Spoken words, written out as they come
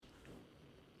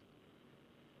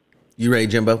You ready,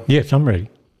 Jimbo? Yes, I'm ready.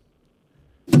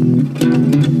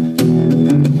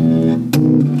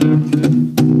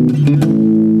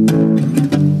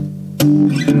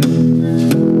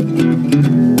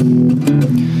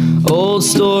 Old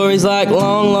stories like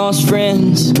long lost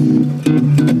friends,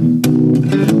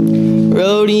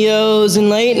 rodeos and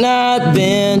late night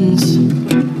bends,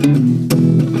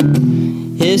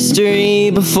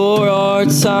 history before our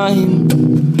time,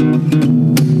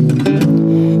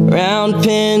 round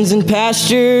pens and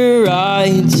pasture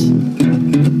rides,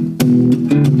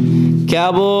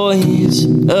 cowboys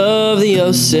of the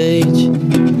Osage.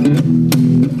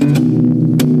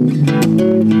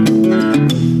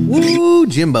 Woo,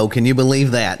 Jimbo, can you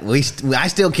believe that? I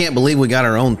still can't believe we got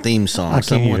our own theme song. I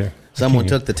can't either. Someone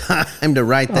took the time to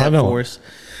write that for us,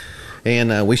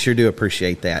 and we sure do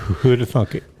appreciate that. Who'd have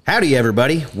thunk it? Howdy,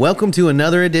 everybody. Welcome to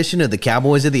another edition of the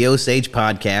Cowboys of the Osage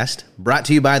podcast, brought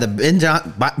to you by the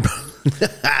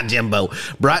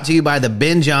brought to you by the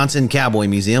Ben Johnson Cowboy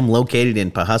Museum, located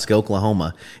in Pawhuska,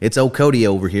 Oklahoma. It's old Cody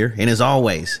over here, and as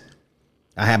always,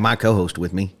 I have my co-host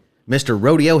with me, Mr.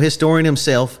 Rodeo Historian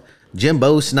himself,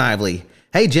 Jimbo Snively.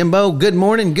 Hey, Jimbo, good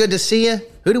morning. Good to see you.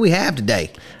 Who do we have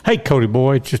today? Hey, Cody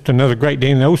boy, it's just another great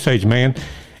day in the Osage, man.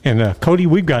 And Cody,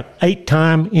 we've got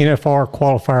 8-time NFR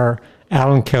qualifier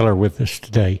Alan Keller with us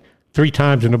today. 3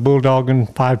 times in the Bulldog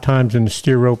and 5 times in the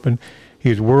steer roping. He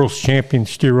was world's champion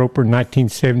steer roper in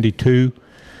 1972,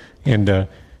 and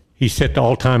he set the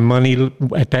all-time money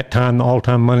at that time. The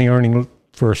all-time money earning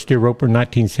for a steer roper in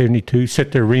 1972.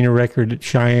 Set the arena record at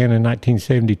Cheyenne in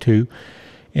 1972,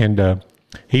 and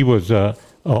he was an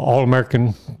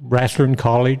All-American wrestler in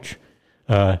college.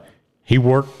 He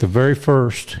worked the very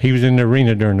first. He was in the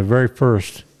arena during the very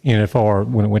first NFR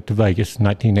when it went to Vegas in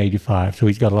 1985. So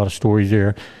he's got a lot of stories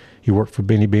there. He worked for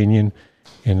Benny Binion,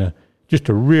 and just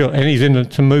a real, and he's in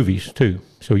some movies too.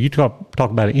 So you talk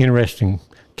about an interesting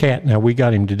cat. Now we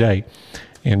got him today,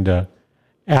 and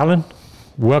Alan,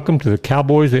 welcome to the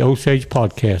Cowboys of the Osage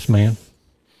podcast, man.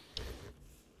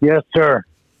 Yes, sir.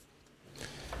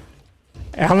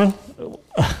 Alan,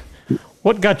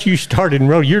 what got you started in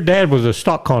rodeo? Your dad was a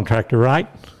stock contractor, right?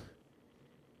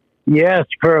 Yes,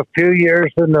 for a few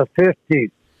years in the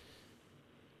 50s.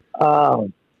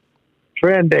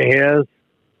 Friend of his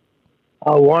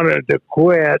wanted to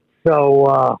quit,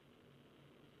 so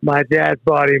my dad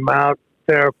bought him out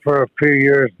there for a few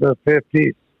years in the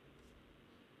 50s.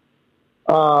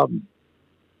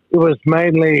 It was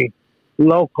mainly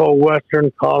local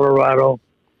Western Colorado.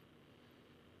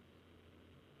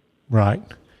 Right.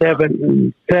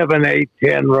 7, 8,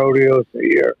 10 rodeos a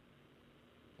year.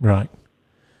 Right.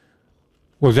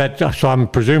 Was that, so I'm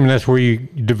presuming that's where you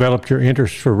developed your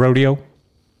interest for rodeo?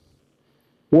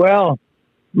 Well,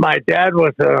 my dad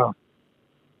was a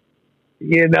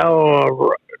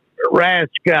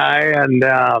ranch guy, and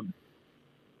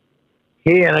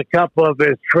he and a couple of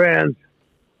his friends,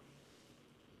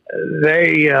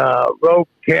 they rode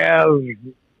calves,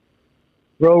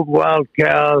 rode wild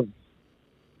cows,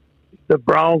 the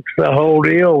broncs, the whole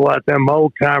deal, what them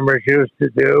old timers used to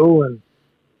do, and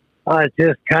I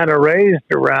just kind of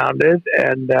raised around it.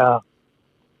 And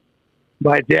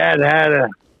my dad had a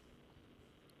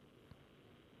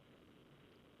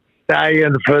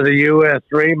stallion for the U.S.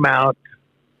 remount,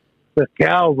 the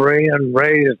cavalry, and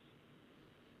raised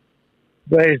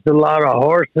a lot of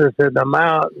horses in the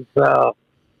mountains.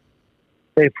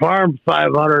 They farmed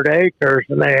 500 acres,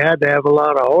 and they had to have a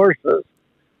lot of horses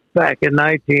back in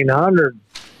 1900.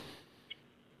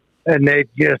 And they'd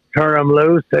just turn them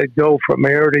loose. They'd go from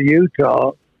here to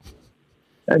Utah.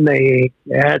 And they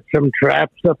had some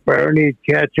traps up there, and he'd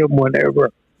catch them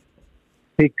whenever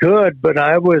he could. But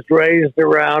I was raised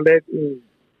around it. And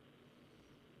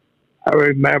I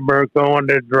remember going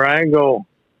to Durango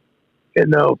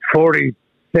in the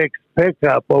 46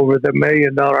 pickup over the $1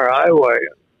 Million Highway.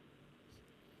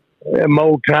 Them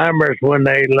old timers, when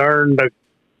they learned to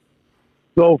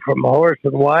go from horse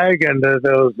and wagon to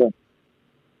those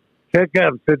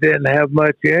pickups that didn't have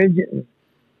much engine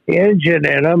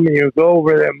in them, you go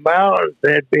over them mountains,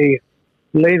 they'd be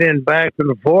leaning back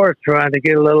and forth trying to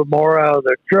get a little more out of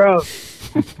the truck,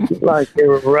 like they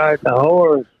were riding a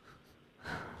horse.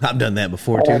 I've done that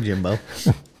before too, Jimbo.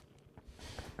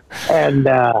 And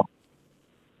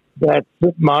that's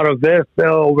Monte Vista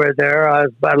over there. I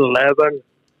was about 11.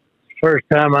 First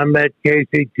time I met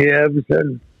Casey Tibbs,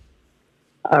 and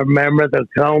I remember the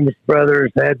Combs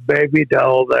brothers had Baby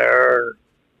Doll there.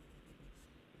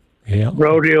 Yeah.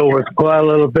 Rodeo was quite a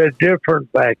little bit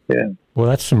different back then. Well,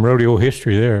 that's some rodeo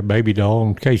history there. Baby Doll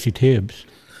and Casey Tibbs.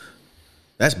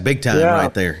 That's big time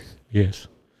right there. Yes.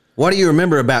 What do you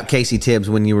remember about Casey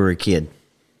Tibbs when you were a kid?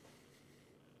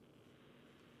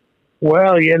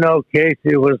 Well,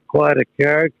 Casey was quite a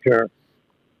character.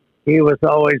 He was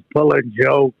always pulling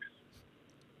jokes.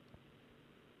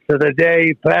 To the day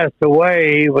he passed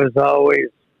away, he was always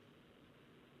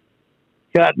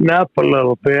cutting up a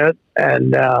little bit.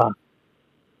 And I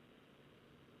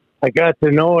got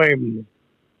to know him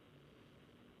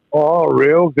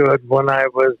real good when I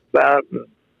was about in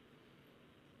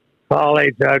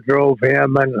college. I drove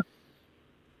him and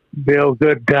Bill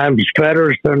Good Times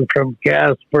Pedersen from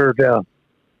Casper to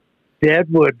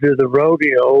Deadwood to the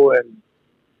rodeo, and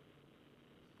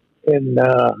in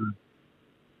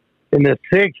the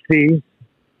 60s,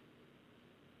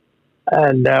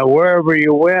 and wherever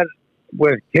you went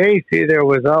with Casey, there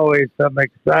was always some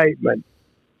excitement.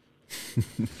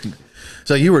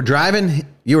 So you were driving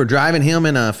him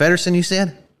in a Feddersen, you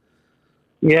said?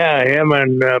 Yeah, him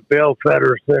and Bill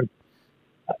Feddersen's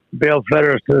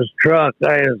truck.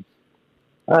 I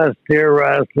was steer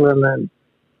wrestling, and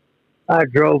I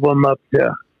drove him up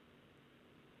to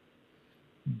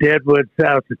Deadwood,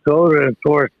 South Dakota. And of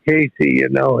course, Casey, he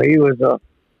was a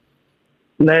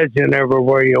legend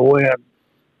everywhere you went.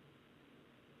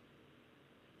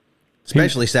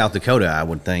 Especially South Dakota, I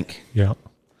would think. Yeah.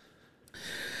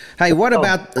 Hey, what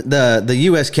about the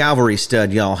U.S. Cavalry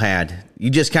stud y'all had? You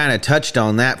just kind of touched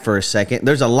on that for a second.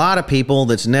 There's a lot of people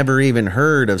that's never even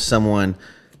heard of someone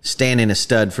standing a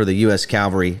stud for the U.S.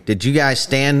 Cavalry. Did you guys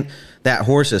stand that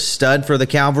horse a stud for the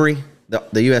Cavalry,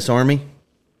 the U.S. Army?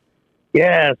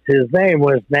 Yes, his name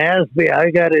was Nasby.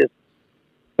 I got his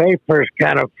papers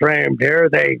kind of framed here.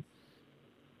 They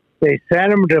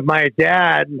sent him to my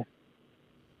dad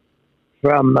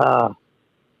from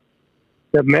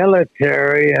the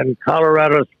military in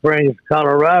Colorado Springs,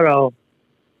 Colorado,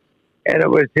 and it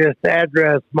was just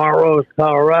address Montrose,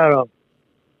 Colorado.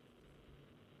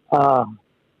 It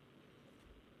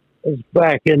was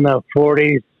back in the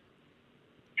 40s,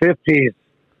 50s.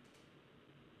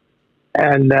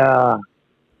 And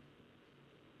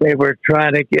they were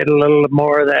trying to get a little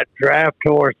more of that draft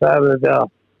horse out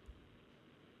of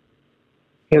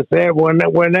because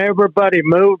when everybody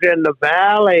moved in the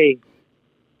valley,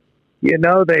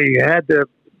 they had to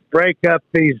break up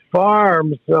these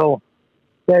farms, so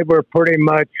they were pretty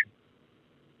much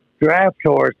draft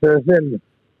horses, and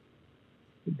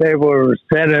they were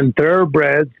sending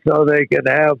thoroughbreds so they could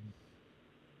have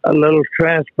a little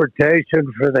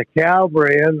transportation for the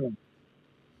cavalry. And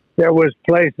there was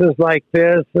places like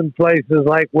this and places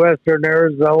like western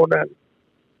Arizona,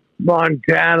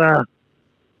 Montana.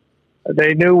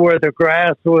 They knew where the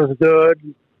grass was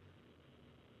good.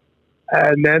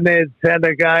 And then they'd send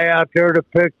a guy out there to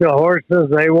pick the horses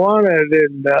they wanted.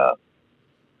 And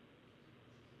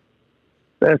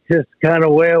that's just kind of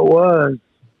the way it was.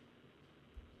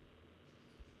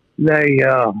 They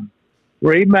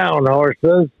remount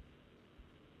horses.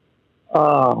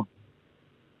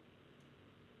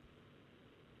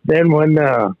 Then when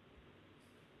the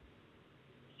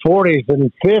 40s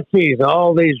and 50s,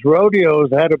 all these rodeos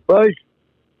had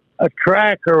a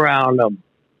track around them.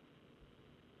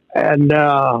 And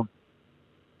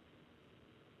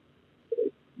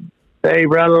they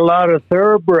run a lot of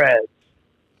thoroughbreds.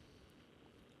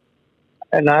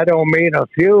 And I don't mean a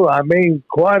few, I mean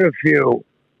quite a few.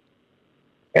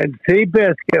 And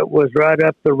Seabiscuit was right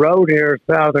up the road here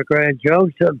south of Grand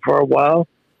Junction for a while.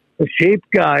 The sheep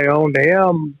guy owned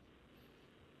him.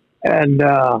 And,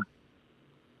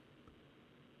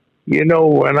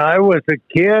 when I was a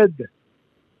kid,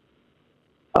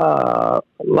 a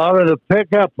lot of the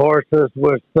pickup horses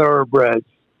were thoroughbreds.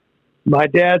 My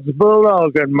dad's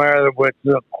Bulldogging mare, which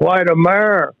was quite a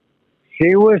mare,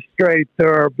 she was straight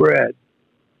thoroughbred.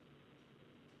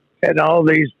 And all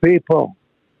these people,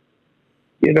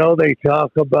 they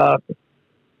talk about,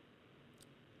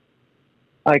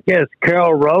 I guess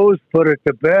Carol Rose put it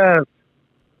the best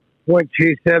when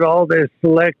she said all this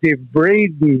selective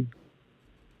breeding,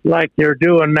 like they're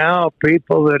doing now,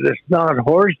 people that it's not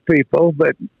horse people,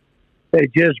 but they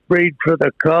just breed for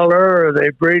the color or they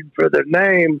breed for the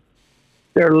name.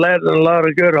 They're letting a lot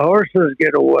of good horses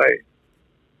get away.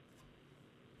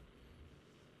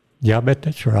 Yeah, I bet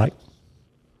that's right.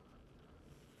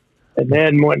 And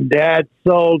then when Dad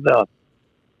sold a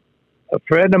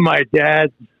friend of my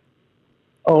dad's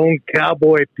owned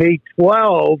Cowboy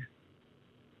P12,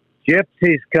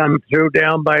 gypsies come through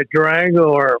down by Durango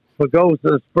or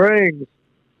Pagosa Springs,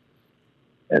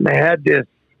 and they had this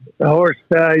horse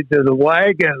tied to the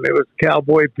wagon. It was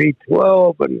Cowboy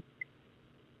P12, and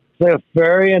Cliff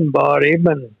Ferrian bought him,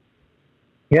 and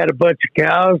he had a bunch of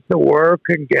cows to work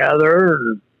and gather,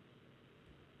 and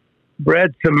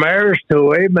bred some mares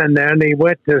to him, and then he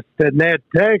went to Stinnett,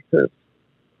 Texas.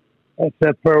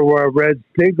 except for where Red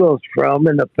Steagle's from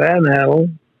in the Panhandle.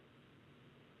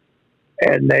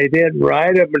 And they didn't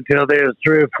ride him until they was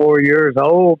 3 or 4 years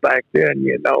old back then,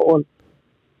 you know. And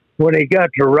when he got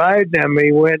to riding him,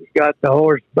 he went and got the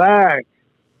horse back.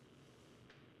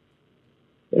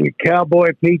 And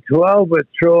Cowboy P12 would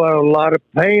throw out a lot of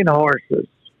paint horses.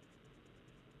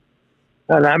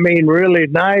 And I mean really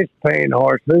nice paint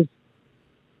horses.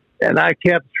 And I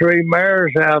kept 3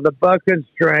 mares out of the bucket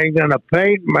string and a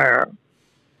paint mare.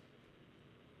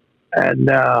 And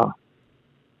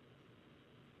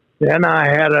then I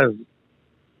had a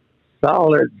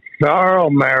solid sorrel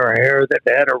mare here that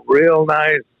had a real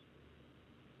nice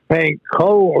paint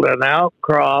colt and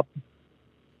outcrop.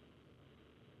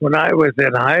 When I was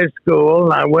in high school,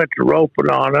 and I went to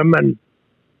roping on him and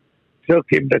took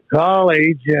him to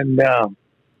college, and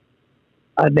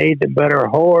I needed a better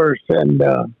horse, and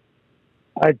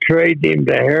I traded him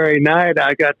to Harry Knight.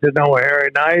 I got to know Harry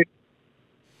Knight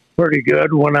pretty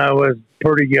good when I was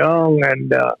pretty young,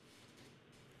 and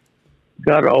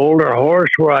got an older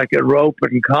horse where I could rope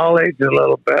in college a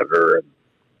little better.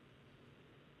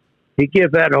 He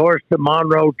gave that horse to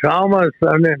Monroe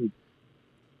Thomason, and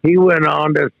he went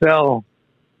on to sell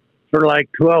for like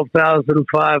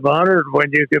 $12,500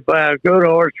 when you could buy a good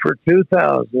horse for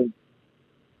 $2,000.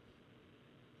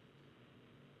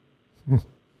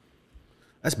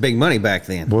 That's big money back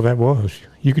then. Well, that was.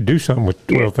 You could do something with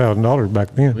 $12,000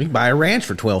 back then. You could buy a ranch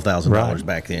for $12,000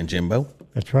 back then, Jimbo.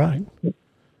 That's right.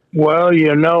 Well,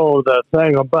 you know, the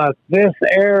thing about this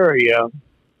area,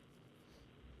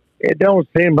 it don't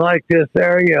seem like this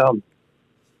area,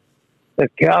 the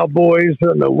cowboys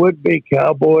and the would-be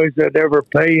cowboys that ever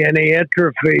pay any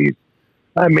entry fees.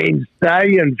 I mean,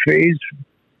 stallion fees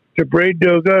to breed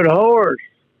to a good horse.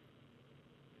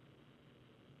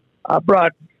 I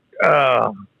brought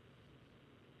some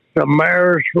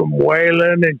mares from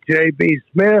Wayland and J.B.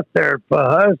 Smith there at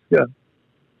Pawhuska.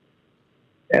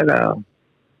 And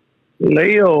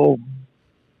Leo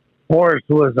horse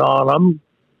was on them.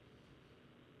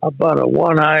 I bought a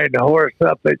one-eyed horse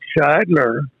up at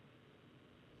Scheidler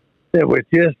that was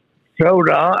just showed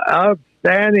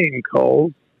outstanding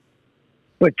colts,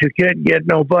 but you couldn't get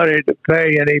nobody to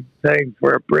pay anything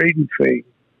for a breeding fee.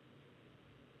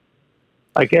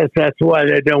 I guess that's why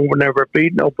they don't never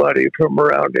beat nobody from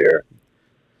around here.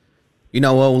 You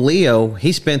know, old Leo,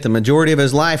 he spent the majority of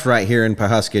his life right here in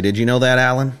Pawhuska. Did you know that,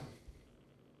 Alan?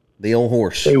 The old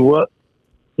horse. Hey, what?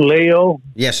 Leo?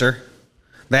 Yes, sir.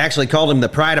 They actually called him the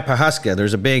Pride of Pawhuska.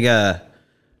 There's a big, I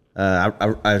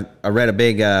read a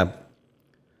big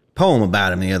poem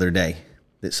about him the other day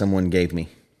that someone gave me.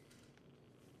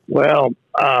 Well,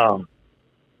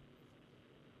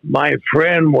 my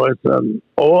friend was an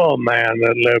oil man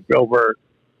that lived over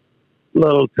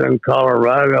Littleton,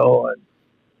 Colorado, and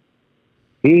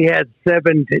he had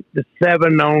seven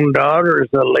known daughters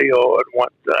of Leo at one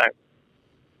time.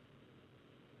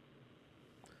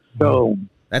 So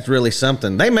that's really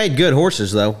something. They made good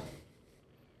horses, though.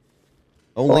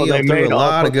 Leo threw a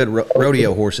lot of good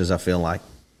rodeo horses, I feel like.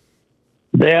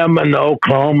 Them and the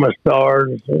Oklahoma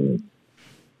Stars.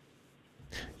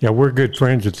 Yeah, we're good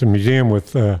friends at the museum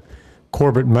with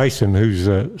Corbett Mason, who's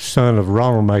a son of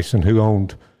Ronald Mason, who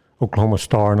owned Oklahoma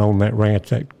Star and owned that ranch,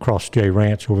 that Cross J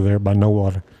Ranch over there by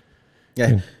Nowater. Yeah,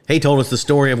 and he told us the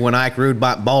story of when Ike Rude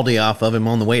bought Baldy off of him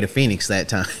on the way to Phoenix that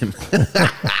time.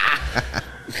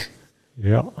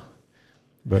 Yeah,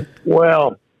 but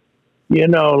well, you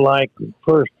know, like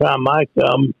first time I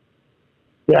come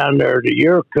down there to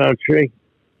your country,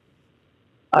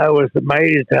 I was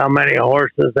amazed how many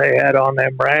horses they had on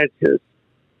them ranches,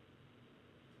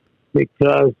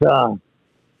 because I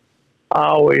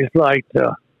always like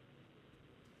to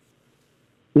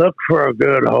look for a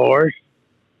good horse.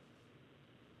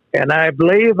 And I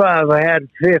believe I've had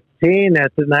 15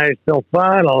 at the national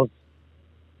finals,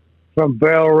 from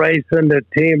barrel racing to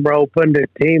team roping to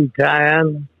team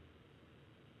tying.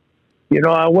 You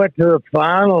know, I went to the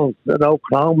finals at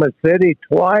Oklahoma City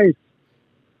twice.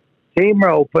 Team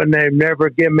roping, they've never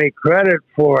given me credit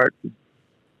for it.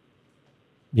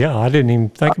 yeah, I didn't even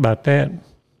think about that.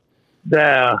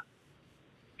 The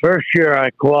first year I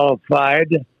qualified,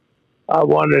 I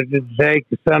wanted to take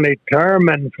Sonny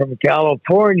Terman from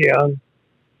California.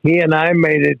 He and I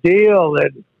made a deal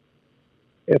that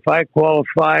if I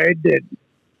qualified, that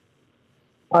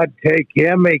I'd take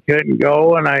him. He couldn't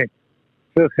go, and I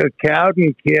took a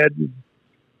Cowden kid,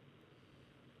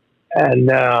 and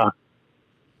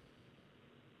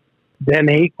then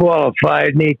he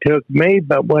qualified and he took me.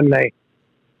 But when they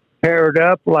paired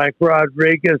up like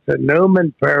Rodriguez and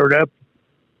Newman paired up,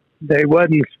 they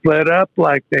wasn't split up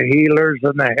like the heelers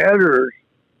and the headers.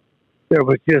 there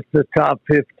was just the top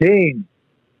 15.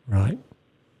 Right.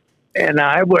 And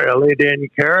I really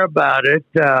didn't care about it.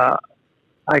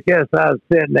 I guess I was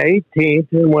sitting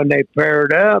 18th, and when they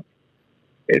paired up,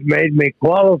 it made me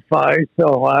qualify.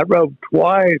 So I rode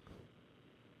twice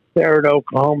there at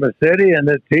Oklahoma City in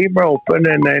the team roping,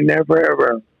 and they never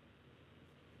ever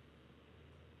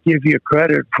give you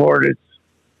credit for it. It's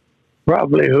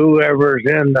probably whoever's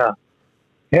in the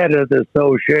head of the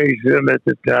association at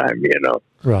the time,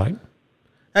 Right.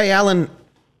 Hey, Alan,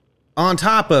 on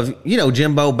top of,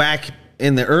 Jimbo, back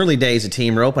in the early days of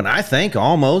team roping, I think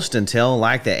almost until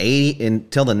like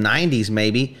until the 90s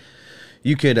maybe,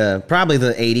 you could, probably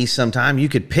the 80s sometime, you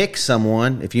could pick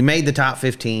someone. If you made the top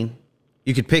 15,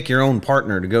 you could pick your own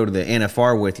partner to go to the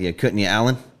NFR with you, couldn't you,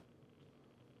 Alan?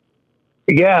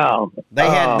 Yeah.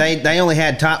 They only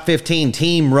had top 15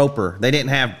 team roper. They didn't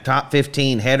have top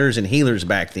 15 headers and heelers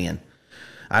back then.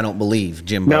 I don't believe,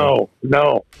 Jimbo.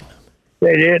 No.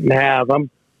 They didn't have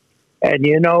them. And,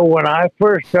 when I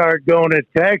first started going to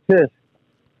Texas,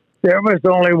 there was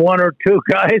only one or two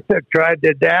guys that tried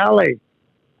to dally.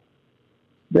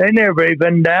 They never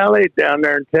even dallied down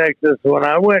there in Texas when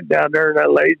I went down there in the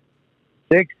late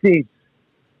 60s.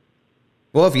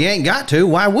 Well, if you ain't got to,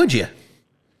 why would you?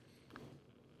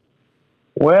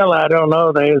 Well, I don't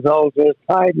know. They was all just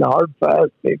tight and hard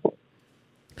fast people.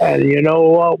 And you know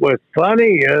what was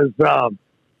funny is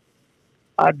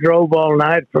I drove all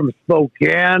night from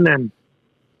Spokane, and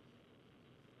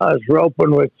I was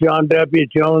roping with John W.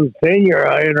 Jones Sr.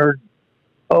 I entered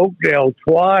Oakdale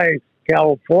twice,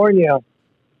 California.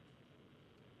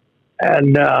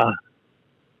 And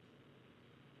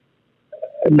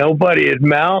nobody had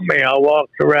mount me. I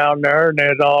walked around there, and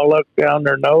they'd all look down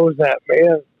their nose at me.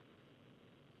 And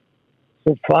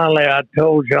so finally I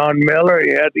told John Miller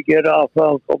he had to get off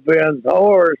Uncle Ben's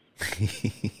horse.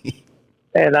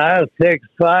 And I was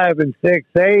 6'5" and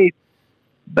 6'8".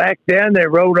 Back then they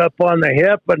rode up on the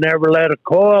hip and never let a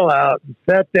coil out and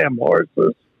set them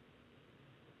horses.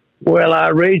 Well, I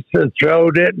reached and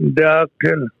throwed it and ducked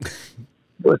and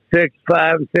was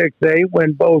 6'5", 6'8",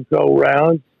 win both go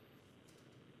rounds.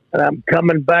 And I'm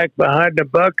coming back behind the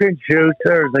bucking chutes.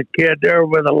 There's a kid there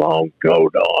with a long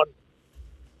coat on,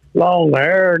 long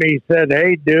hair, and he said,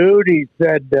 "Hey, dude," he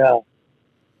said,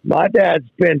 "my dad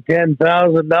spent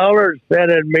 $10,000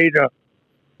 sending me to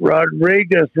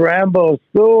Rodriguez Rambo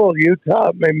School. You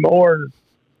taught me more in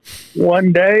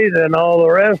one day than all the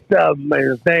rest of them."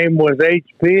 His name was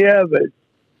H.P. Evans.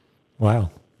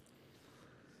 Wow.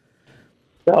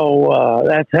 So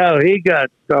that's how he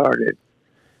got started.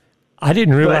 I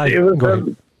didn't realize. It was Go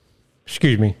ahead.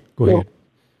 Excuse me. Go ahead.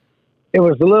 It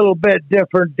was a little bit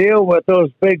different deal with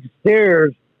those big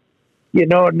steers.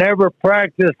 Never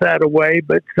practiced that way,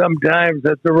 but sometimes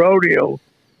at the rodeo,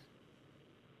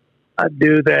 I'd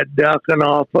do that ducking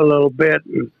off a little bit.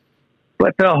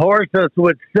 But the horses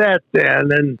would set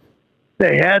then, and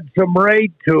they had some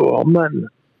rate to them. And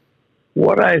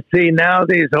what I see now,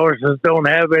 these horses don't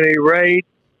have any rate.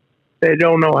 They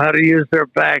don't know how to use their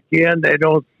back end. They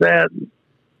don't set.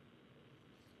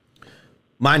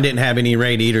 Mine didn't have any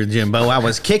rate either, Jimbo. I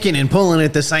was kicking and pulling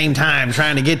at the same time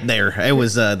trying to get there. It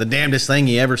was the damnedest thing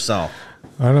you ever saw.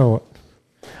 I know.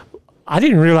 I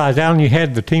didn't realize, Alan, you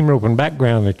had the team roping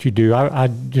background that you do. I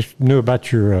just knew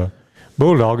about your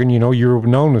bulldogging. You were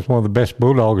known as one of the best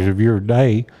bulldoggers of your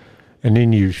day, and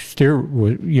then you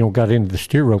got into the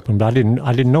steer roping. But I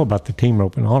didn't know about the team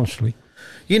roping, honestly.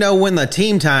 When the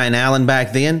team tying, Alan,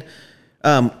 back then,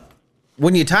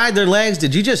 when you tied their legs,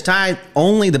 did you just tie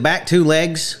only the back two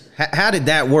legs? How did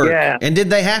that work? Yeah. And did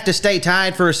they have to stay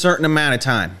tied for a certain amount of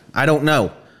time? I don't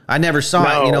know. I never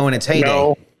saw it, in its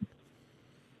heyday.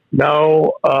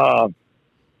 No.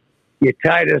 You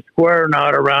tied a square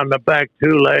knot around the back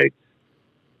two legs.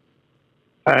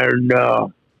 And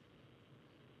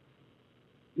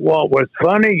what was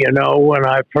funny, when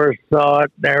I first saw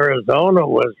it in Arizona,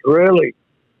 was really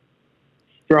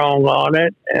strong on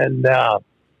it. And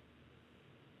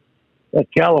the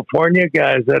California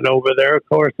guys that over there, of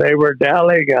course, they were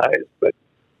Dally guys. But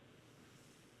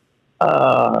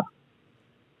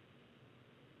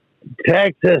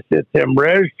Texas, at them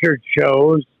registered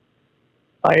shows,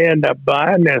 I end up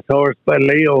buying this horse by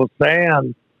Leo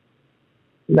Sand.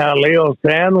 Now, Leo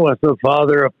Sand was the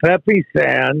father of Pepe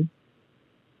Sand.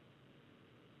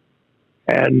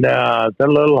 And the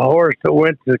little horse that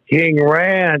went to King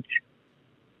Ranch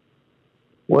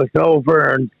was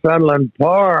over in Sunland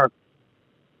Park.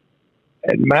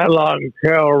 And Matlock and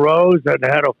Carol Rose had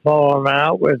a falling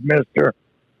out with Mr.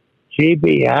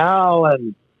 G.B. Howell,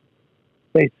 and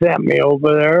they sent me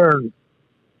over there, and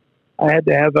I had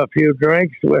to have a few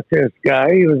drinks with this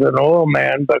guy. He was an oil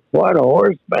man, but quite a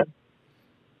horseman.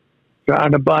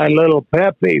 Trying to buy little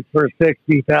Peppy for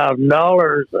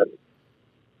 $60,000, and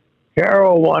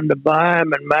Carroll wanted to buy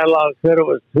him, and Matlock said it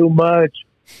was too much.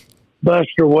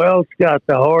 Buster Welch got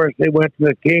the horse. He went to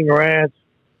the King Ranch.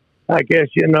 I guess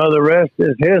you know the rest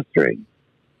is history.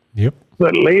 Yep.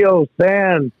 But Leo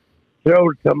Sands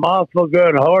showed some awful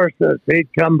good horses. He'd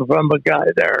come from a guy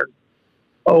there in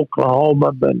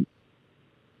Oklahoma, but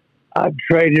I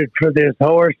traded for this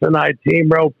horse, and I team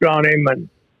roped on him and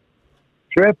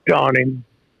tripped on him.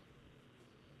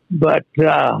 But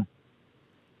the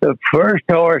first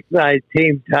horse I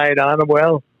team tied on,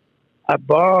 well, I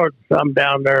borrowed some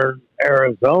down there in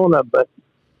Arizona, but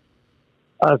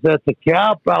I was at the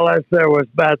Cow Palace. There was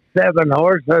about 7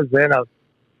 horses in a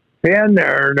pen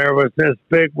there, and there was this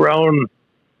big roan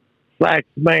flax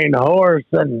mane horse,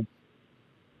 and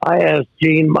I asked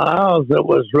Gene Miles that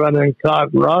was running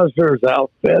Cotton Rosser's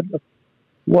outfit,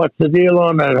 what's the deal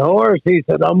on that horse? He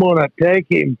said, I'm going to take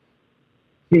him.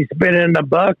 He's been in the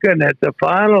bucking at the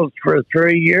finals for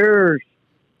 3 years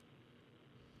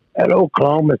at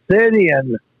Oklahoma City,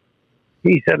 and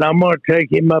he said, I'm going to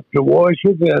take him up to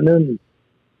Washington. And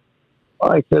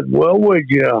I said, well, would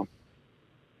you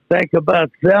think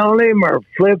about selling him or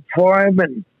flip for him?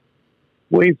 And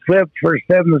we flipped for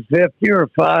 $750 or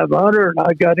 $500.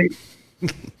 I got him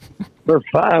for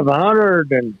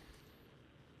 $500, and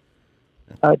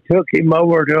I took him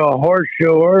over to a horse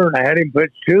shower, and I had him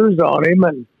put shoes on him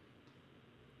and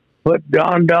put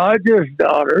Don Dodge's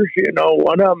daughters. You know,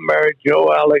 one of them married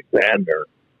Joe Alexander.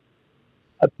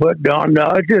 I put Don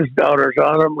Dodge's daughters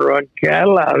on them to run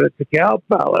cattle out at the Cow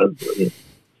Palace. And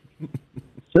as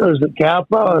soon as the Cow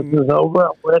Palace was over,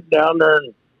 I went down there,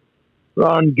 and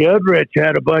Ron Goodrich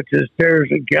had a bunch of steers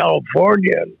in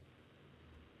California. And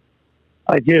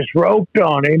I just roped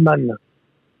on him, and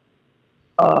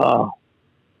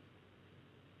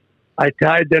I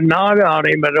tied the knot on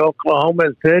him at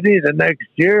Oklahoma City the next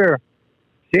year.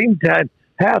 Team tied.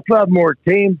 Half of them were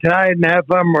team tied and half of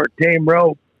them were team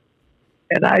rope.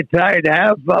 And I tied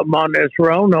half of them on this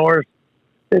roan horse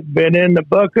that'd been in the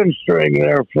bucking string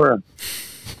there for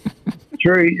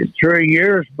three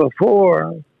years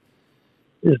before.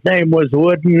 His name was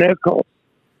Wooden Nichols.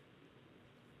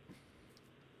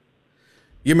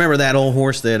 You remember that old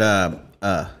horse that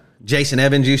Jason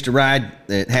Evans used to ride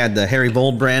that had the Harry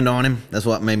Vold brand on him? That's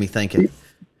what made me think of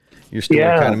your story.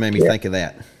 Kind of made me think of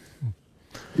that.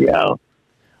 Yeah.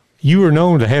 You were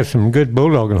known to have some good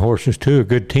bulldogging horses too, a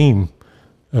good team.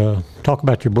 Talk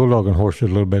about your bulldogging horses a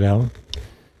little bit, Alan.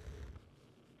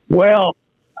 Well,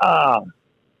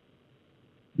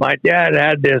 my dad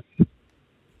had this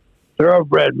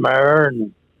thoroughbred mare,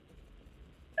 and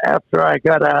after I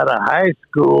got out of high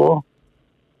school,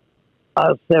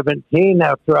 I was 17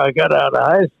 after I got out of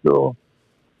high school.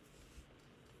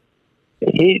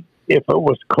 If it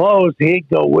was closed, he'd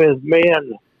go with me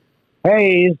and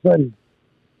Hayes, and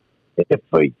if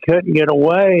we couldn't get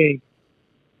away,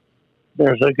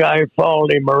 there's a guy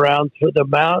followed him around through the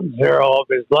mountains here all of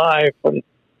his life, and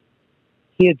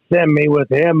he'd send me with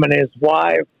him and his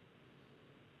wife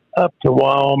up to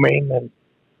Wyoming, and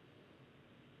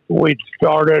we'd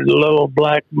started a little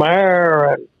black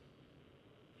mare, and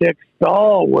Dick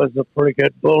Stahl was a pretty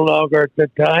good bulldogger at the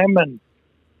time, and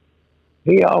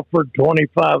he offered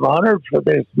 $2,500 for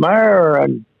this mare,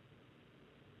 and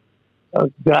a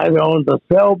guy that owned the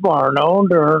sale barn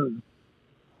owned her, and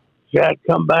Chad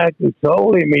come back and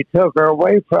told him he took her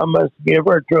away from us, give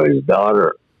her to his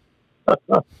daughter.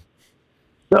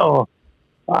 So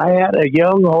I had a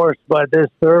young horse by this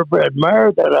thoroughbred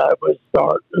mare that I was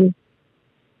starting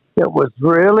that was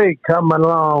really coming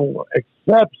along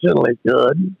exceptionally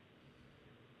good.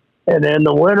 And in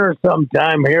the winter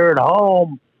sometime here at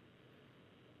home,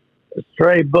 a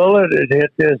stray bullet had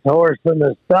hit this horse in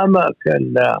the stomach,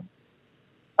 and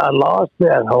I lost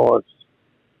that horse.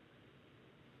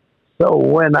 So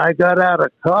when I got out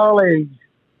of college,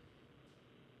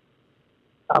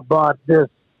 I bought this,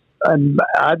 and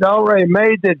I'd already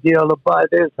made the deal to buy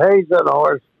this Hazen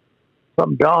horse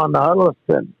from Don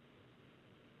Huddleston.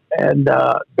 And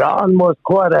Don was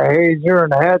quite a hazer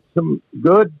and had some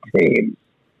good teams.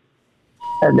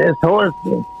 And this horse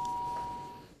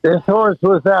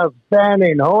was an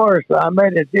outstanding horse. I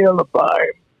made a deal to buy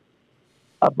him.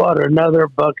 I bought another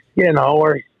buckskin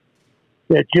horse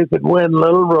that you could win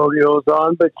little rodeos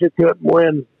on, but you couldn't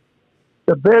win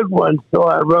the big ones. So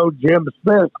I rode Jim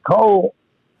Smith's colt.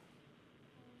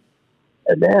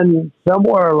 And then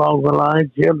somewhere along the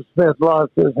line, Jim Smith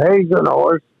lost his Hazen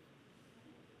horse.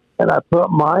 And I put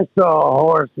my saw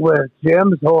horse with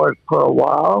Jim's horse for a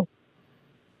while.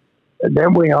 And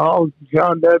then we hauled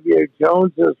John W.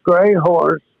 Jones's gray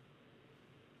horse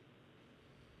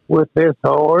with this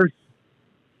horse.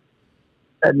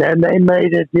 And then they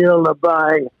made a deal to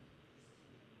buy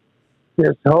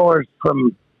this horse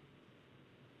from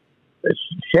the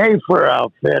Schaefer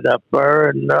outfit up there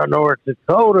in North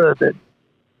Dakota that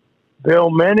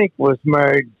Bill Minnick was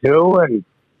married to, and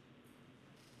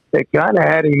they kind of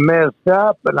had him messed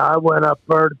up, and I went up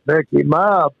there to pick him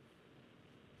up.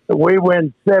 So we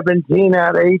went 17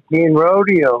 out of 18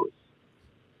 rodeos,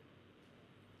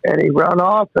 and he run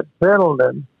off at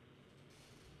Pendleton,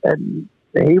 and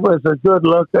he was a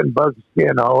good-looking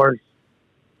buckskin horse,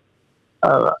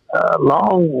 a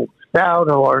long, stout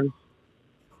horse,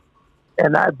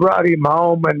 and I brought him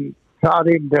home and taught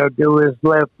him to do his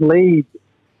left lead.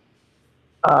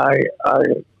 I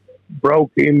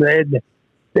broke him. They'd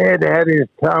had his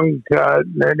tongue cut.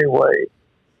 And anyway,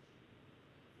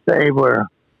 they were,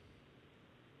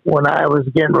 when I was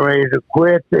getting ready to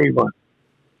quit,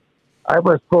 I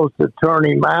was supposed to turn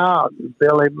him out. And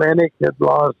Billy Minnick had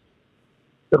lost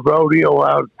the rodeo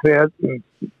outfit and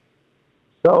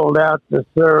sold out to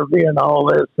Servy and all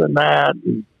this and that.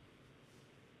 And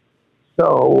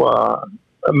so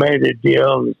I made a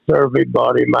deal, and Servy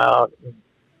bought him out. And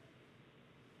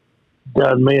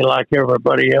done me like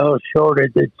everybody else,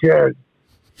 shorted the check.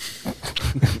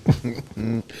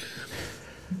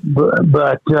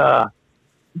 but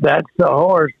that's the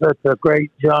horse. That's the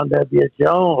great John W.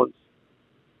 Jones,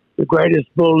 the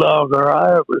greatest bulldogger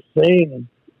I ever seen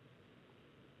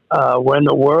win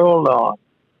the world on.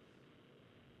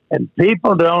 And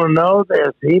people don't know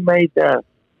this. He made that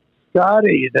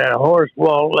Scotty, that horse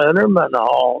Walt Linderman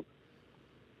hauled,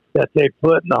 that they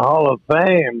put in the Hall of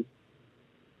Fame.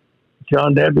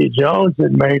 John W. Jones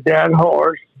had made that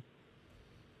horse,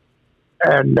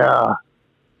 and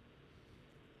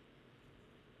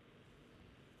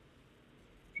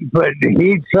but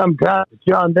he'd sometimes,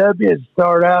 John W.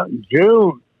 start out in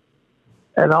June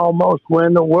and almost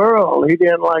win the world. He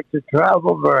didn't like to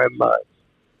travel very much.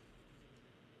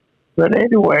 But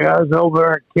anyway, I was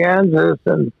over in Kansas,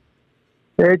 and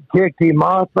they'd kicked him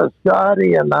off of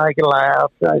Scotty, and I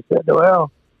laughed. I said,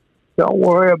 well, don't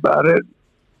worry about it.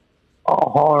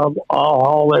 I'll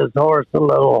haul his horse a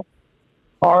little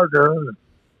harder.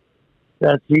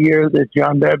 That's the year that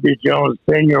John W. Jones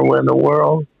Sr. won the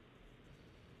world.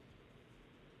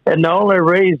 And the only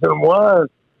reason was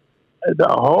the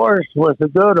horse was a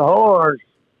good horse.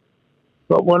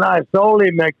 But when I sold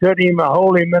him, they couldn't even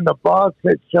hold him in the box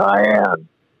at Cheyenne.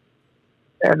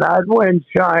 And I'd win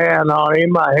Cheyenne on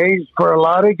him. I hazed for a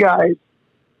lot of guys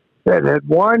that had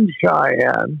won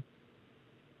Cheyenne,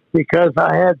 because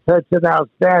I had such an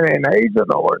outstanding hazing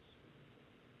horse.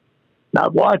 Now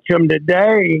watch him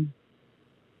today.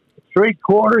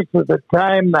 3/4 of the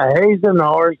time the hazing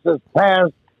horse has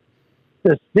passed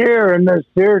the steer, and the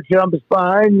steer jumps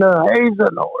behind the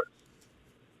hazing horse,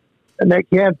 and they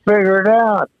can't figure it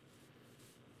out.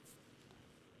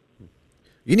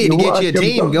 You need to get you a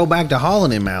team and go back to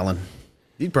hauling him, Alan.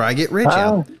 You'd probably get rich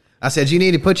out. I said you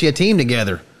need to put you a team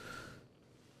together.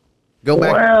 Go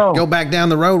back down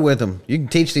the road with them. You can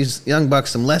teach these young bucks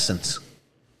some lessons.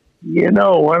 You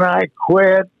know, when I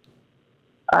quit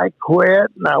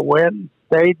and I went and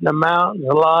stayed in the mountains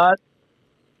a lot.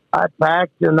 I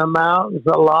packed in the mountains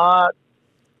a lot.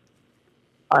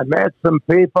 I met some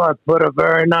people. I put a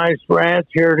very nice ranch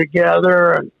here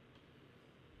together, and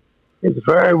he's a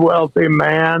very wealthy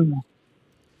man.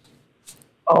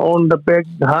 Owned a big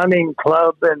hunting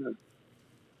club in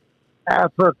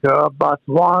Africa,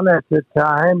 Botswana at the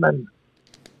time, and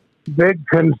big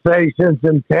concessions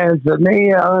in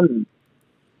Tanzania. And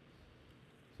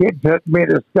he took me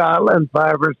to Scotland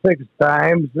 5 or 6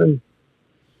 times, and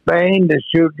Spain to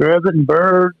shoot driven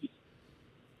birds,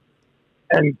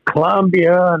 and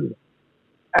Colombia and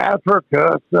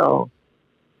Africa. So,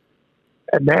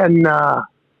 and then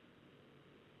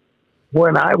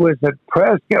when I was at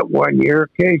Prescott one year,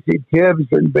 Casey Tibbs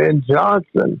and Ben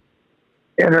Johnson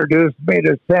introduced me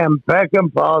to Sam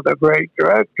Peckinpah, the great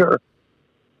director.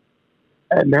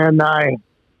 And then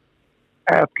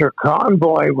after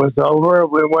Convoy was over,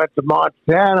 we went to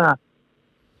Montana.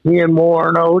 He and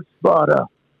Warren Oates bought a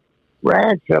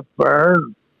ranch up there.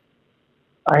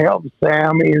 I helped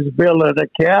Sam. He was building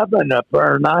a cabin up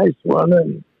there, a nice one.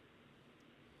 And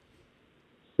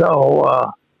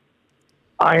so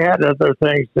I had other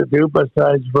things to do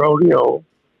besides rodeo.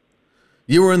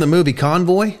 You were in the movie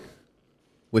Convoy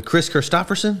with Chris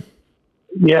Christopherson?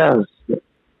 Yes.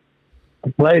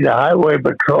 I played a highway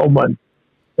patrolman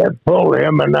that pulled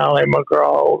him and Ally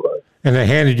McGraw over. And they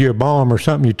handed you a bomb or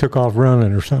something, you took off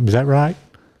running or something. Is that right?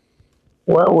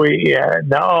 Well,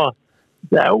 no.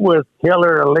 That was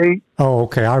Killer Elite. Oh,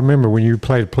 okay. I remember when you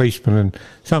played a policeman and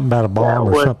something about a That bomb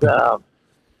or was something.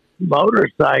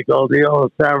 Motorcycle, the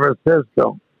old San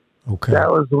Francisco. Okay.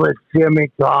 That was with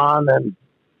Jimmy Kahn and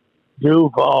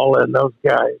Duval and those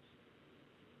guys.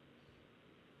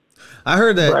 I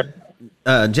heard that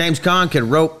James Caan could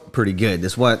rope pretty good.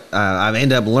 That's what I've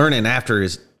ended up learning after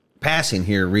his passing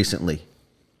here recently.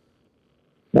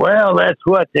 Well, that's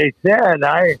what they said.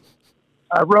 I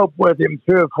roped with him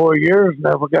 3 or 4 years,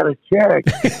 never got a check.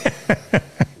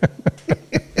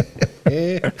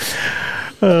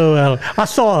 Oh, well, I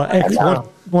saw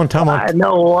one time on. I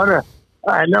know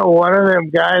one of them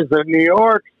guys in New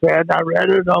York said, I read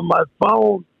it on my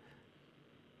phone,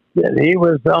 that he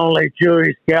was the only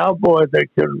Jewish cowboy that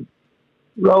could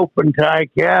rope and tie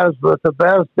calves with the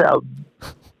best of them.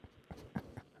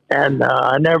 And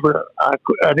I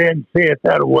didn't see it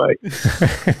that way.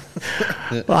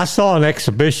 Well, I saw an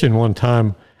exhibition one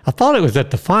time. I thought it was at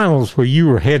the finals where you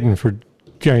were heading for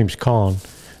James Caan.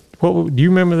 Do you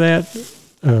remember that?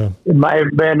 It might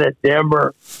have been at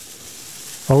Denver.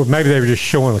 Oh, maybe they were just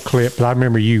showing a clip, but I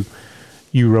remember you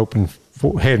roping,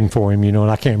 heading for him, and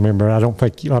I can't remember. I don't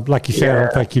think, like you said, I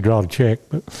don't think you draw the check.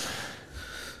 But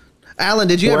Alan,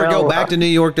 did you ever go back to New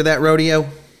York to that rodeo?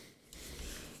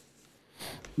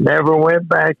 Never went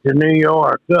back to New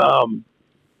York.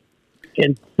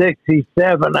 In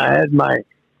 '67, I had my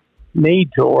knee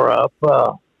tore up.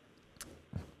 I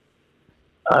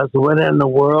was winning the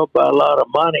world by a lot of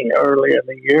money early in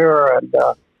the year, and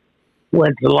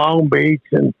went to Long Beach,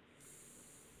 and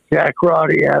Jack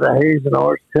Roddy had a Hazen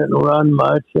horse, couldn't run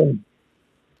much, and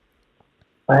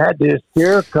I had this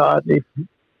steer caught, and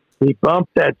he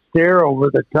bumped that steer over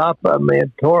the top of me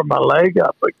and tore my leg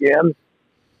up again.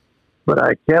 But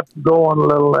I kept going a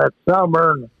little that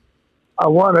summer, and I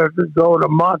wanted to go to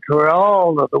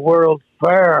Montreal to the World's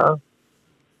Fair,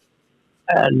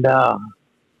 and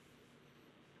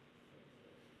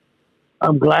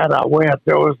I'm glad I went.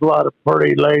 There was a lot of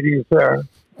pretty ladies there.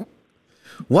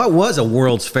 What was a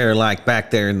World's Fair like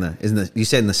back there in the you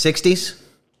said in the 60s?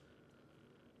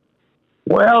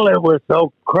 Well, it was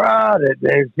so crowded.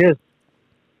 There's just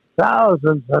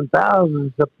thousands and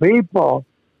thousands of people.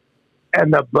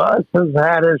 And the buses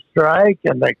had a strike,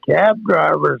 and the cab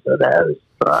drivers had a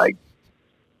strike.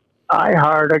 I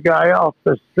hired a guy off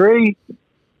the street,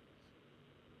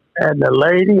 and the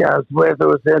lady I was with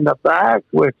was in the back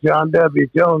with John W.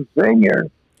 Jones Sr.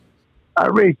 I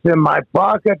reached in my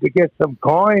pocket to get some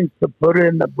coins to put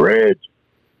in the bridge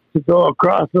to go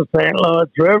across the St.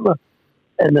 Louis River,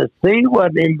 and the seat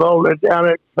wasn't even bolted down.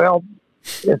 It fell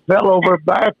over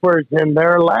backwards in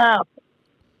their lap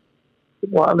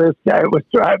while this guy was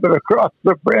driving across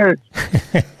the bridge.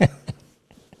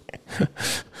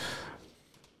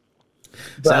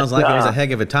 Sounds like it was a heck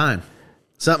of a time.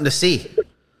 Something to see.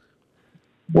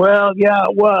 Well, yeah,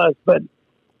 it was. But,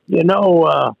 they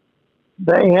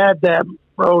had that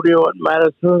rodeo at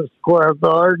Madison Square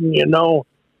Garden,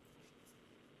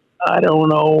 I don't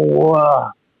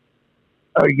know,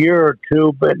 a year or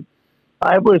two, but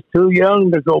I was too young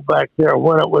to go back there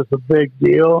when it was a big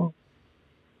deal.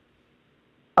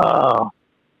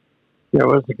 There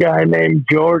was a guy named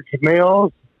George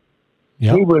Mills.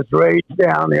 Yep. He was raised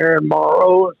down here in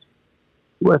Morose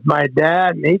with my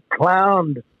dad, and he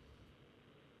clowned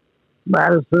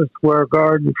Madison Square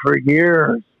Garden for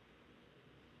years.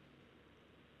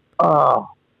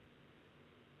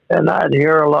 And I'd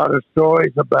hear a lot of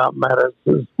stories about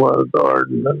Madison Square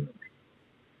Garden.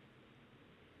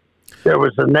 There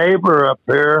was a neighbor up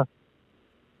here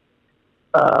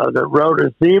that rode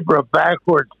a zebra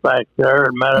backwards back there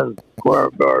in Madison Square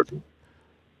Garden.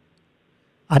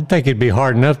 I'd think it'd be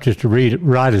hard enough just to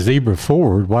ride a zebra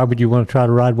forward. Why would you want to try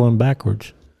to ride one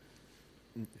backwards?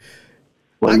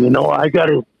 Well, I got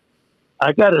a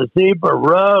zebra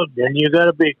rug, and you got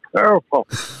to be careful.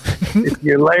 If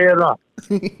you lay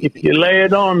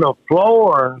it on the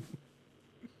floor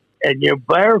and you're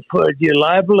barefoot, you're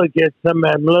liable to get some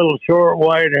of them little short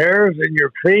white hairs in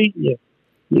your feet, and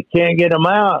you can't get them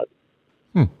out.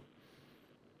 Because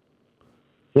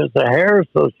the hair's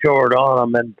so short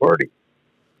on them and pretty.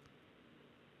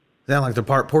 Sound like they're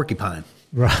part porcupine.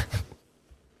 Right.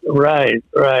 Right.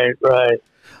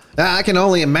 I can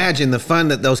only imagine the fun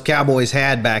that those cowboys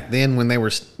had back then when they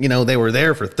were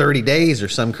there for 30 days or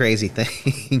some crazy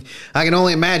thing. I can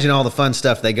only imagine all the fun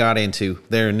stuff they got into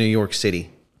there in New York City.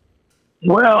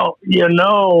 Well,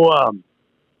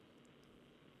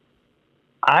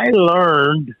 I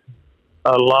learned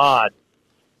a lot.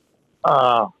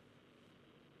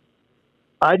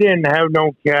 I didn't have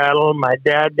no cattle. My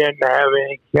dad didn't have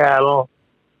any cattle.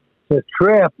 The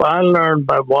trip I learned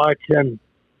by watching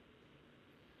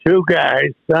two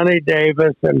guys, Sonny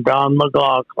Davis and Don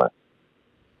McLaughlin.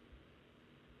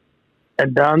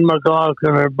 And Don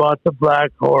McLaughlin had bought the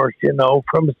black horse,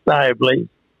 from Snively.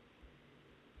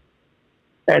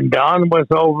 And Don was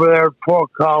over there at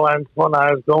Fort Collins when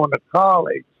I was going to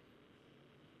college.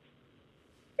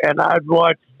 And I'd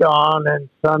watch Don and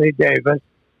Sonny Davis.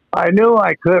 I knew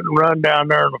I couldn't run down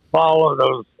there and follow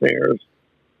those steers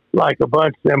like a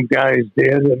bunch of them guys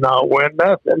did and not win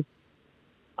nothing.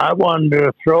 I wanted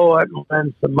to throw it and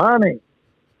win some money.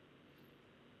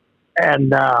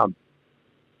 And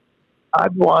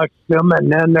I'd watch them,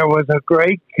 and then there was a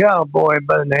great cowboy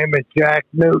by the name of Jack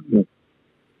Newton.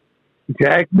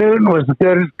 Jack Newton was as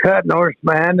good as cutting horse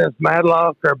man as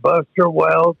Matlock or Buster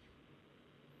Wells.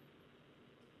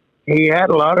 He had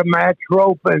a lot of match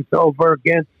ropings over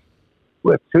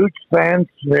with Tooch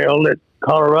Sansfield at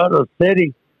Colorado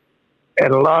City,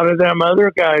 and a lot of them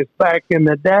other guys back in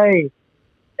the day.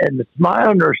 And it's my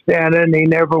understanding he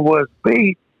never was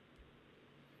beat.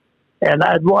 And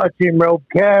I'd watch him rope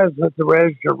calves at the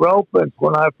register ropings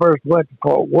when I first went to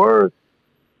Fort Worth,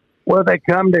 where they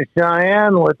come to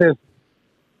Cheyenne with this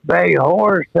bay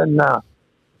horse, and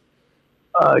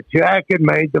Jack had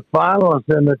made the finals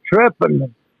in the trip,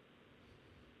 and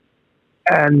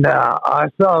I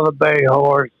saw the bay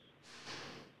horse.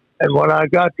 And when I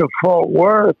got to Fort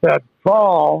Worth that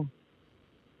fall,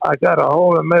 I got a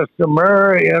hold of Mr.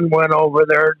 Murray and went over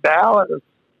there to Dallas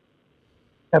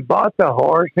and bought the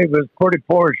horse. He was pretty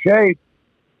poor shape.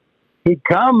 He'd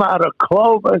come out of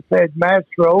Clovis. They'd match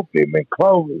roped him in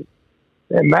Clovis.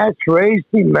 They match raced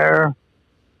him there,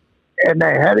 and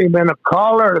they had him in a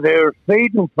collar. They were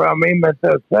feeding from him at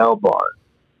the sale barn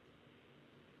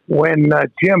when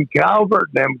Jim Calvert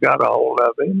and them got a hold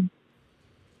of him.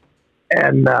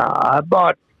 And I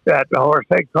bought that horse.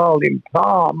 They called him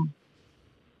Tom.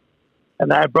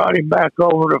 And I brought him back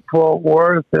over to Fort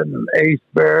Worth, and Ace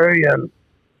Berry and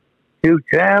Hugh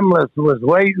Chambliss was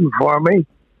waiting for me.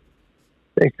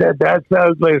 They said, that's the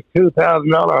ugliest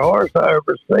 $2,000 horse I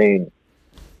ever seen.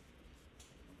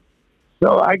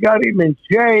 So I got him in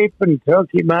shape and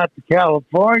took him out to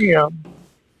California,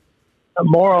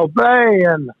 Morro Bay,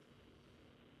 and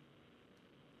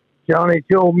Johnny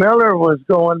Joe Miller was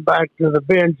going back to the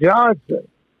Ben Johnson.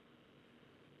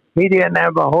 He didn't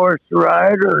have a horse to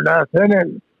ride or nothing,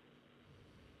 and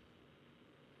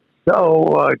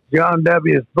so John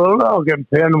W.'s Bulldog and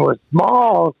pen was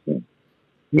small. So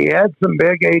he had some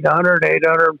big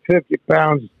 850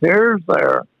 pound steers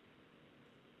there.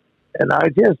 And I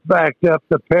just backed up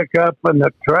the pickup and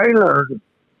the trailer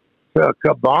to a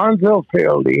Cabonzo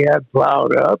field he had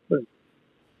plowed up, and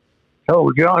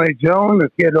told Johnny Jones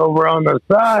to get over on the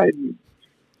side.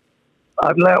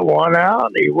 I'd let one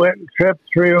out, and he went and tripped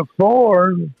 3 or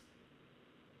 4. A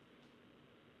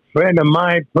friend of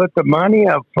mine put the money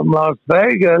up from Las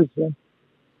Vegas. And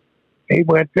he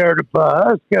went there to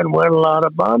Pawhuska and won a lot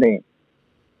of money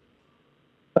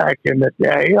back in the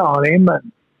day on him.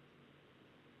 And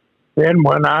then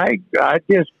when I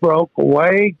just broke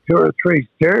away 2 or 3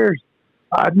 steers,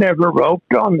 I'd never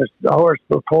roped on the horse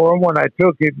before. When I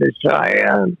took him to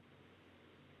Cheyenne,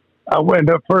 I went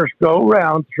to first go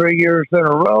round 3 years in a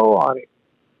row on him.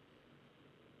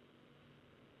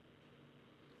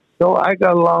 So I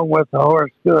got along with the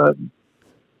horse good.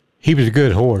 He was a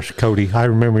good horse, Cody. I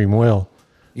remember him well.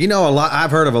 You know,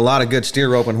 I've heard of a lot of good steer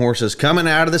roping horses coming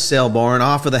out of the sale barn,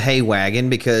 off of the hay wagon,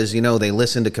 because, they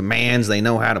listen to commands, they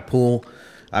know how to pull.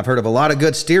 I've heard of a lot of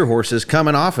good steer horses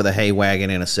coming off of the hay wagon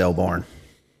in a sale barn.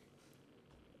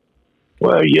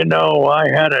 Well, I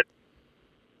had a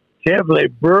Tivoli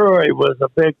Brewery was a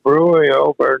big brewery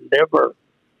over in Denver.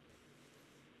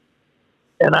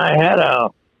 And I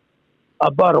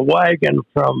bought a wagon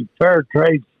from Fair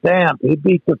Trade Stamp. He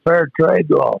beat the Fair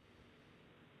Trade law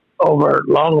over at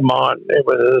Longmont. It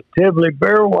was a Tivoli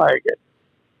beer wagon.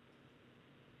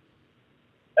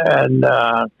 And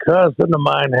a cousin of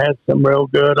mine had some real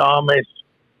good Amish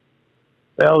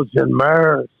Belgian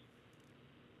mares.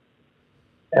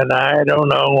 And I don't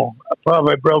know, I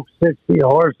probably broke 60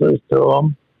 horses to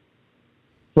them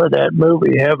for that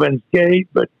movie, Heaven's Gate.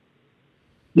 But,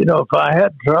 if I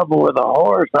had trouble with a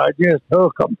horse, I just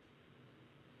hook them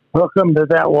to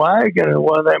that wagon and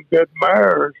one of them good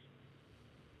mares.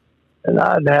 And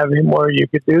I'd have him where you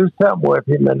could do something with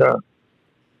him in a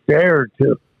day or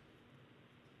two.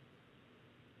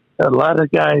 A lot of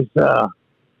guys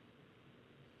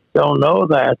don't know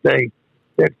that. They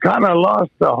kind of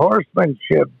lost the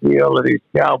horsemanship deal of these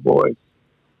cowboys.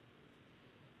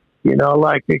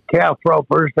 Like the calf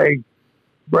ropers, they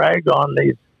brag on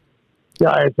these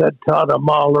guys that taught them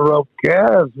all to rope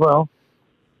calves. Well,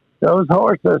 those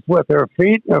horses with their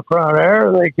feet in the front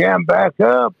air, they can't back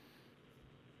up.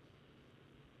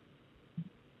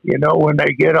 You know, when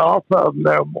they get off of them,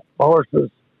 their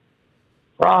horses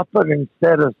propping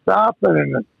instead of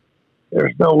stopping, and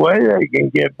there's no way they can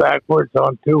get backwards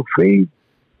on 2 feet.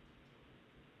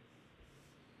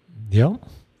 Yep.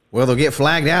 Well, they'll get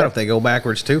flagged out if they go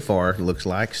backwards too far, it looks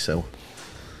like. So,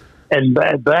 And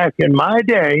back in my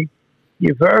day,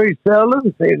 you very seldom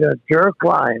see the jerk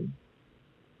line.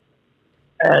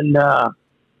 And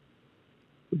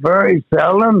very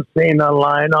seldom seen a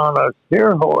line on a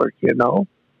steer horse, you know.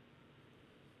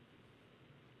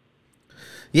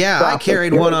 yeah, I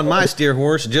carried one on my steer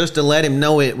horse just to let him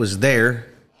know it was there,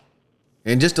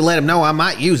 and just to let him know I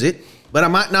might use it, but I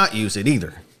might not use it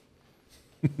either.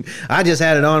 I just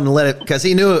had it on him to let it, because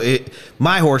he knew it.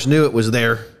 My horse knew it was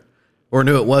there, or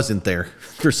knew it wasn't there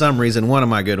for some reason. One of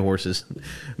my good horses,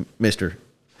 Mister.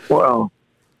 Well,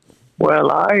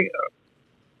 I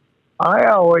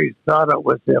always thought it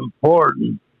was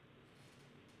important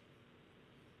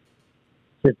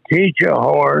to teach a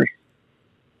horse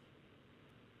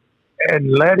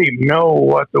and let him know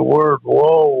what the word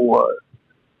whoa was.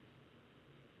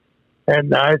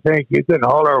 And I think you can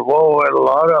holler whoa at a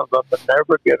lot of them and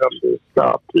never get them to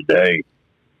stop today.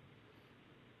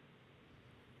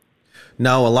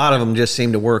 No, a lot of them just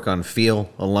seem to work on feel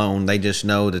alone. They just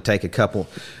know to take a couple.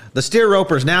 The steer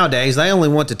ropers nowadays, they only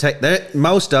want to take,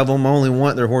 most of them only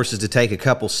want their horses to take a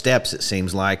couple steps, it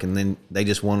seems like, and then they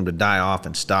just want them to die off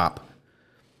and stop.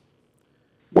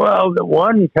 Well, the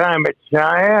one time at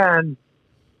Cheyenne,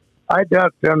 I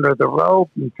ducked under the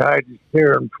rope and tried to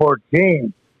steer in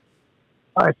 14.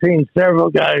 I've seen several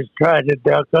guys try to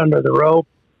duck under the rope,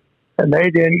 and they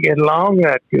didn't get along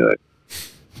that good.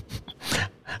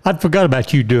 I'd forgot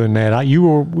about you doing that. You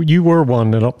were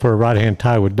one that up for a right hand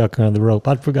tie would duck under the rope.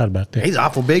 I'd forgot about that. He's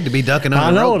awful big to be ducking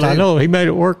under the rope, too. I know. He made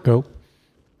it work, though.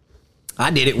 I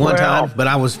did it one time, but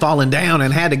I was falling down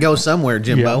and had to go somewhere,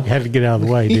 Jimbo. Yeah, you had to get out of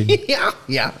the way, didn't you?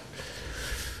 Yeah.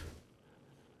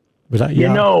 But You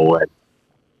know what?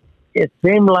 It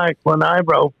seemed like when I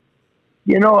broke,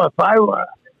 you know, if I were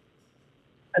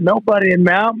nobody would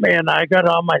mount me and I got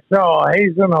on my saw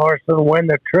Hazen horse and win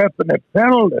the trip and at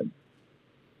Pendleton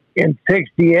in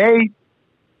 68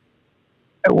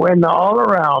 and win the all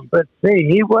around. But see,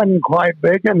 he wasn't quite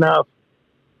big enough.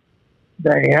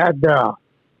 They had the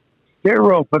steer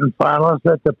roping finals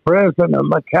at the prison of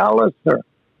McAllister.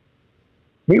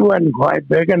 He wasn't quite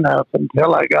big enough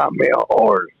until I got me a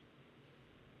horse.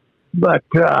 But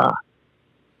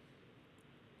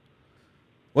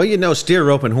well, you know, steer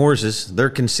roping horses, they're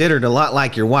considered a lot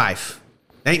like your wife.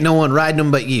 Ain't no one riding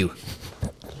them but you.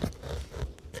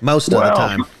 Most of the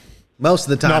time. Most of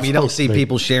the time, you don't see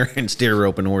people sharing steer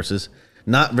roping horses.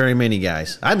 Not very many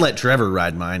guys. I'd let Trevor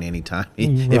ride mine anytime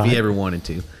if he ever wanted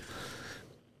to.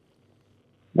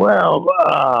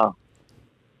 Well,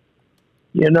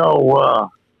 you know,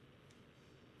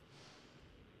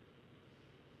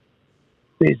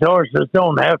 these horses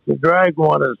don't have to drag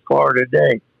one as far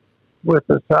today with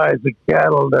the size of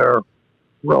cattle they're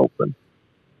roping.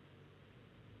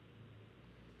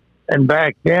 And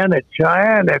back then at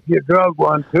Cheyenne, if you drug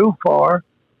one too far,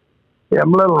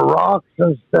 them little rocks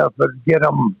and stuff would get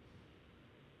them,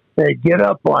 they'd get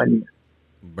up on you.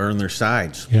 Burn their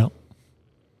sides. Yeah.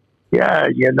 Yeah,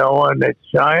 you know, and at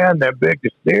Cheyenne, they're big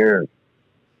steers.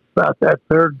 About that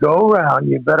third go-round,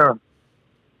 you better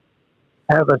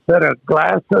have a set of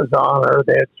glasses on or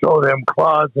they'd throw them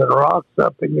clods and rocks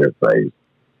up in your face.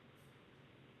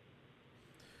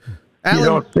 Alan, you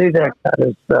don't see that kind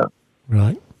of stuff.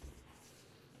 Right.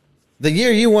 The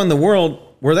year you won the world,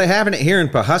 were they having it here in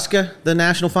Pawhuska, the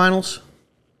national finals?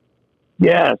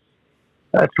 Yes.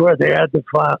 That's where they had the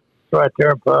finals, right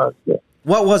there in Pawhuska.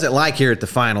 What was it like here at the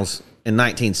finals in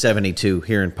 1972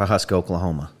 here in Pawhuska,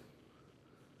 Oklahoma?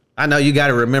 I know you got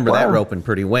to remember that roping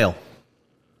pretty well.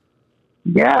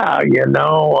 Yeah, you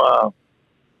know.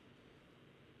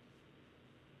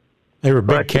 They were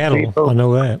big cattle. I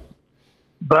know that.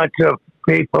 Bunch of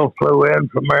people flew in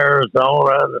from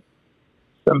Arizona.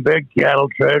 Some big cattle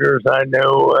traders I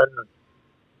knew,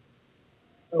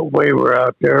 and we were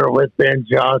out there with Ben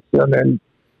Johnson and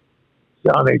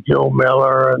Johnny Joe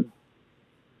Miller,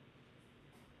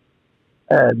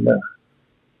 and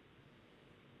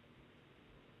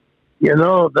you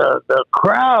know, the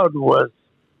crowd was.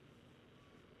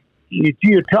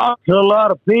 You talk to a lot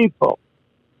of people.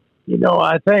 You know,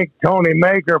 I think Tony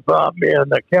Maker bought me in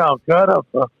the Calcutta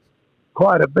for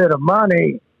quite a bit of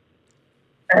money.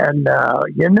 And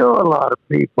you knew a lot of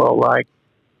people. Like,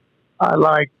 I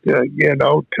liked, you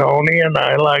know, Tony, and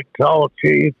I liked Tall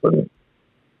Chief, and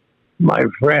my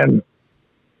friend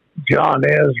John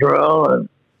Israel, and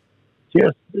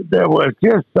there was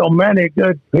just so many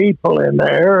good people in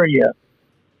the area,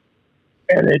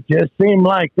 and it just seemed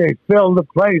like they filled the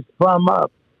place plumb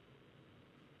up.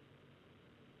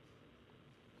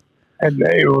 And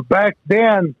they were back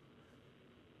then.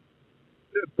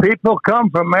 People come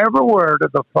from everywhere to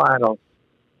the finals.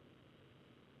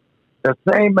 The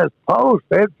same as Post.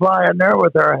 They'd fly in there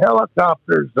with their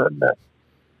helicopters and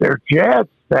their jets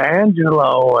to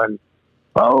Angelo and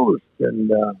Post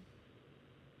and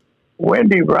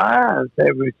Wendy Ryan.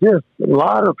 There was just a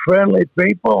lot of friendly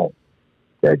people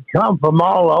that come from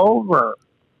all over.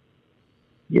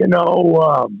 You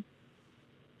know,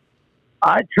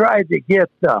 I tried to get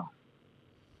the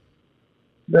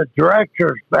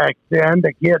directors back then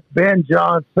to get Ben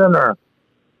Johnson or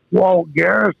Walt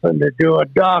Garrison to do a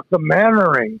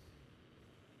documentary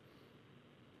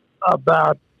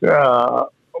about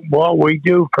what we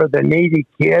do for the needy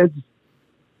kids.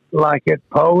 Like at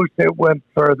Post, it went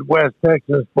for the West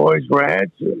Texas Boys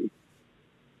Ranch, and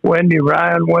Wendy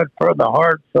Ryan went for the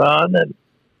Heart Fund, and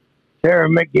Terry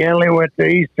McGinley went to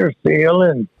Easter Seal,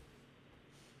 and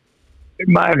it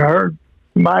might hurt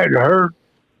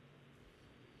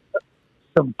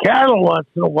some cattle once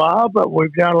in a while, but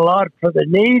we've done a lot for the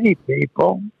needy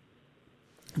people.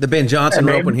 The Ben Johnson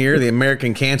Open here, the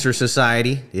American Cancer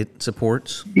Society, it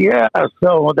supports. Yeah,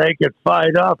 so they could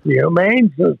fight off the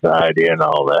Humane Society and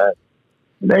all that.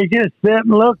 They just sit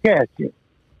and look at you.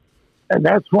 And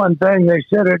that's one thing they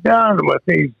should have done with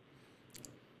these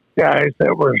guys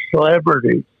that were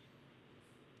celebrities.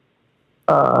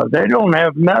 They don't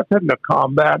have nothing to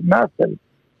combat, nothing.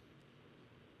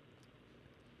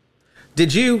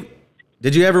 Did you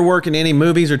ever work in any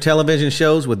movies or television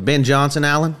shows with Ben Johnson,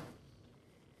 Alan?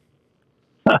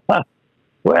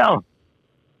 Well,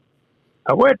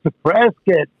 I went to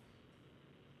Prescott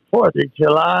 4th of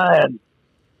July, and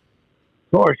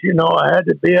of course, you know, I had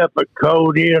to be up at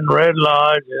Cody and Red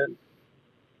Lodge and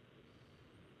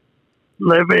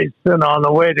Livingston on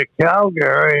the way to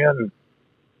Calgary, and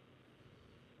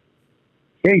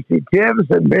Casey Tibbs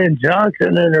and Ben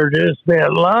Johnson introduced me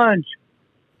at lunch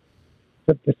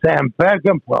to Sam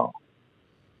Peckinpah.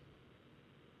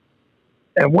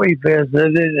 And we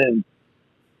visited, and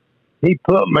he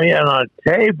put me on a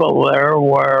table there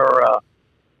where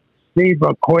Steve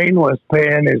McQueen was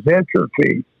paying his entry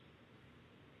fees.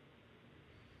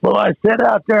 Well, I sat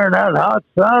out there in that hot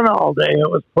sun all day. It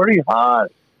was pretty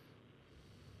hot.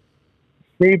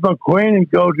 Steve McQueen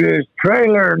would go to his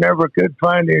trailer and never could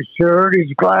find his shirt,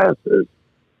 his glasses.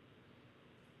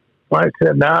 I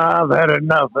said, nah, I've had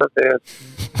enough of this.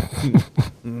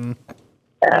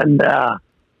 And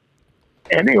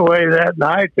anyway, that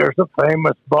night there's a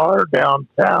famous bar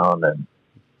downtown, and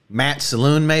Matt's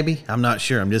Saloon, maybe? I'm not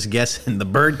sure. I'm just guessing. The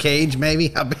Birdcage,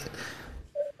 maybe?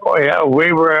 oh yeah,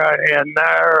 we were in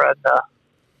there, and the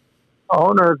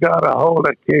owner got a hold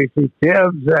of Casey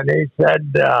Tibbs, and he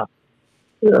said,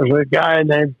 there's a guy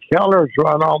named Keller's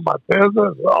run all my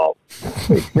business off,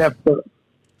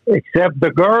 except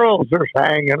the girls are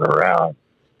hanging around.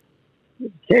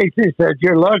 Casey said,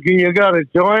 you're lucky you got a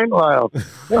joint left.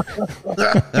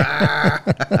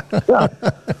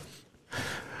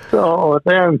 So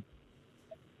then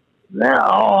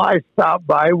I stopped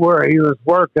by where he was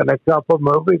working a couple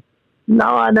movies. No,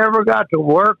 I never got to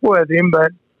work with him,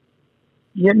 but,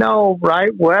 you know,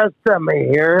 right west of me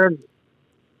here,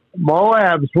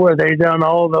 Moab's where they done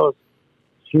all those,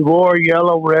 She Wore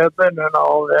Yellow Ribbon and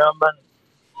all them, and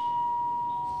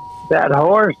that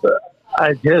horse,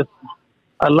 I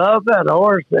love that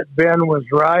horse that Ben was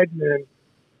riding, and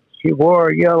She Wore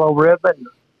a Yellow Ribbon.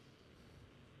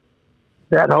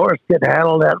 That horse could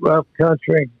handle that rough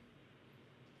country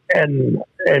and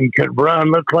could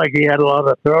run. Looked like he had a lot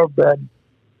of thoroughbred.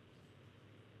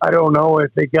 I don't know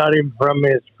if they got him from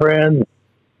his friend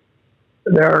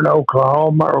there in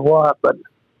Oklahoma or what, but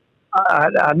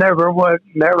I never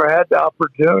had the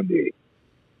opportunity.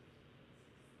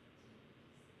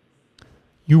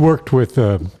 You worked with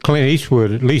Clint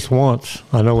Eastwood at least once,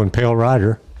 I know, in Pale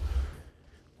Rider.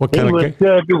 What kind he was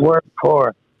good to work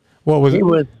for. What was he it?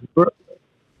 Was,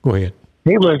 Go ahead.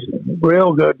 He was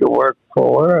real good to work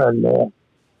for, and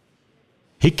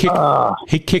he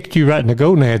kicked you right in the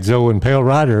gonads, though, in Pale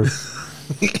Rider.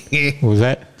 Was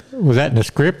that in the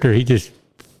script, or he just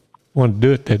wanted to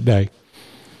do it that day?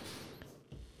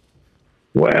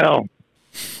 Well,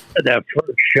 that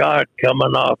first shot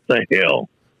coming off the hill,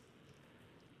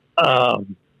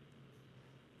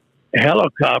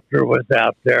 helicopter was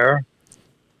out there,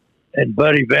 and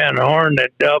Buddy Van Horn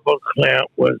that double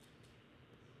Clint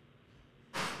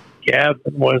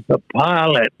Gavin was the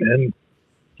pilot, and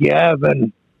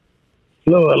Gavin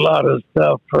flew a lot of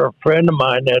stuff for a friend of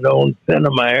mine that owned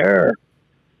Cinema Air.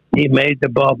 He made the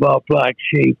Baba Black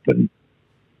Sheep, and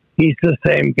he's the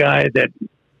same guy that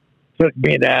took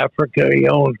me to Africa. He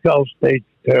owns Gulf States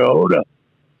Toyota,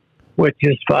 which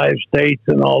is 5 states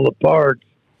and all the parts.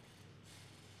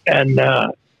 And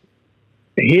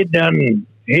he'd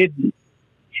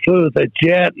flew the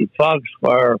jet and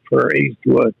Foxfire for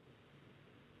Eastwood.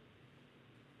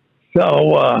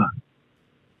 So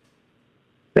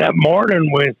that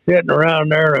morning we were sitting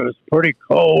around there and it was pretty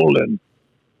cold. And,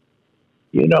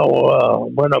 you know,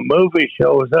 when a movie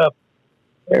shows up,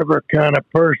 every kind of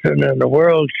person in the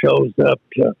world shows up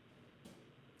to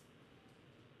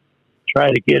try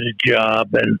to get a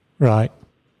job. And Right.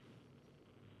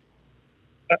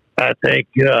 I think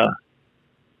the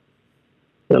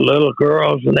little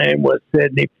girl's name was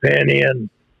Sydney Penny, and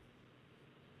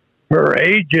her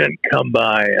agent come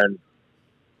by, and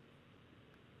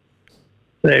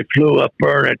they flew up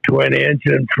her in a twin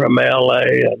engine from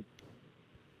L.A., and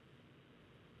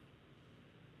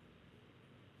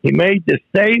he made the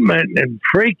statement, and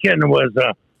Friedkin was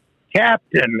a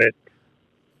captain at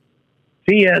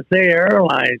PSA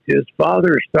Airlines. His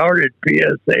father started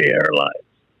PSA Airlines.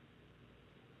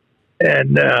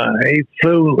 And he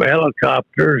flew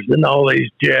helicopters and all these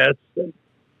jets.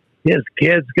 His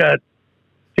kids got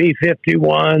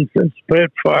P-51s and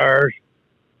Spitfires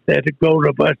that go to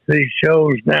a bunch of these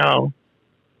shows now.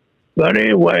 But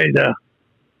anyway, the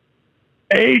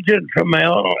agent from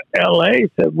L.A.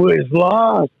 said, we was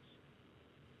lost.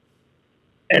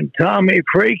 And Tommy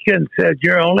Friedkin said,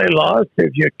 you're only lost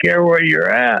if you care where you're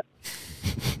at.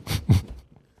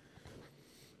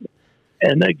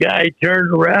 And the guy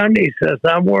turned around, he says,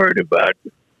 I'm worried about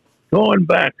going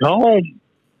back home.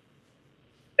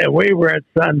 And we were at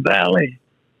Sun Valley.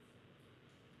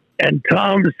 And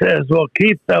Tom says, well,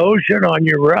 keep the ocean on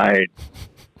your right.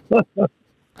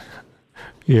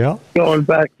 Yeah. Going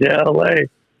back to L.A.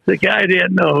 The guy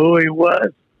didn't know who he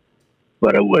was.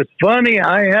 But it was funny.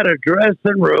 I had a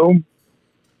dressing room.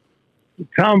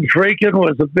 Tom Friedkin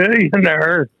was a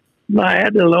billionaire, and I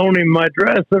had to loan him my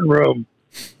dressing room.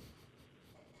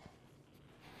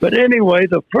 But anyway,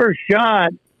 the first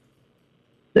shot,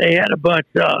 they had a bunch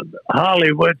of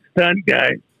Hollywood stunt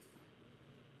guys.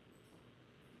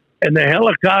 And the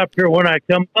helicopter, when I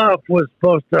come up, was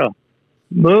supposed to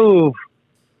move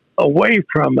away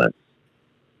from us.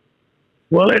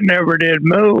 Well, it never did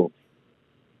move.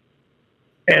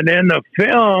 And in the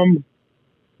film,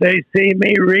 they see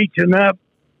me reaching up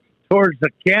towards the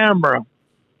camera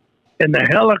in the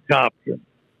helicopter.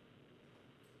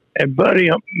 And Buddy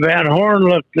Van Horn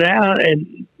looked down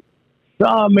and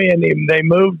saw me, and they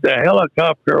moved the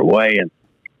helicopter away. And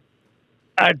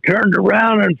I turned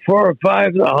around, and 4 or 5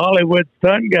 of the Hollywood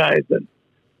stunt guys that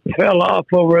fell off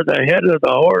over the head of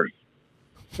the horse.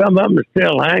 Some of them are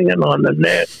still hanging on the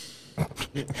net.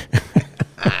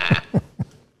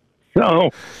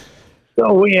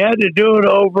 So we had to do it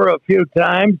over a few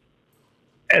times.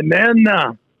 And then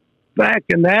back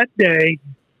in that day,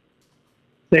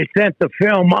 they sent the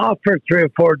film off for 3 or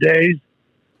 4 days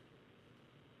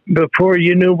before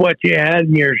you knew what you had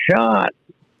in your shot,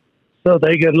 so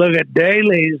they could look at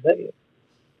dailies.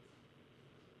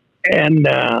 And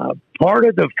part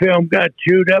of the film got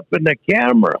chewed up in the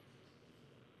camera.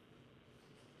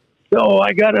 So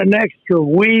I got an extra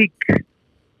week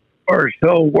or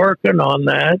so working on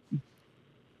that.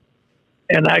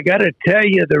 And I got to tell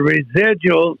you, the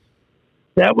residuals,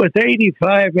 that was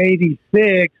 85,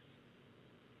 86.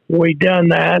 We done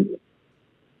that.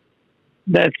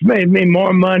 That's made me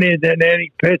more money than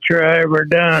any picture I ever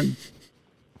done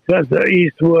because of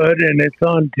Eastwood, and it's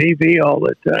on TV all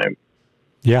the time.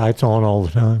 Yeah, it's on all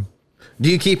the time. Do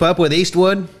you keep up with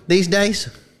Eastwood these days?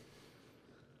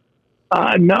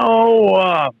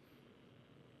 No,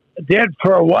 did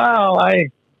for a while.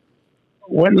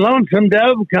 When Lonesome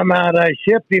Dove come out, I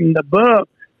shipped him the book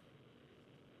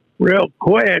real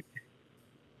quick,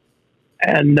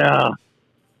 and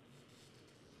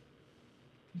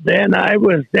then I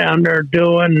was down there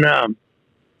doing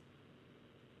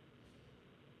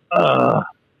I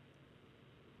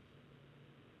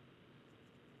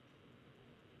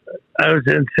was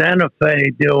in Santa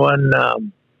Fe doing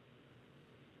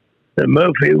the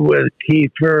movie with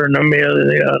Kiefer and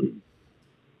Amelia.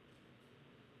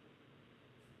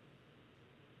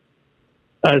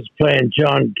 I was playing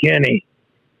John Kenny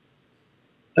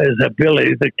as a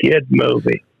Billy the Kid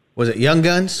movie. Was it Young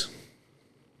Guns?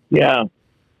 Yeah.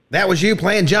 That was you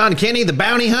playing John Kenny, the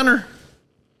bounty hunter?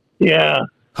 Yeah.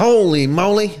 Holy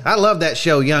moly. I love that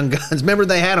show, Young Guns. Remember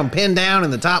they had them pinned down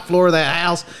in the top floor of that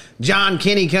house? John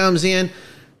Kenny comes in.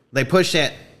 They push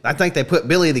that I think they put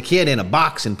Billy the Kid in a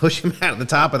box and push him out at the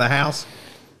top of the house.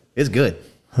 It's good.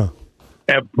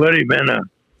 And put him in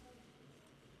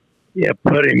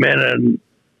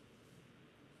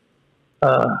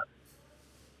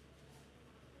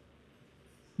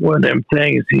one of them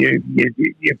things you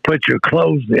put your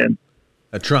clothes in.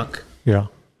 A trunk. Yeah.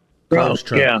 Clothes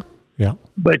trunk. Yeah. Yeah.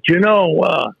 But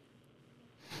the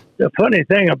funny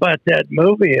thing about that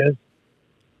movie is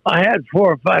I had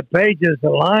 4 or 5 pages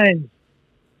of lines,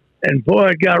 and boy,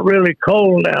 it got really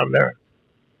cold down there.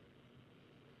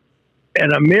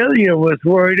 And Amelia was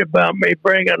worried about me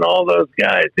bringing all those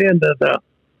guys into the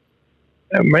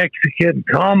Mexican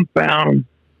compound.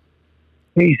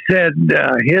 He said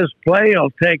his play will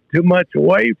take too much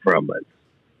away from it.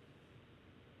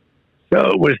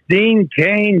 So it was Dean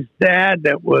Cain's dad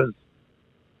that was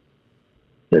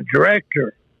the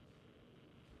director.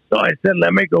 So I said,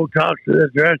 let me go talk to the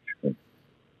director.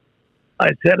 I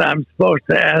said, I'm supposed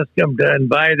to ask him to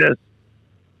invite us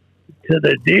to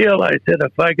the deal. I said,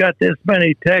 if I got this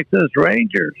many Texas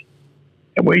Rangers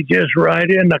and we just ride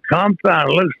in the compound,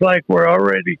 it looks like we're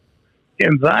already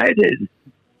invited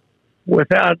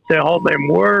without all them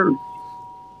words.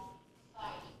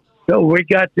 So we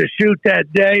got to shoot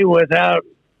that day without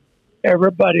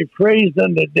everybody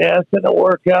freezing to death, and it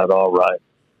worked out all right.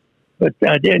 But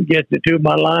I didn't get to do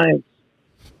my lines,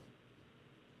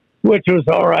 which was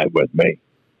all right with me.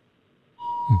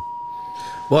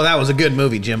 Well, that was a good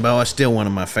movie, Jimbo. It's still one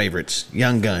of my favorites.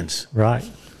 Young Guns. Right.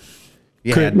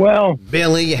 You had Well,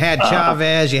 Billy, you had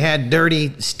Chavez, you had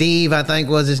Dirty Steve, I think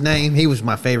was his name. He was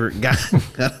my favorite guy.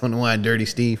 I don't know why Dirty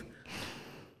Steve.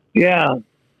 yeah.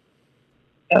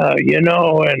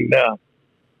 And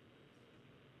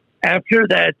after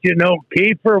that,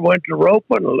 Kiefer went to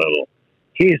roping a little.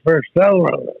 Kiefer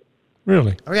Sutherland.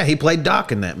 Really? Oh, yeah, he played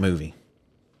Doc in that movie.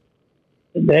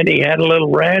 And then he had a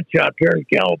little ranch out there in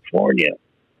California.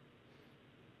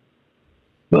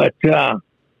 But Did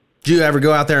you ever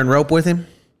go out there and rope with him?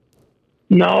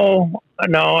 no,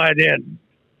 I didn't.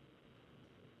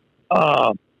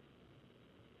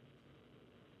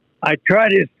 I try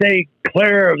to stay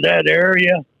clear of that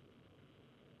area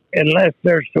unless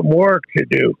there's some work to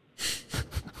do.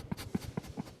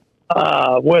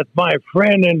 With my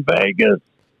friend in Vegas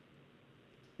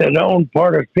that owned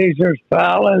part of Caesar's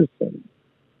Palace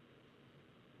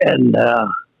and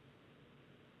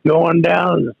going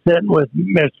down and sitting with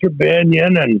Mr.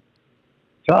 Binion and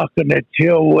talking to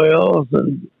Chill Wills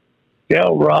and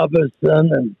Dale Robinson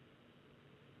and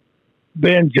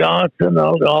Ben Johnson,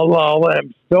 all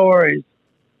them stories.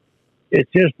 It's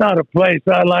just not a place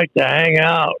I like to hang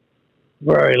out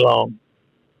very long.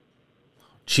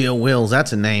 Chill Wills,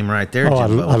 that's a name right there, Oh,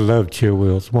 Jimbo. I love Chill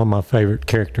Wills. One of my favorite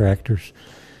character actors.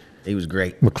 He was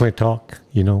great. McClintock,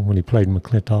 when he played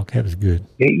McClintock, that was good.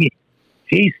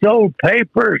 He sold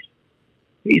papers.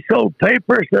 He sold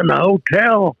papers in the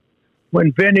hotel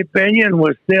when Vinny Binion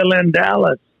was still in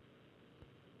Dallas.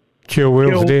 Chill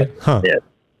Wills did? Huh. Yeah.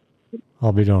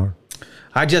 I'll be darned.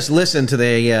 I just listened to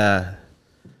the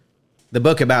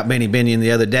book about Benny Binion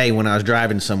the other day when I was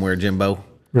driving somewhere, Jimbo.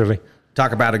 Really?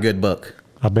 Talk about a good book.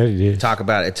 I bet it is. Talk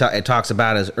about it. It talks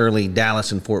about his early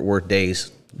Dallas and Fort Worth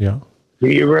days. Yeah. Do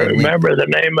you remember the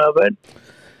name of it?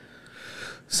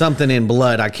 Something in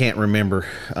Blood. I can't remember.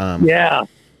 Yeah.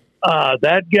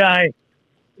 That guy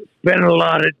spent a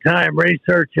lot of time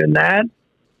researching that.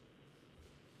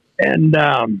 And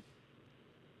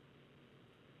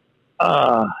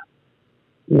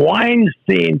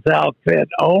Weinstein's outfit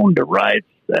owned the rights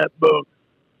to that book.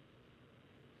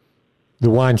 The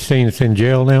Weinstein is in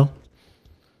jail now?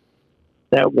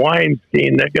 That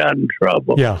Weinstein that got in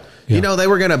trouble. Yeah.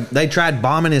 They tried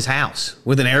bombing his house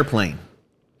with an airplane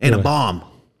and Really? a bomb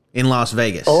in Las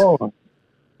Vegas. Oh,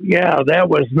 yeah, that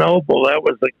was Noble. That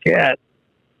was a cat.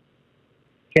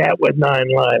 Cat with 9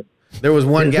 lives. There was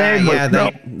one His guy, name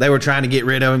was they were trying to get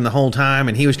rid of him the whole time,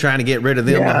 and he was trying to get rid of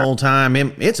them the Yeah. whole time.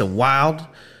 It's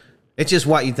just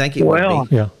what you think it would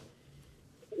be. Yeah.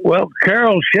 Well,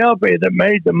 Carroll Shelby that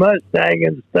made the Mustang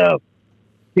and stuff,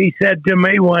 he said to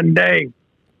me one day,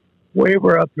 we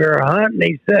were up here hunting,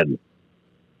 he said,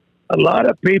 a lot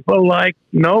of people like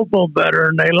Noble better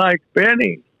than they like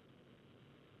Benny.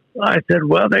 I said,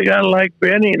 well, they got to like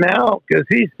Benny now because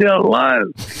he's still alive.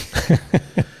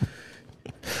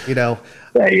 They,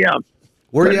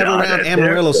 Were you but ever no, around there-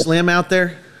 Amarillo Slim out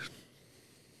there?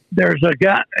 There's a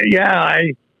guy,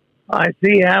 I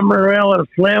see Amarillo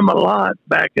Slim a lot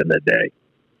back in the day.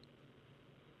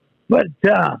 But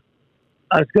I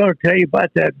was going to tell you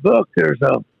about that book. There's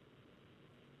a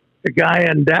guy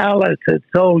in Dallas that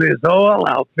sold his oil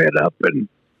outfit up in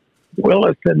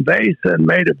Williston Basin,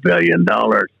 made $1 billion.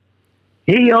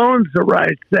 He owns the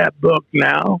rights to that book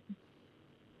now.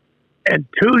 And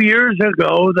 2 years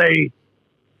ago, they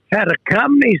had a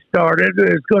company started that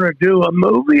was going to do a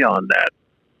movie on that.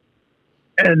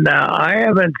 And I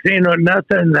haven't seen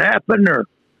nothing happen, or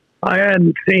I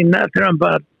hadn't seen nothing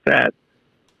about that.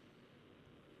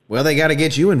 Well, they got to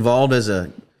get you involved as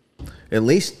at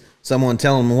least someone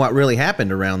telling them what really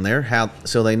happened around there,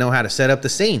 so they know how to set up the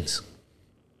scenes.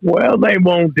 Well, they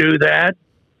won't do that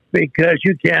because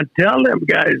you can't tell them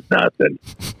guys nothing.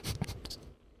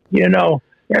 You know,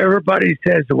 everybody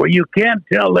says, well, you can't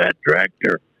tell that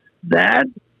director that.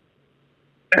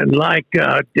 And like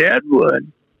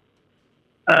Deadwood,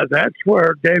 that's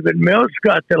where David Milch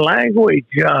got the language.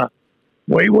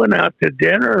 We went out to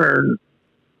dinner, and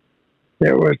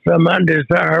there were some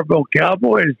undesirable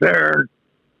cowboys there.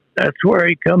 That's where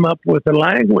he come up with the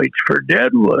language for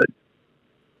Deadwood.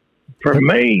 For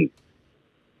me.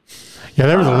 Yeah,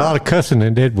 there was a lot of cussing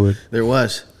in Deadwood. There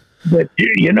was. But,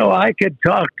 you know, I could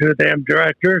talk to them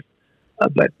directors,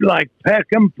 but like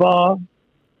Peckinpah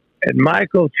and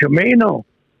Michael Cimino.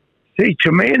 See,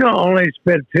 Cimino only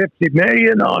spent $50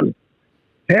 million on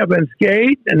Heaven's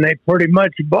Gate, and they pretty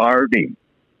much barred him.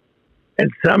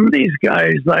 And some of these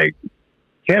guys, like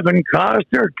Kevin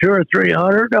Costner, 200 or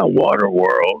 300 on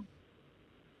Waterworld,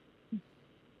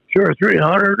 200 or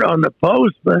 300 on The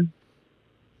Postman,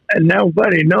 and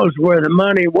nobody knows where the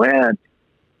money went.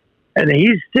 And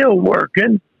he's still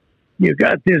working. You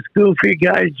got this goofy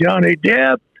guy, Johnny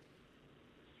Depp,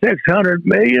 $600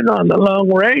 million on The Lone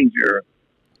Ranger,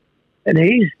 and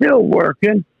he's still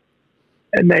working.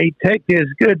 And they take these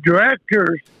good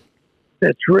directors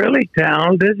that's really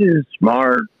talented and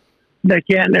smart. They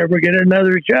can't ever get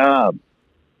another job.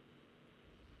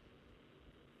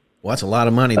 Well, that's a lot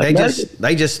of money. They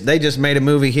just made a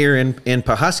movie here in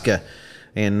Pawhuska,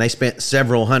 and they spent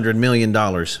several $100 million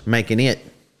making it.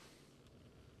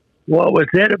 What was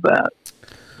it about?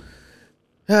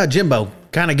 Jimbo,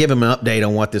 kind of give him an update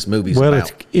on what this movie's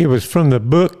about. It was from the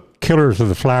book Killers of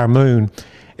the Flower Moon.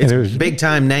 And it was big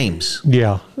time names.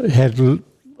 Yeah, it had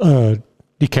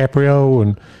DiCaprio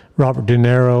and Robert De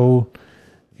Niro,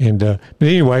 and but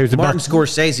anyway, it was Martin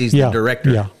Scorsese's the director.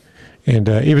 Yeah, and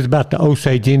it was about the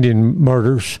Osage Indian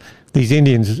murders. These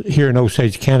Indians here in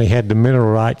Osage County had the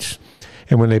mineral rights,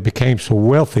 and when they became so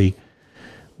wealthy,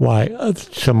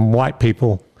 some white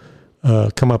people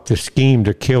come up this scheme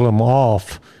to kill them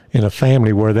off in a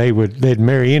family where they'd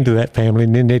marry into that family,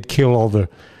 and then they'd kill all the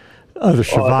other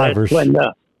survivors.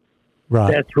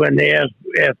 That's when the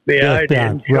FBI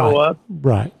didn't show up.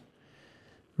 Right.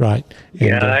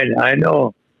 And, I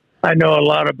know a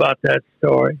lot about that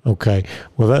story. Okay.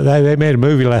 Well, they made a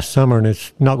movie last summer, and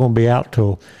it's not going to be out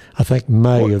till I think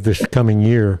May of this coming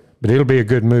year. But it'll be a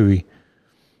good movie.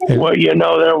 Well, you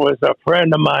know, there was a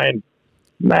friend of mine,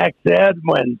 Max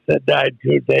Edmonds, that died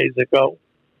 2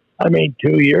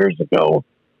 years ago.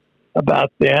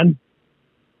 About then,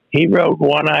 he wrote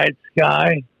One-Eyed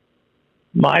Sky,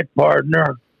 My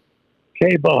Partner,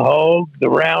 Cable Hogue, The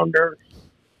Rounders,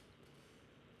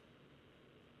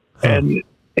 and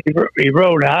he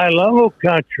wrote High Level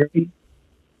Country,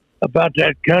 about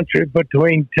that country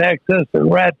between Texas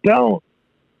and Raton.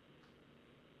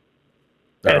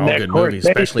 They're all good movies,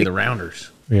 especially The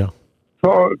Rounders. Yeah.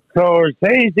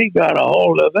 Scorsese got a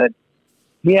hold of it.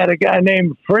 He had a guy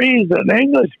named Freeze, an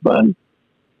Englishman,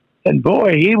 and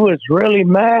boy, he was really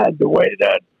mad the way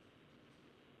that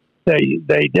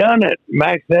they done it.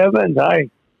 Max Evans, I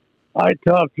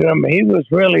talked to him. He was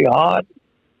really hot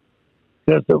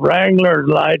because the Wrangler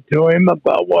lied to him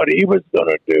about what he was going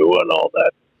to do and all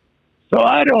that. So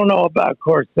I don't know about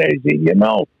Scorsese. You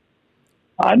know,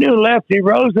 I knew Lefty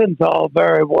Rosenthal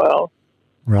very well.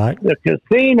 Right. The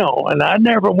Casino, and I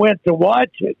never went to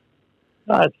watch it.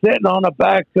 I was sitting on the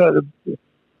back of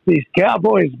these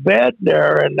Cowboys' bed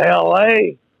there in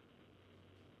L.A.,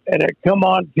 and it come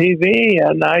on TV,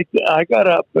 and I got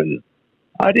up and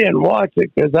I didn't watch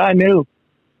it because I knew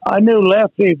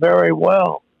Lefty very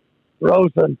well,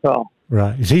 Rosenthal.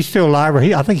 Right. Is he still alive?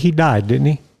 I think he died, didn't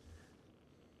he?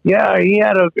 Yeah, he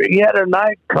had a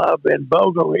nightclub in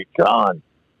Boca Raton.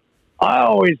 I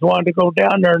always wanted to go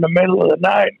down there in the middle of the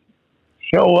night,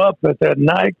 show up at that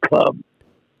nightclub.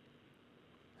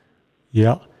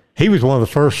 Yeah. He was one of the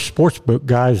first sports book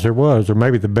guys there was, or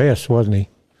maybe the best, wasn't he?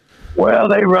 Well,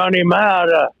 they run him out.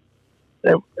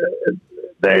 I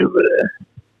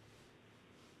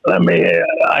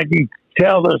can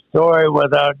tell the story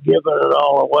without giving it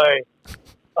all away.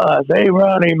 They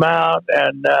run him out,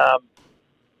 and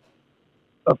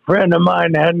a friend of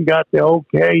mine hadn't got the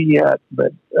okay yet,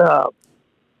 but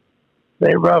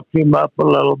they roughed him up a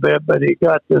little bit, but he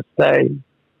got to stay.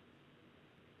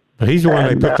 But he's the one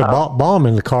they And, put the bomb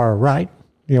in the car, right?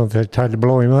 You know, they tried to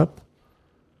blow him up.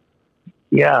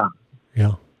 Yeah,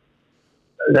 Yeah.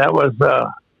 that was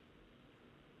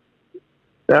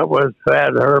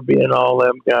Fat Herbie and all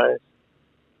them guys.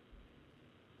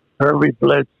 Herbie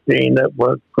Blitzstein that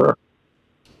worked for.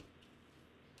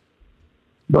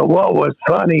 But what was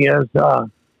funny is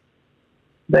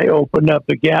they opened up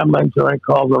a gambling joint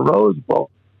called the Rose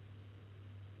Bowl.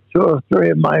 2 or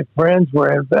 3 of my friends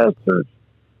were investors.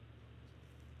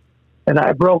 And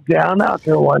I broke down out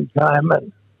there one time,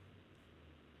 and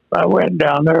I went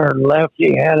down there, and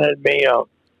Lefty handed me a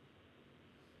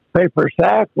paper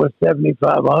sack with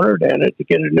 $7,500 in it to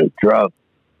get a new truck.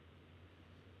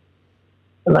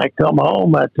 And I come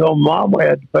home, I told Mom we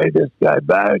had to pay this guy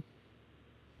back.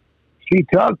 She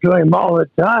talked to him all the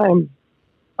time.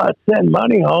 I'd send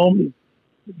money home,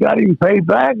 got him paid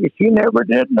back, and she never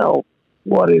did know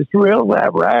what his real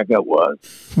racket was.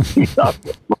 She thought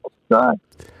it was all the time.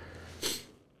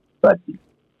 But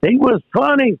he was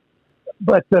funny.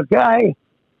 But the guy,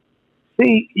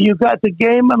 see, you got the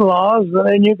gaming laws, and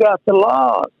then you got the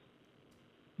laws.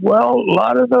 Well, a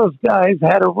lot of those guys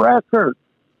had a record,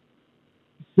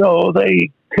 so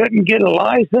they couldn't get a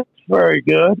license very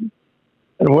good.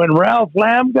 And when Ralph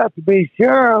Lamb got to be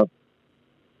sheriff,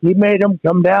 he made them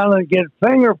come down and get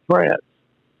fingerprints.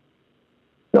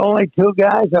 The only 2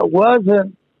 guys that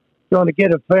wasn't going to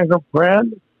get a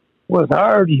fingerprint was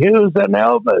Howard Hughes and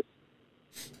Elvis.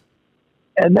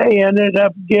 And they ended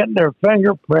up getting their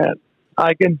fingerprint.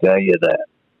 I can tell you that.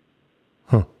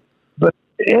 Huh. But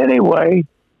anyway,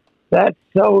 that's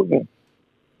so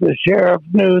the sheriff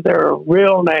knew their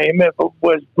real name. If it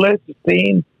was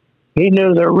Blitzstein, he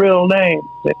knew their real names.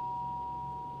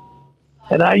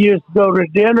 And I used to go to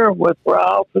dinner with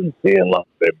Ralph and see a lot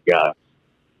of them guys.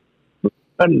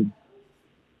 And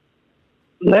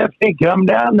Lefty come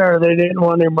down there, they didn't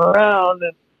want him around.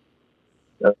 And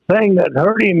the thing that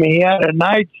hurt him, he had a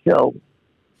night show.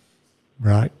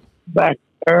 Right. Back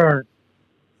there.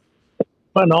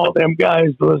 When all them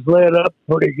guys was lit up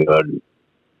pretty good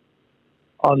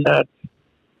on that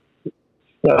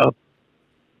stuff.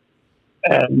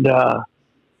 And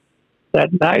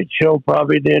that night show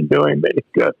probably didn't do him any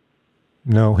good.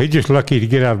 No, he's just lucky to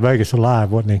get out of Vegas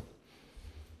alive, wasn't he?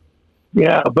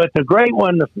 Yeah, but the great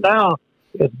one now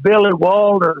is Billy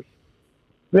Walters.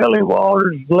 Billy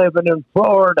Walters is living in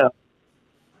Florida.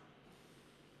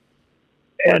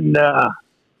 And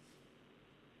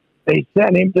they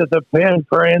sent him to the pen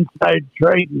for inside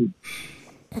trading.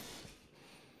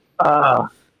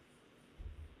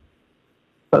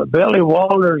 Billy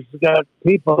Walters got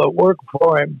people that work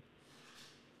for him.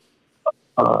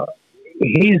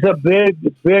 He's a big,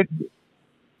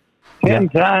 10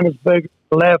 times bigger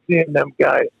than Lefty and them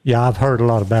guys. Yeah, I've heard a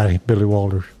lot about him, Billy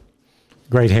Walters.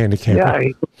 Great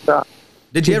handicapper. Yeah,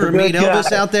 Did you ever meet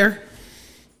Elvis out there?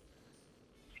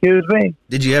 Excuse me?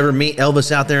 Did you ever meet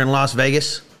Elvis out there in Las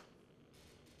Vegas?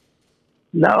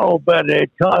 No, but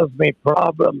it caused me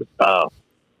problems.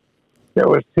 There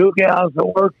was 2 gals that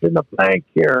worked in the bank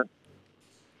here,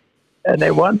 and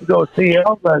they wanted to go see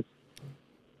Elvis.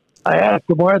 I asked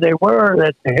them where they were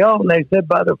at the Hilton. They said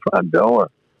by the front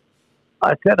door.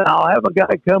 I said, I'll have a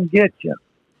guy come get you.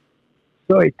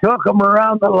 So he took them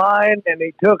around the line, and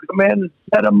he took them in and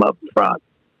set them up front.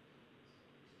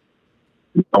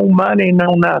 No money,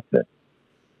 no nothing.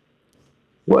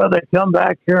 Well, they come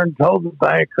back here and told the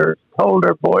bankers, told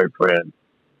their boyfriend.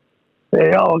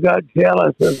 They all got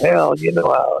jealous as hell. You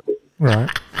know how it is. Right.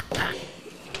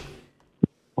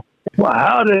 Well,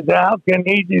 how can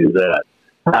he do that?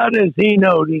 How does he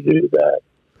know to do that?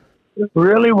 It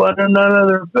really wasn't none of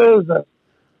their business.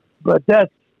 But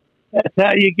that's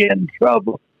how you get in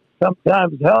trouble.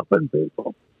 Sometimes helping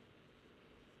people.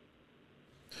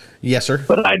 Yes, sir.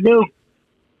 But I knew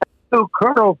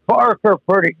Colonel Parker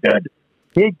pretty good.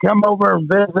 He'd come over and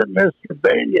visit Mr.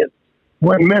 Binion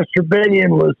when Mr. Binion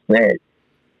was sick.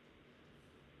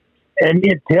 And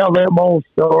he'd tell them old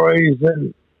stories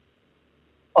and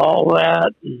all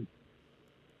that.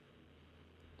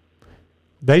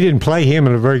 They didn't play him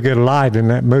in a very good light in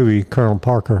that movie, Colonel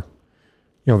Parker.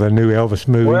 You know, the new Elvis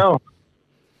movie. Well,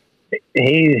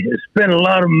 he spent a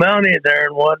lot of money there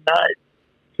in one night,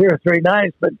 2 or 3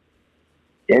 nights. But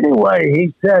anyway,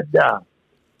 he said,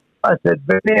 I said,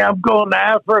 Vinny, I'm going to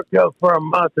Africa for a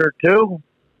month or 2.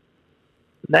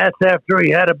 And that's after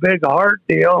he had a big heart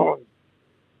deal.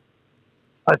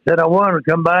 I said, I want to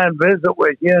come by and visit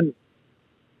with you and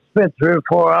spend 3 or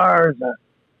 4 hours.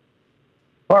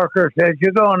 Parker said,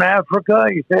 you going to Africa?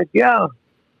 He said, yeah.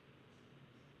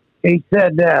 He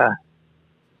said,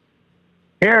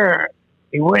 here,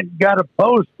 he went and got a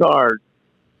postcard.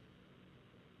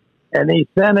 and he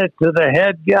sent it to the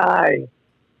head guy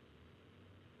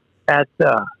at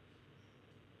the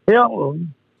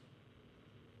Hilton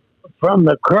from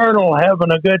the colonel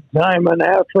having a good time in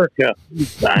Africa. He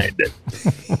signed it.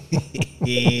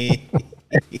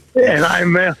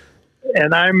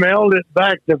 and I mailed it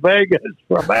back to Vegas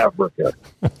from Africa.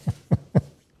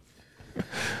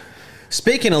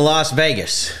 Speaking of Las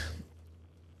Vegas,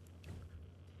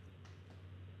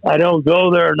 I don't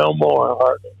go there no more,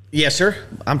 Hardly. yes, sir.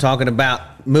 I'm talking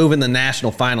about moving the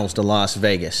national finals to Las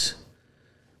Vegas.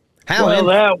 Well,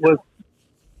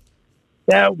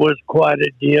 that was quite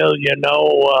a deal, you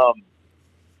know.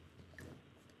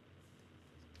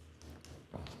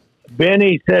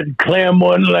 Benny said Clem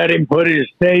wouldn't let him put his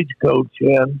stagecoach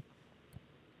in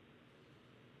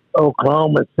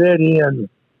Oklahoma City, and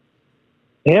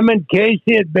him and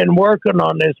Casey had been working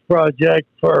on this project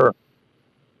for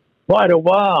quite a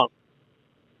while.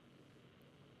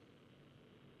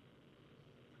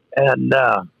 And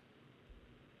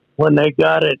when they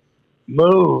got it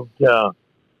moved,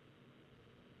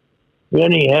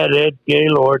 Benny had Ed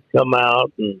Gaylord come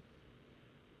out and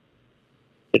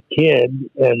the kid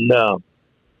and,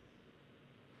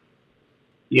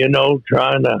 you know,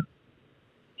 trying to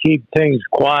keep things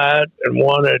quiet and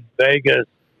wanted Vegas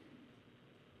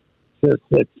to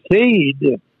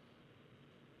succeed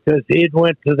because he'd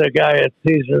went to the guy at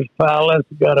Caesar's Palace,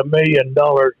 got $1 million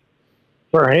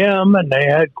for him, and they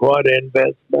had quite an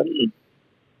investment.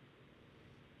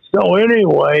 So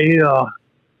anyway,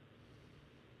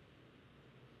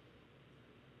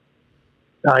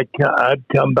 I'd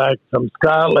come back from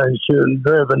Scotland shooting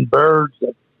driven birds.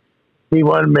 He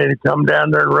wanted me to come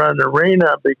down there and run the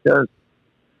arena because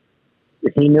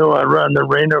he knew I run the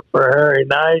arena for Harry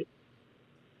Knight.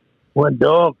 When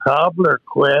Doyle Cobbler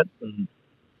quit, and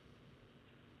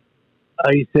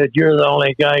he said, "You're the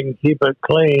only guy who can keep it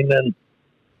clean." And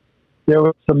there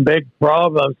were some big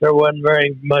problems. There wasn't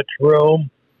very much room.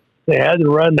 They had to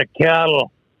run the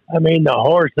the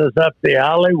horses up the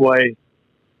alleyway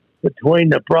between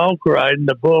the bronc ride and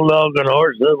the bulldog and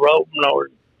horses, roping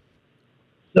horses.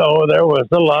 So there was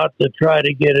a lot to try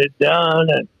to get it done.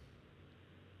 And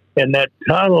in that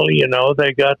tunnel, you know,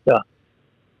 they got to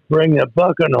bring the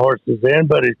bucking horses in,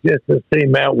 but it's just a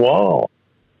cement wall.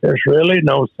 There's really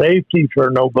no safety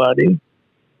for nobody.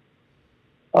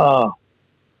 There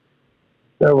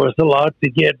was a lot to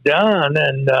get done,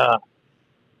 and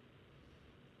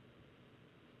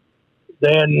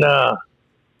then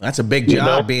that's a big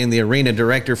job, being the arena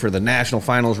director for the National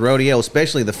Finals Rodeo,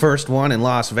 especially the first one in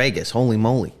Las Vegas. Holy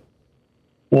moly.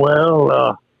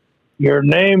 Well, your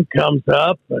name comes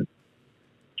up, and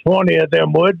 20 of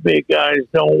them would-be guys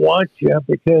don't want you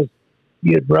because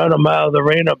you'd run them out of the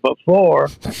arena before.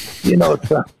 You know,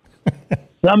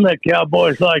 some of the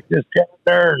cowboys like to stand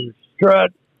there and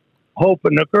strut,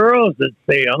 hoping the girls would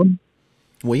see them.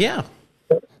 Well, yeah.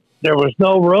 There was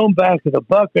no room back of the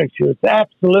bucket shoes,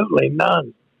 absolutely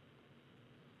none.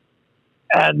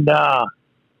 And the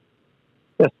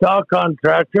stock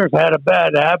contractors had a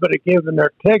bad habit of giving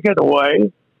their ticket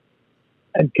away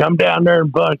and come down there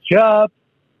and bunch up.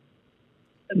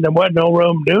 And there wasn't no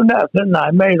room to do nothing.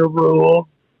 I made a rule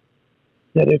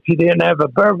that if you didn't have a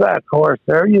bareback horse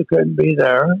there, you couldn't be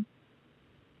there.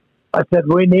 I said,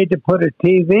 we need to put a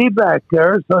TV back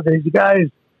there so these guys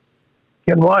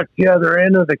can watch the other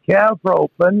end of the calf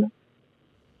roping.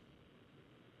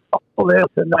 All this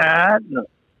and that. And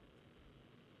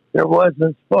there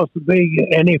wasn't supposed to be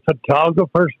any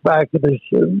photographers back of the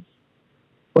shoots.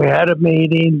 We had a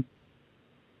meeting,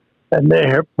 and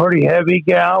the pretty heavy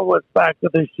gal was back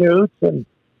of the shoots, and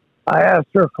I asked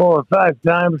her 4 or 5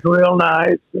 times real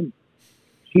nice, and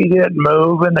she didn't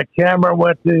move, and the camera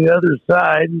went to the other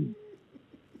side, and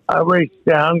I reached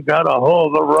down, got a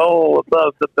hold of the roll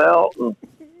above the belt, and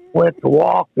went to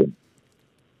walking.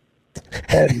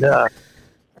 And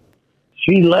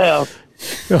she left.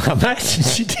 I imagine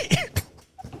she did.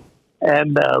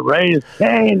 And raised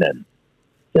Cain, and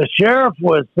the sheriff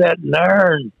was sitting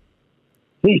there, and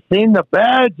he seen the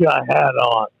badge I had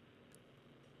on.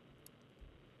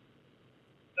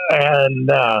 And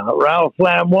Ralph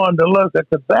Lamb wanted to look at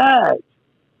the badge.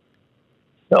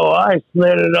 So I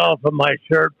slid it off of my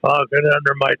shirt pocket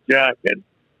under my jacket,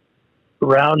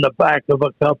 around the back of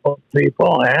a couple of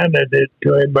people, handed it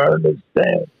to him on the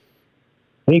stand.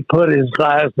 He put his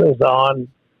glasses on.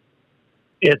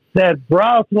 It said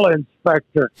brothel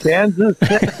inspector, Kansas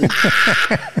City.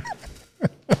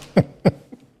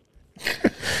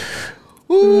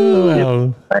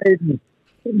 Ooh.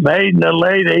 Made in the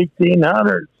late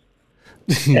 1800s.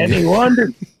 And he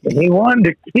wanted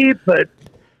to keep it.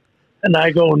 And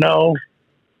I go, no.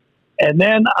 And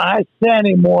then I sent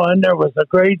him one. There was a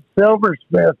great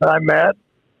silversmith I met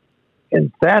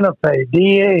in Santa Fe.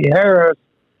 D.A. Harris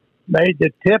made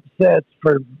the tip sets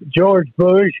for George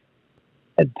Bush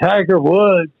and Tiger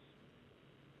Woods.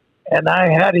 And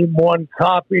I had him one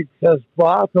copied, says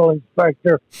Brothel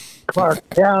Inspector, Clark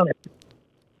County.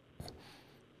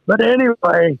 But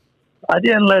anyway, I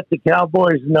didn't let the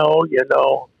Cowboys know,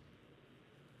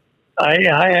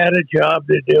 I had a job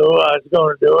to do. I was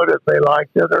going to do it if they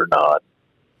liked it or not.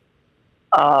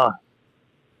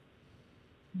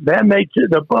 Then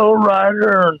the Bull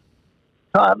Rider and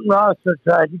Cotton Rosser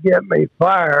tried to get me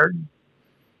fired.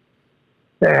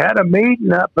 They had a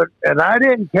meeting up, and I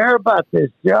didn't care about this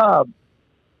job.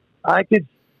 I could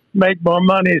make more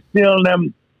money stealing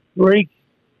them reed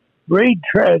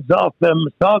treads off them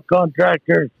salt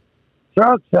contractors'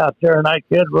 trucks out there, and I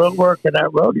could work in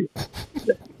that rodeo.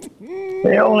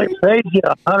 They only paid you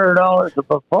 $100 a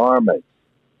performance.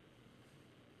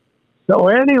 So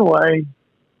anyway,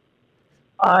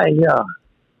 I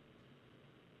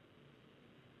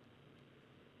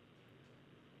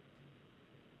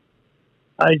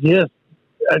just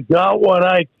got what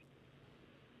I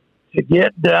could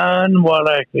get done, what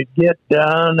I could get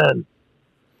done, and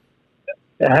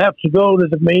I have to go to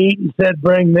the meet and said,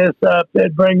 bring this up,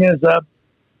 they'd bring this up.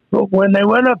 But when they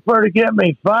went up for to get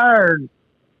me fired,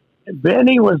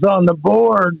 Benny was on the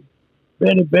board,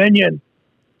 Benny Binion.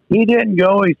 He didn't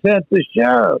go, he sent the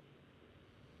sheriff.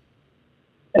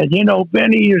 And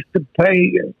Benny used to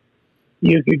pay,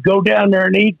 you could go down there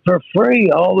and eat for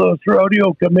free, all those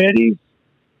rodeo committees.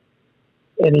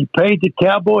 And he paid the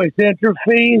Cowboys entry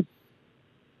fees.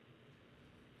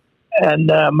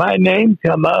 And my name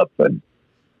come up, and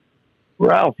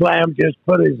Ralph Lamb just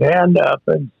put his hand up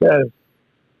and says,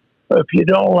 if you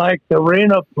don't like the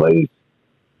arena police,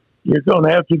 you're going to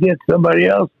have to get somebody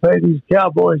else to pay these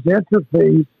Cowboys entry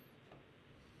fees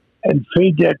and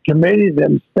feed that committee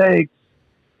them steaks.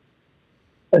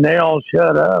 And they all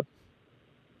shut up.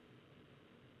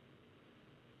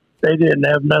 They didn't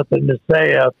have nothing to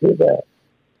say after that.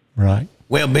 Right.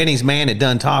 Well, Benny's man had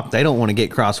done talk. They don't want to get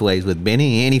crossways with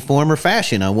Benny in any form or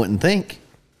fashion, I wouldn't think.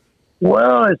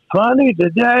 Well, it's funny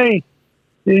today.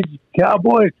 These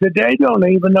Cowboys today don't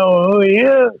even know who he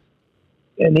is.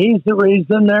 And he's the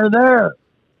reason they're there.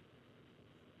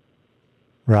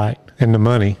 Right. And the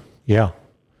money. Yeah.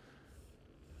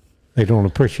 They don't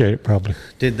appreciate it probably.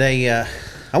 Did they,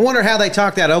 I wonder how they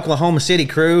talked that Oklahoma City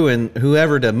crew and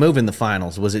whoever to move in the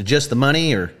finals. Was it just the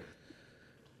money, or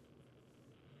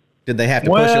did they have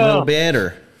to push a little bit,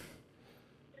 or?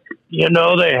 They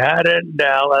had it in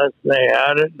Dallas. They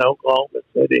had it in Oklahoma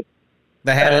City.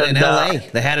 They had it in L.A.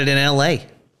 They had it in L.A.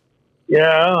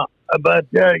 Yeah, but,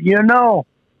 the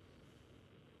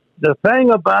thing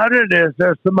about it is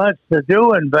there's so much to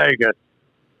do in Vegas.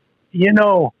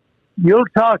 You'll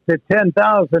talk to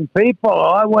 10,000 people.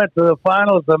 I went to the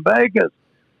finals in Vegas.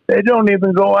 They don't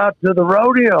even go out to the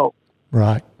rodeo.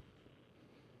 Right.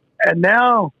 And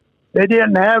now they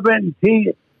didn't have it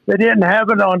they didn't have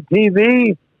it on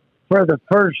TV for the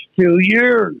first 2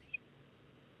 years.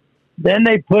 Then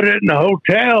they put it in the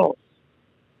hotels.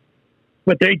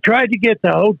 But they tried to get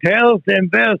the hotels to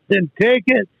invest in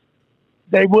tickets.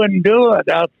 They wouldn't do it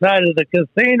outside of the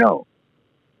casino.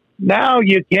 Now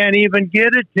you can't even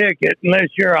get a ticket unless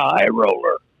you're a high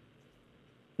roller.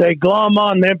 They glom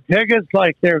on them tickets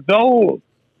like they're gold.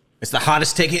 It's the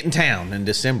hottest ticket in town in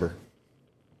December.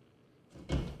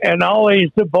 And all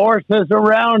these divorces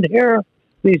around here,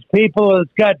 these people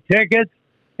that's got tickets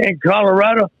in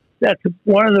Colorado, that's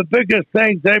one of the biggest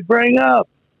things they bring up.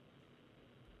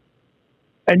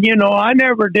 And, I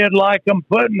never did like them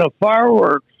putting the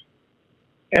fireworks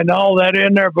and all that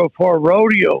in there before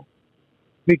rodeo,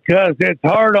 because it's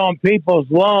hard on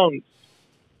people's lungs,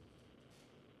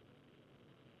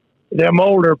 them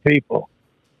older people.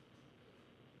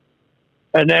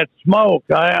 And that smoke,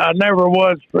 I never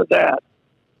was for that.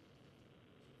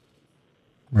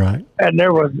 Right. And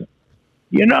there was a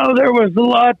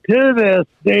lot to this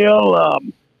deal.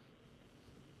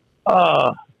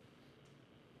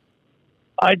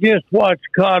 I just watched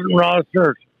Cotton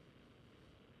Rosser's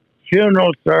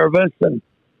funeral service, and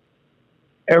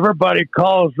everybody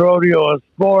calls rodeo a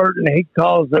sport, and he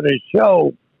calls it a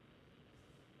show.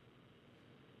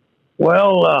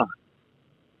 Well,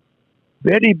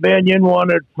 Biddy Binion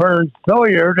wanted Fern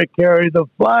Sawyer to carry the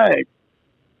flag.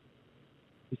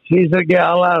 She's a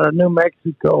gal out of New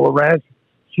Mexico.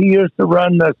 She used to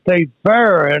run the state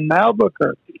fair in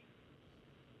Albuquerque.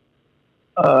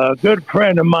 A good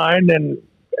friend of mine and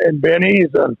Benny's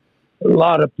and a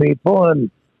lot of people.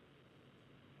 And,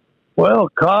 well,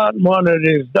 Cotton wanted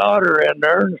his daughter in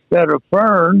there instead of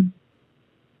Fern.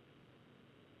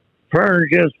 Fern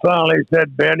just finally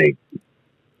said, Benny,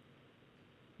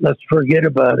 let's forget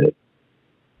about it.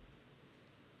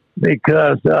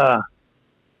 Because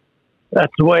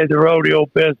that's the way the rodeo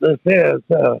business is.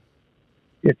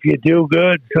 If you do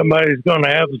good, somebody's going to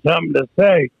have something to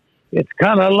say. It's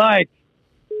kind of like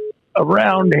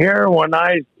around here when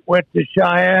I went to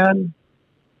Cheyenne,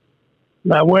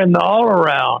 and I went all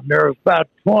around. There was about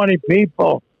 20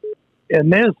 people in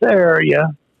this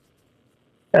area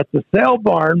at the sale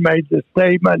barn made the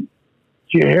statement,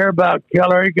 did you hear about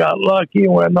Keller? He got lucky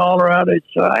and went all around at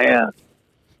Cheyenne.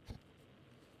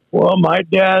 Well, my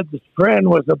dad's friend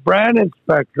was a brand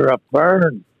inspector up there.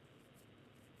 And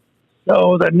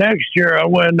so the next year I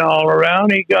went all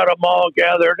around. He got them all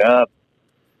gathered up.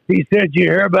 He said, you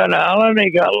hear about Alan?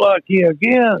 He got lucky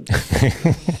again.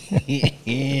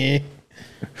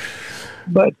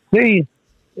 But see,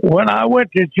 when I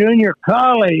went to junior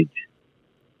college,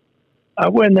 I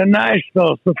went to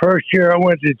nationals the first year I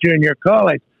went to junior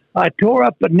college. I tore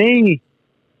up a knee.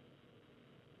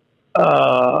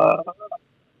 I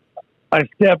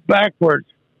stepped backwards,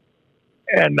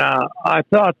 and I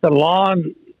thought the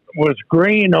lawn was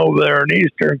green over there in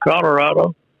eastern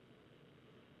Colorado.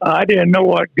 I didn't know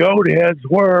what goat heads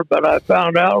were, but I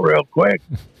found out real quick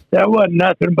that wasn't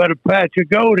nothing but a patch of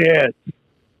goat heads,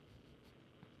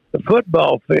 the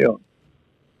football field.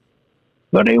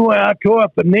 But anyway, I tore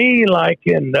up a knee like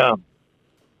in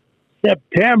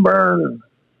September,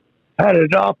 had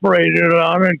it operated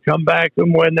on and come back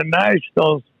and win the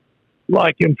nationals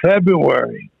like in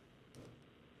February.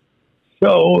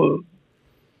 So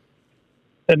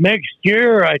the next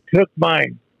year I took my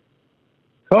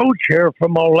coach here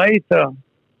from Olathe to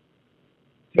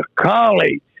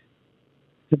college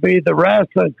to be the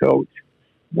wrestling coach,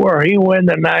 where he won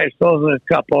the nationals a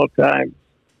couple of times.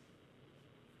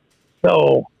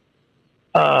 So,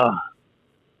 but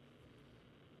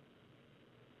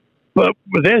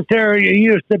this area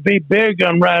used to be big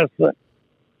on wrestling,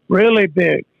 really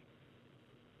big.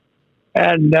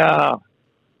 And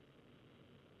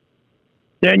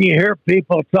then you hear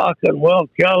people talking, well,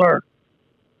 Keller,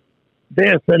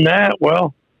 this and that.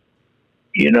 Well,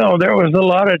 you know, there was a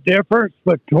lot of difference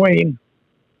between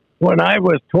when I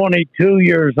was 22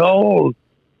 years old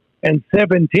and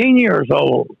 17 years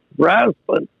old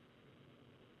wrestling.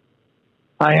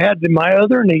 I had my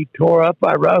other knee tore up.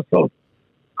 I wrestled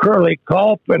Curly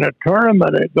Culp in a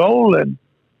tournament at Golden.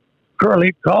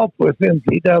 Curly Culp was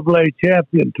NCAA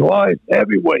champion twice,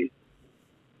 heavyweight.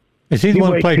 Is he the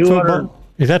one who played football?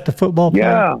 Is that the football player?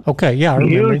 Yeah. Okay, yeah, I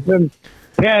remember.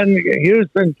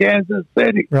 Houston, Kansas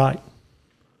City. Right.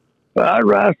 But I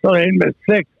wrestled him at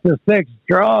 6-6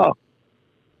 draw.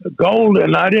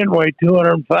 Golden, I didn't weigh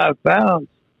 205 pounds.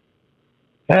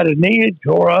 Had a knee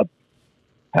tore up.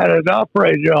 Had it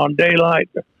operated on daylight.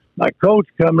 My coach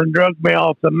come and drug me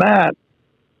off the mat.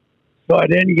 So I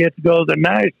didn't get to go to the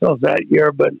nationals that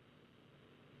year. But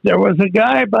there was a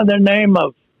guy by the name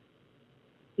of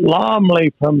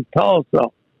Lomley from Tulsa.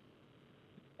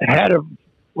 Had a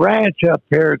ranch up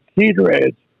here at Cedar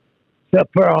Edge, up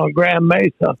there on Grand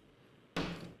Mesa,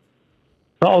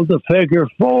 called the Figure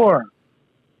Four.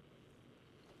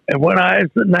 And when I was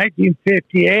in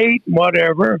 1958,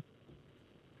 whatever,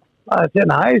 I was in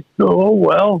high school.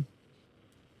 Well,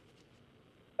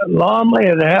 Lomley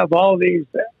would have all these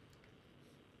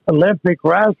Olympic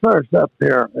wrestlers up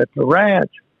here at the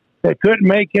ranch. They couldn't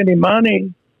make any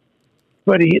money,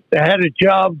 but they had a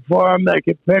job for them. They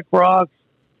could pick rocks.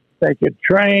 They could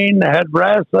train. They had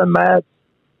wrestling mats.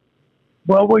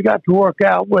 Well, we got to work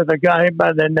out with a guy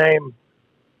by the name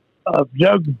of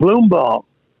Doug Bloombaugh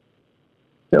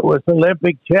that was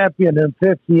Olympic champion in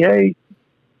 58.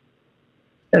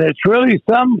 And it's really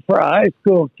something for a high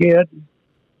school kid,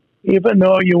 even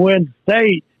though you win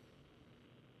state,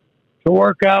 to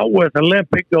work out with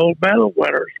Olympic gold medal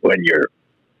winners when you're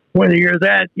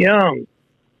that young.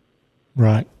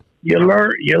 Right. You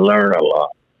learn a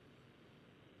lot.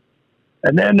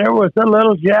 And then there was a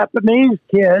little Japanese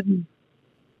kid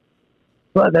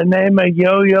by the name of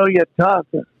Yo-Yo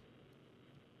Yataka.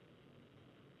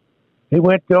 He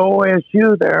went to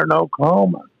OSU there in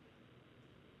Oklahoma.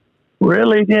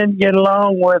 Really didn't get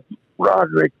along with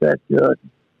Roderick that good.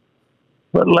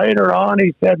 But later on,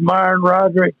 he said Myron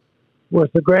Roderick was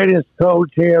the greatest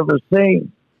coach he ever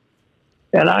seen.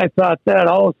 And I thought that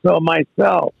also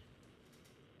myself.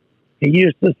 He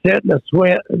used to sit in the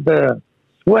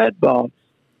sweat box.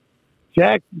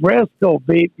 Jack Briscoe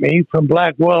beat me from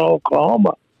Blackwell,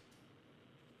 Oklahoma.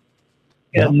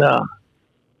 In the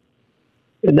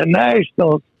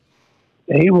Nationals,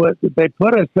 they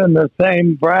put us in the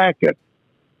same bracket,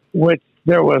 which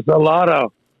there was a lot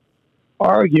of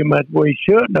argument we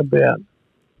shouldn't have been.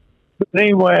 But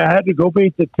anyway, I had to go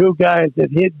beat the two guys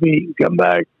that he'd beat and come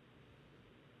back.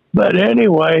 But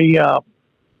anyway,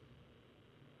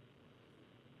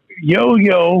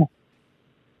 Yo-Yo,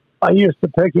 I used to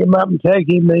pick him up and take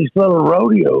him to these little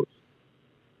rodeos.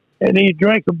 And he'd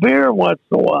drink a beer once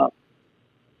in a while.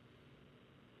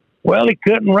 Well, he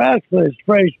couldn't wrestle his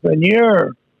freshman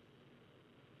year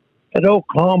at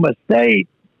Oklahoma State.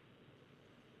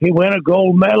 He won a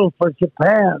gold medal for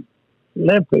Japan,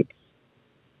 Olympics.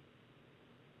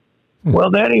 Well,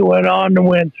 then he went on to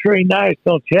win 3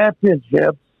 national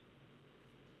championships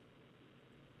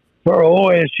for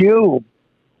OSU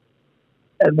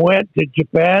and went to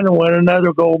Japan and won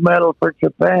another gold medal for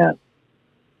Japan.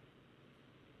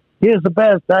 He was the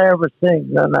best I ever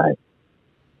seen, and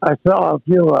I saw a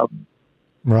few of them.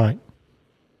 Right.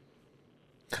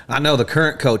 I know the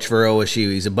current coach for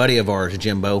OSU. He's a buddy of ours,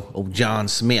 Jimbo, old John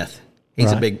Smith.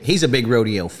 He's a big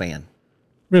rodeo fan.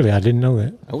 Really, I didn't know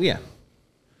that. Oh yeah.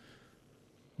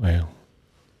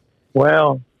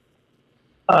 Well,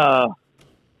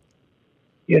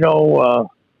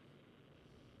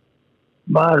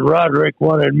 my Roderick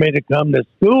wanted me to come to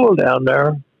school down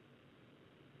there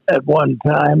at one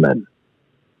time,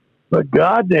 but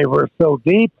God, they were so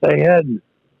deep. They had,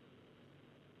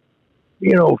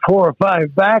 4 or 5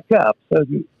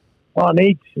 backups on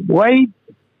each weight.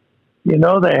 They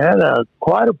had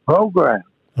quite a program.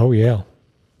 Oh yeah.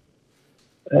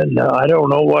 And I don't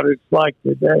know what it's like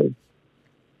today.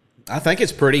 I think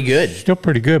it's pretty good. Still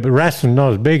pretty good, but wrestling's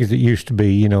not as big as it used to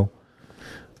be,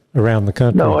 around the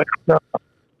country. No, it's not.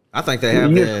 I think they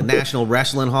have the National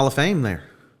Wrestling Hall of Fame there,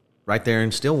 right there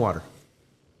in Stillwater.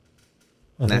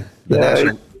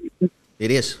 National,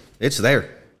 it is. It's there.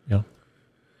 Yeah.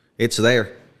 It's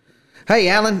there. Hey,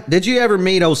 Alan, did you ever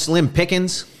meet old Slim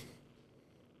Pickens?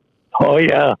 Oh,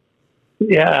 yeah.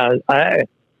 Yeah, I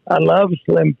love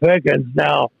Slim Pickens.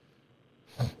 Now,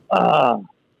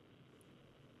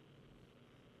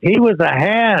 he was a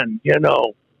hand,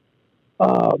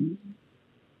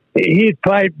 he'd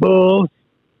fight bulls.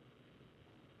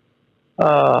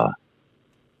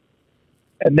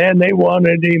 And then they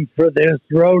wanted him for this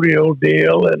rodeo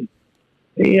deal, and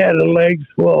he had a leg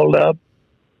swelled up,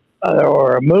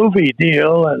 or a movie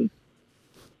deal, and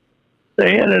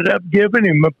they ended up giving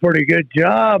him a pretty good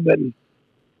job.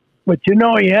 But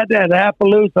he had that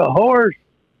Appaloosa horse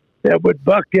that would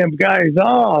buck them guys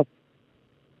off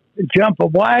and jump a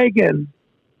wagon.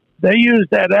 They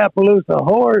used that Appaloosa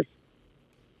horse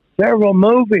several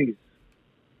movies.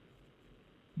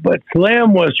 But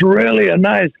Slim was really a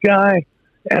nice guy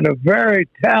and a very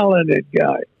talented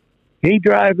guy. He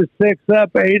drive a 6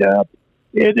 up, 8 up.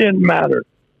 It didn't matter.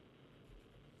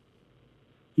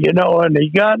 And he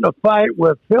got in a fight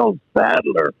with Phil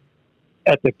Sadler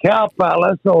at the Cow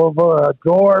Palace over a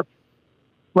dwarf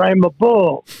frame of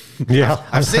bull. Yeah.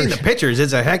 I've seen the pictures.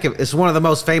 It's one of the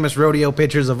most famous rodeo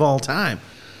pictures of all time.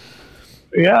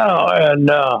 Yeah, and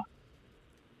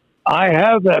I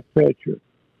have that picture.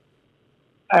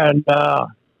 And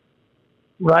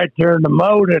right there in the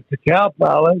moat at the Cow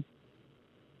Palace.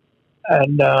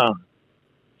 And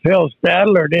Phil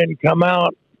Stadler didn't come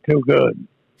out too good.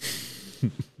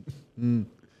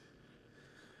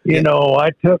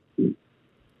 I took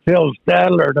Phil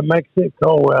Stadler to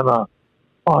Mexico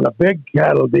on a big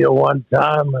cattle deal one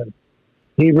time, and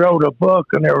he wrote a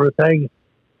book and everything.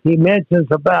 He mentions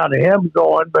about him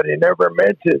going, but he never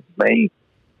mentions me.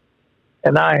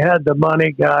 And I had the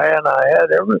money guy, and I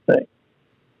had everything.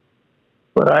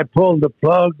 But I pulled the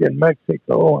plug in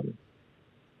Mexico.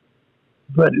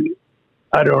 But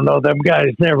I don't know, them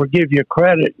guys never give you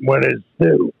credit when it's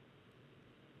due.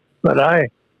 But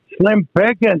Slim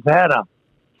Pickens had a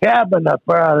cabin up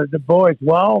out of Du Bois,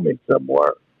 Wyoming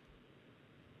somewhere.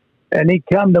 And he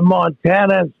come to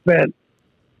Montana and spent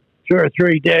 2 or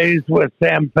 3 days with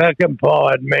Sam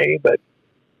Peckinpah and me. But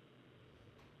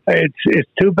it's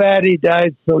too bad he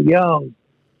died so young.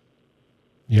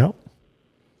 Yep.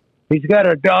 He's got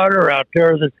a daughter out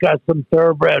there that's got some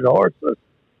thoroughbred horses.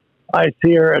 I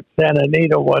see her at Santa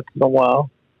Anita once in a while.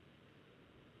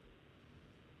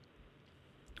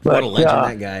 What a legend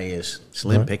that guy is,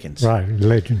 Slim Pickens. Right,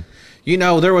 legend.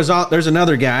 There's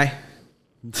another guy.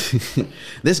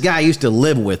 This guy used to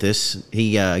live with us.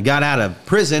 He got out of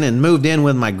prison and moved in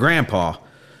with my grandpa.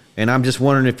 And I'm just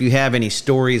wondering if you have any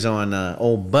stories on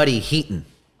old Buddy Heaton.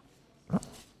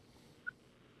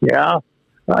 Yeah,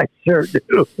 I sure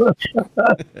do.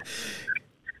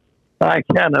 I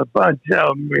got a bunch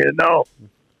of them,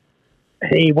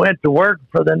 He went to work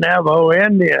for the Navajo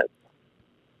Indians.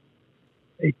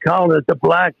 He called it the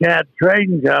Black Hat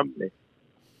Trading Company.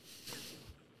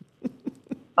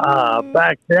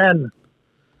 back then,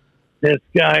 this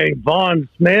guy, Vaughn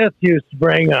Smith, used to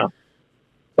bring a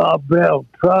Bobbill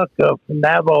truck of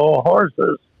Navajo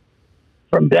horses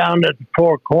from down at the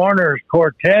Four Corners,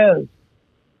 Cortez,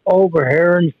 over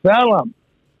here and sell them.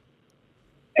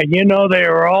 And, you know, they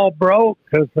were all broke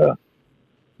because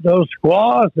those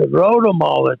squaws that rode them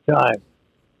all the time.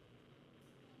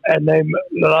 And a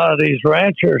lot of these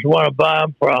ranchers want to buy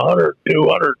them for $100,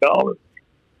 $200.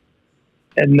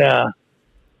 And,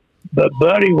 but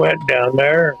Buddy went down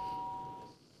there.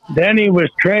 Then he was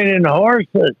training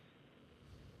horses.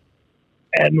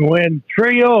 And when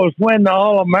trios win the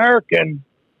All-American,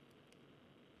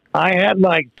 I had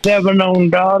like 7 own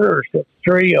daughters of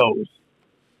trios.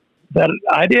 That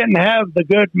I didn't have the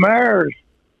good mares,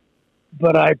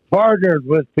 but I partnered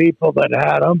with people that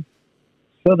had them,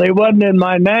 so they wasn't in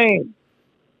my name.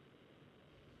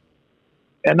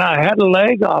 And I had a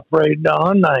leg operated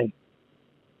on.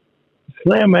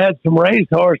 Slim had some race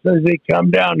horses. He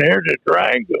come down here to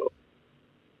Durango.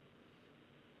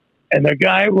 And the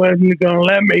guy wasn't going to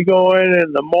let me go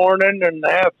in the morning and the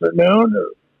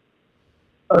afternoon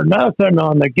or nothing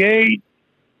on the gate.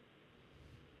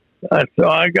 So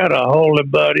I got a hold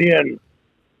of Buddy, and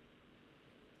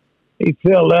he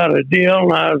filled out a deal,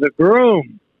 and I was a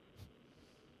groom.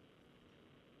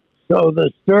 So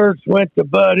the Sturts went to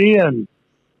Buddy, and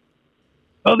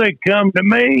they come to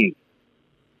me.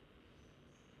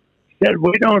 Said,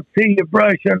 we don't see you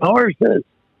brushing horses.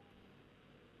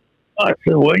 I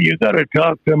said, well, you got to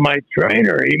talk to my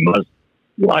trainer. He must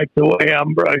like the way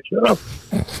I'm brushing them.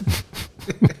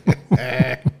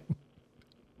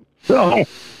 So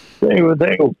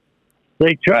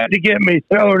they tried to get me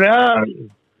thrown out.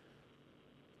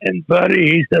 And Buddy,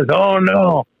 he says, oh,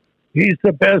 no, he's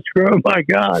the best groom I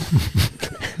got.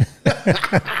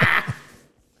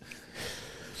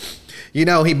 You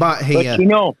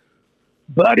know,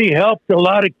 Buddy helped a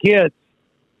lot of kids,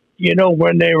 you know,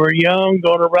 when they were young,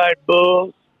 going to ride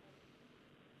bulls.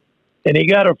 And he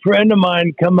got a friend of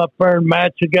mine come up there and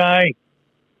match a guy,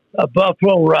 a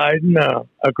buffalo riding,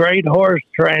 a great horse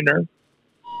trainer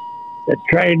that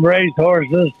trained race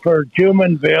horses for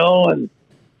Jumonville and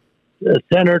the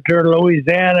senator in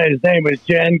Louisiana. His name was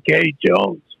Jan K.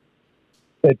 Jones.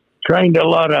 That trained a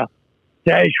lot of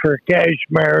dash for cash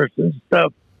mares and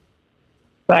stuff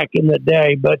back in the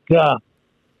day. But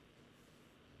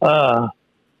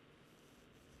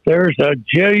there's a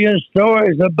jillion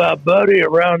stories about Buddy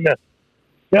around the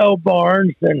sale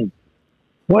barns. And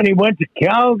when he went to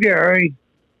Calgary,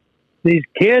 these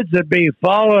kids would be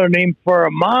following him for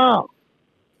a mile.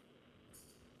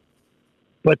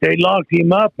 But they locked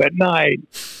him up at night,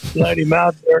 let him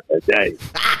out during the day.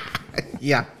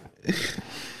 Yeah.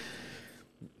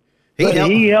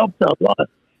 He helped a lot.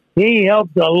 He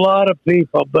helped a lot of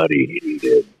people, Buddy. He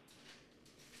did.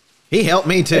 He helped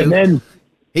me too. And then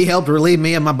he helped relieve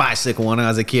me of my bicycle when I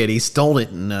was a kid. He stole it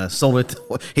and sold it.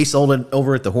 He sold it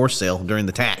over at the horse sale during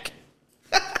the tack.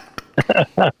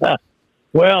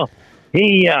 Well,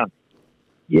 he,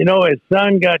 you know, his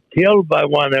son got killed by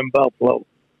one of them buffalo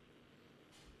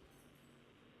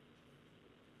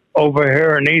over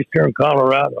here in eastern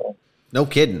Colorado. No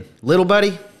kidding. Little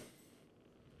Buddy?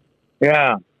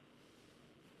 Yeah.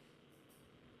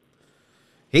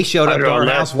 He showed up to our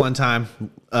house one time,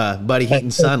 Buddy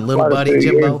Heaton's son, Little Buddy,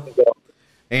 Jimbo.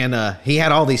 And he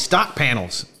had all these stock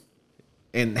panels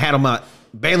and had them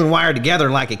baling wire together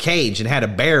like a cage and had a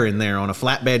bear in there on a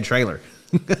flatbed trailer.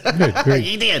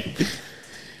 He did.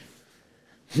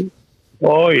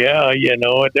 Oh, yeah, you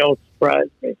know, it don't surprise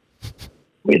me.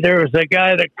 There was a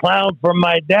guy that clowned for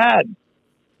my dad.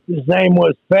 His name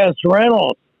was Fess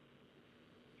Reynolds.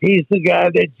 He's the guy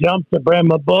that jumped the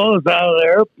Brahma Bulls out of the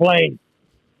airplane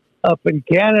up in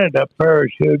Canada,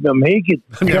 parachuting them. He could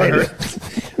Never heard.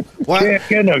 What?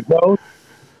 chicken or goat.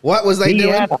 What was they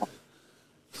doing?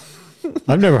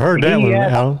 I've never heard that one,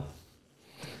 Alan.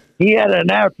 He had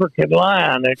an African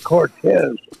lion at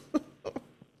Cortez.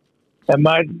 And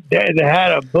my dad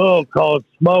had a bull called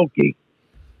Smokey.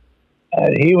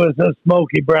 He was a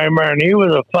Smoky Brown mare, and he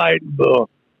was a fighting bull.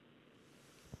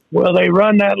 Well, they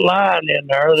run that lion in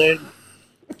there,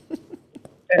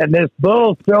 and this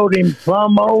bull throwed him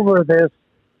plumb over this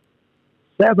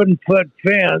 7-foot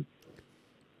fence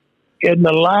in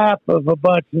the lap of a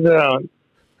bunch of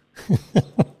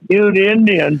Ute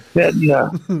Indians sitting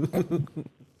there.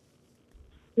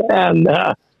 And,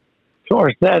 of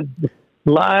course, that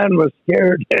lion was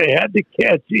scared. They had to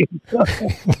catch him.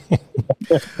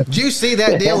 Did you see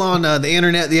that deal on the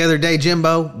internet the other day,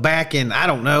 Jimbo? Back in, I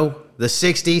don't know, the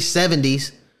 60s,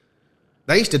 70s.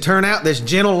 They used to turn out this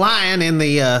gentle lion in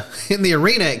the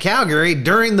arena at Calgary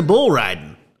during the bull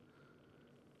riding.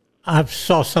 I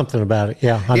saw something about it.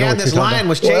 Yeah, I know Yeah, what and this you're talking lion about.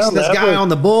 was chasing this that guy was- on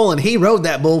the bull, and he rode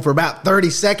that bull for about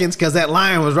 30 seconds because that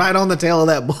lion was right on the tail of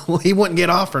that bull. He wouldn't get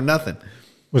off for nothing.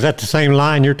 Was that the same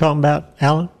lion you're talking about,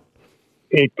 Alan?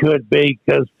 It could be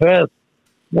because Fess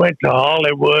went to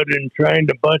Hollywood and trained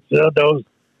a bunch of those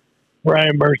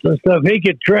framers and stuff. He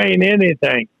could train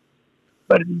anything.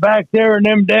 But back there in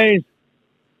them days,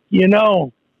 you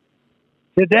know,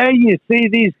 today you see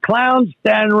these clowns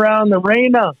standing around the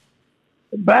arena.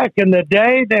 Back in the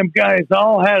day, them guys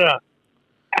all had a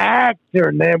actor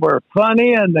and they were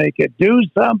funny and they could do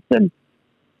something.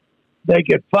 They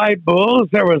could fight bulls.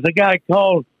 There was a guy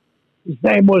called, his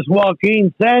name was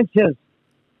Joaquin Sanchez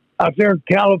out there in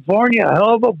California, a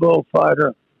hell of a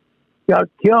bullfighter. Got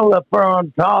killed up there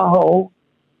on Tahoe,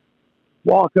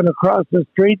 walking across the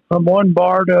street from one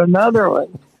bar to another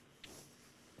one.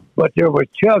 But there was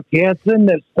Chuck Henson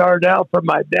that started out for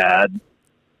my dad.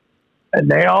 And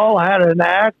they all had an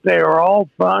act. They were all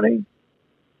funny.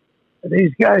 And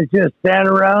these guys just stand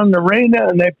around the arena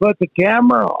and they put the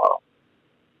camera on.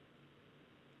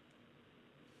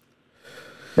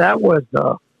 That was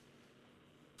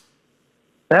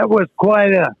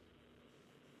quite a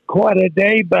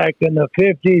day back in the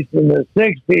 50s and the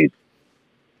 60s,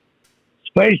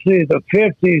 especially the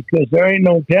 50s, because there ain't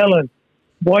no telling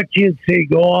what you'd see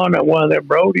go on at one of them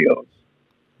rodeos.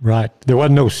 Right. There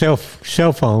wasn't no cell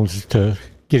phones to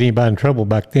get anybody in trouble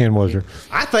back then, was there?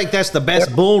 I think that's the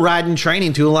best bull riding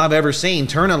training tool I've ever seen.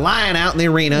 Turn a lion out in the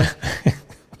arena,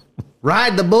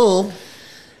 ride the bull,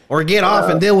 or get off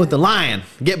and deal with the lion.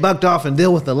 Get bucked off and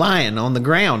deal with the lion on the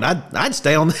ground. I'd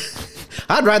stay on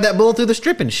I'd ride that bull through the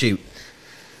strip and shoot.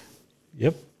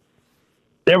 Yep.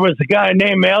 There was a guy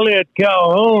named Elliot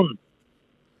Calhoun.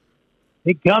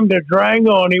 He come to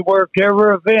Durango and he worked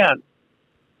every event.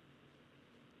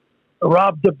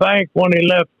 Robbed the bank when he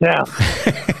left town.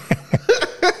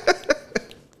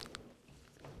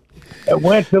 And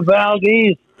went to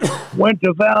Valdez,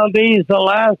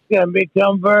 Alaska, and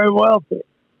become very wealthy.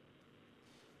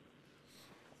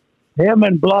 Him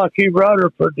and Blocky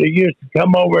Rutherford, they used to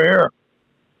come over here,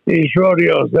 these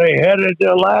rodeos. They headed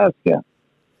to Alaska,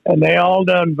 and they all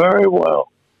done very well.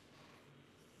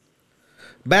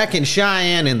 Back in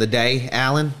Cheyenne in the day,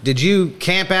 Alan, did you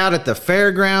camp out at the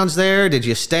fairgrounds there? Did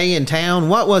you stay in town?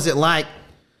 What was it like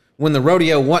when the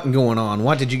rodeo wasn't going on?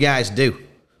 What did you guys do?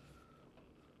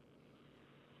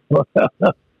 Well,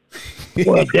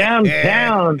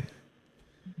 downtown,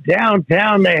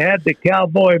 they had the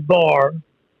Cowboy Bar,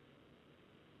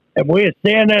 and we were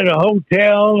staying at a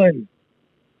hotel, and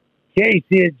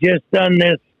Casey had just done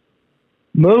this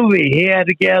movie. He had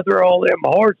to gather all them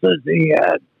horses he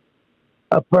had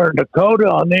up there in Dakota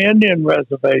on the Indian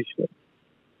reservation.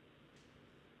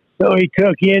 So he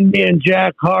took Indian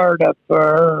Jack Hart up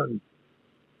there and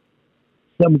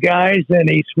some guys, and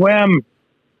he swam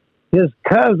his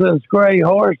cousin's gray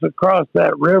horse across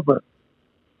that river,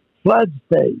 flood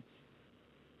stage.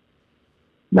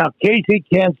 Now, Casey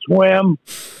can't swim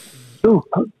 2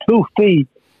 feet.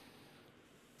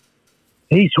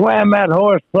 He swam that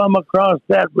horse plumb across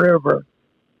that river.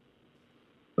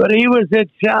 But he was at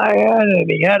Cheyenne, and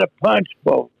he had a punch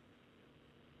bowl.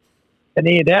 And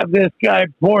he'd have this guy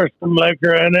pour some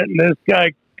liquor in it, and this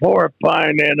guy pour a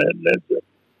pint in it. And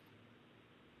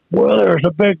well, there was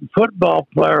a big football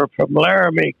player from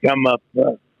Laramie come up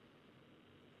there.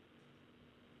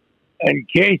 And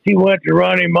Casey went to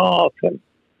run him off, and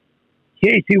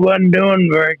Casey wasn't doing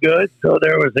very good, so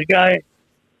there was a guy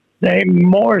named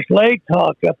Morris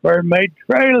Laycock up there and made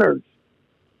trailers.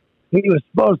 He was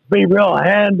supposed to be real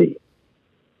handy.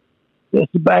 This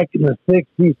is back in the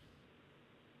 60s.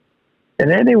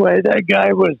 And anyway, that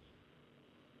guy was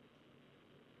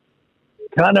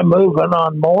kind of moving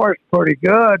on Morris pretty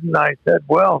good. And I said,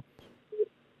 well,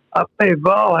 I may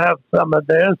well have some of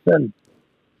this. And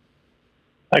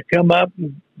I come up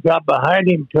and got behind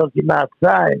him, took him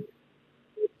outside.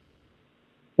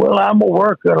 Well, I'm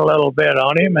working a little bit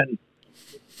on him, and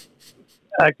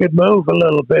I could move a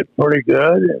little bit pretty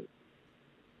good.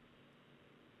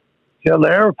 Till the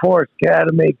Air Force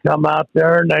Academy come out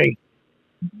there, and they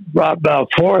brought about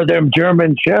 4 of them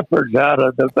German Shepherds out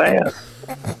of the van.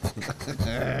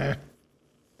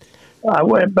 I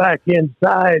went back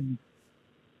inside,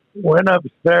 went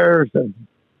upstairs, and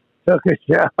took a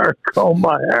shower, combed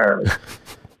my hair.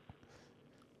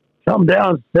 Come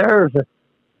downstairs, and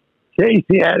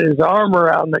Casey had his arm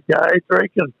around the guy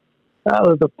drinking out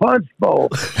of the punch bowl.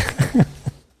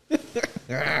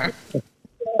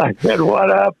 I said, what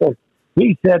happened?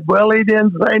 He said, well, he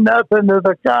didn't say nothing to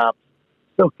the cops,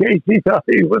 so Casey thought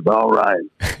he was all right.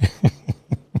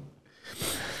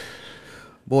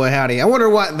 Boy, howdy! I wonder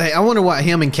what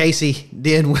him and Casey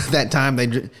did with that time.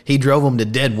 He drove them to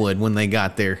Deadwood when they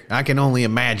got there. I can only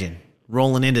imagine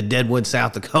rolling into Deadwood,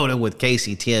 South Dakota, with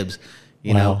Casey Tibbs.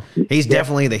 You know, he's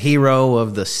definitely the hero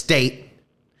of the state.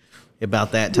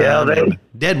 About that time, Yeah,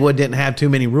 Deadwood didn't have too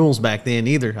many rules back then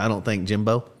either. I don't think,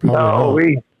 Jimbo. No,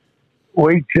 we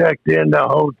checked in the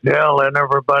hotel and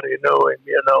everybody knew him.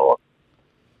 You know.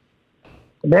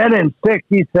 And then in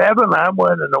 '67, I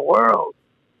went in the world.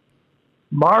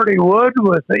 Marty Wood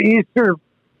was the Easter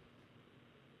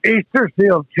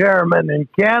Seal chairman in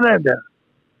Canada.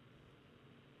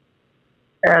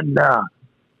 And I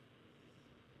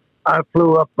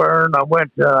flew up there and I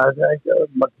went to, I think, a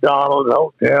McDonald's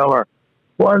hotel or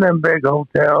one of them big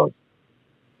hotels.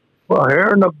 Well, here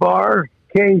in the bar,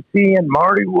 Casey and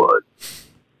Marty Wood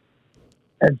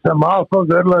and some awful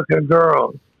good-looking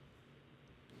girls.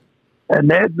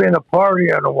 And they'd been a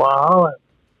partying a while.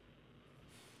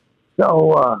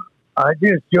 So I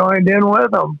just joined in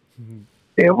with them.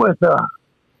 It was a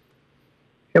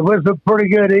pretty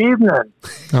good evening.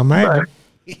 Imagine.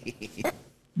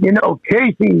 You know,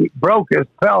 Casey broke his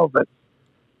pelvis,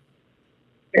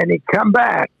 and he come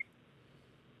back,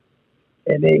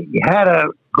 and he had a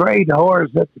great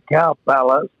horse at the Cow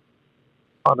Palace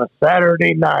on a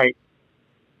Saturday night,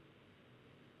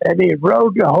 and he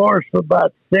rode the horse for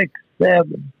about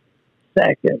 6-7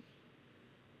 seconds.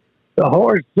 The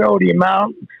horse throwed him out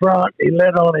in front. He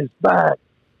lit on his back,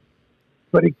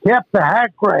 but he kept the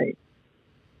hack rein.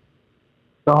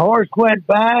 The horse went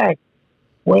by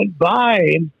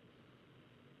him,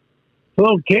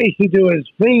 pulled Casey to his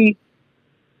feet,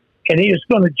 and he was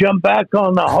going to jump back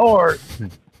on the horse.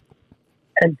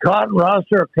 And Cotton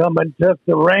Rosser come and took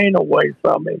the rein away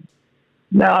from him.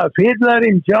 Now, if he'd let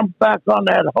him jump back on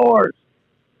that horse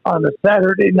on a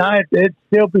Saturday night, they'd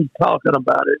still be talking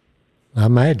about it. I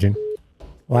imagine.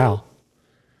 Wow.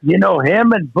 You know,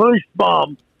 him and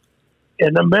Bushbaum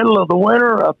in the middle of the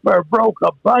winter up there broke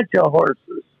a bunch of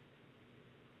horses.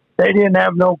 They didn't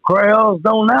have no trails,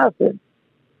 no nothing.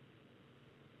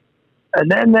 And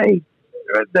then they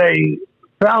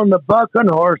found the bucking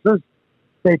horses.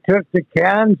 They took to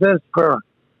Kansas for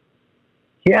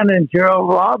Ken and Gerald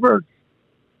Roberts,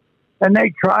 and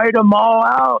they tried them all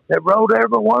out. They rode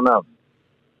every one of them.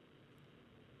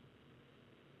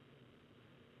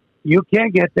 You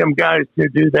can't get them guys to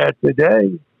do that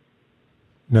today.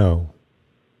 No.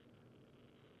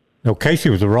 No, Casey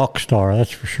was a rock star,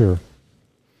 that's for sure.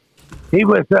 He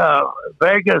was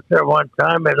Vegas there one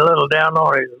time and a little down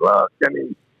on his luck,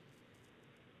 and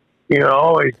he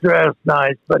always dressed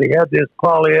nice, but he had this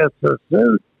polyester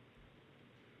suit,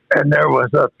 and there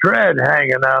was a thread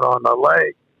hanging out on the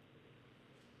leg.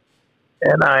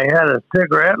 And I had a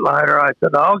cigarette lighter. I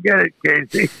said, "I'll get it,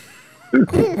 Casey."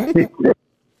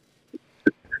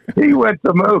 He went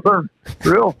to moving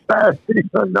real fast. He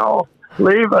said, "No,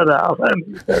 leave it, Alan."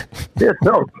 He said, "It's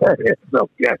okay. It's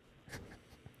okay."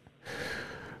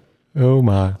 Oh,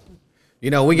 my.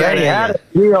 You know, we got They had a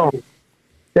deal.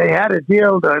 They had a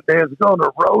deal that they was going to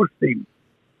roast him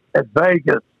at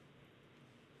Vegas.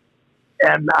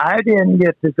 And I didn't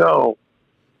get to go.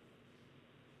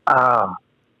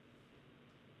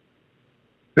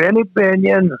 Benny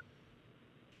Binion,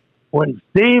 when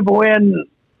Steve Wynn,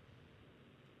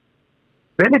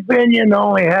 Benny Binion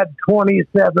only had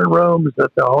 27 rooms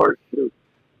at the Horseshoe.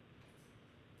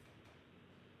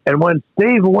 And when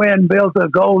Steve Wynn built a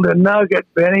Golden Nugget,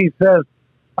 Benny says,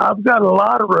 "I've got a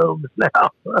lot of rooms now."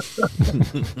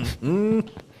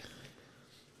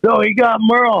 So he got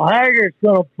Merle Haggard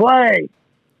going to play.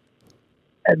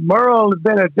 And Merle had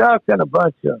been a duck in a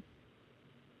bunch of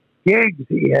gigs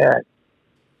he had.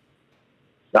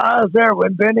 So I was there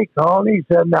when Benny called. He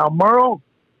said, "Now, Merle,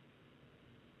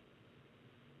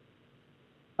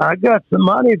 I got some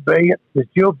money bet that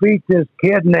you'll beat this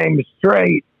kid named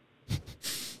Straight.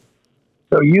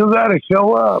 So you got to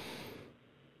show up."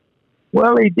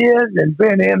 Well, he did, and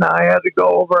Benny and I had to go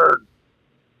over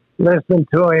and listen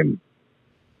to him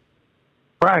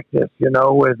practice,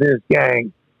 with his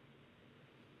gang.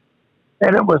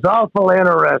 And it was awful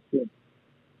interesting.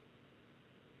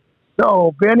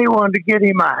 So Benny wanted to get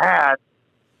him a hat.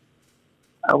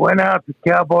 I went out to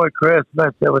Cowboy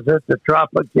Christmas. It was at the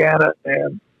Tropicana,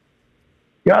 and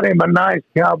got him a nice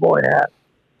cowboy hat.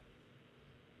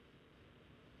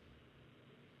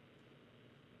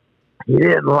 He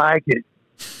didn't like it.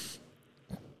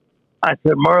 I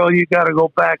said, "Merle, you got to go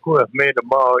back with me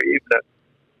tomorrow evening,"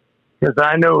 because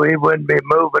I knew he wouldn't be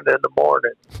moving in the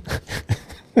morning.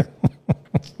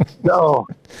 So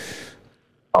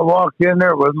I walked in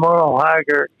there with Merle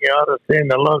Haggard. You ought to have seen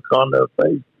the look on their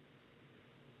face.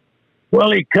 Well,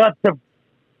 he cut the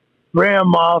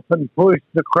rim off and pushed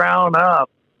the crown up.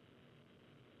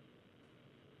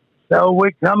 So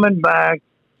we coming back,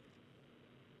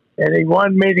 and he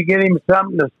wanted me to get him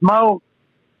something to smoke.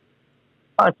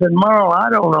 I said, Merle, I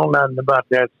don't know nothing about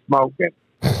that smoking.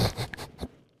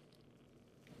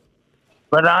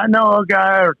 But I know a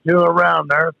guy or two around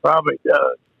there probably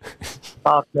does.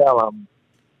 I'll tell him.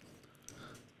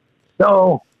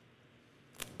 So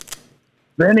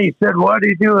then he said, what did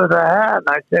he do with the hat? And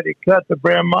I said, he cut the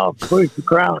brim off, pushed the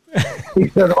crown. He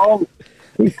said, all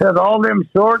them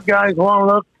short guys want to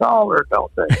look taller,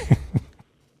 don't they?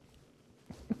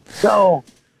 So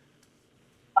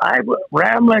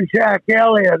Ramblin' Jack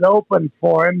Elliott opened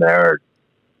for him there at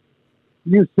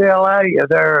UCLA,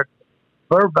 there at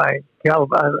Burbank,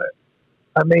 California.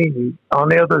 I mean, on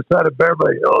the other side of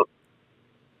Beverly Hills.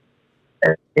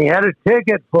 And he had a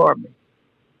ticket for me.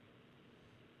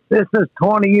 This is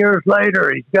 20 years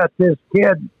later. He's got this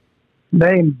kid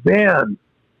named Ben.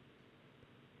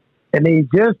 And he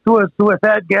just was with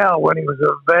that gal when he was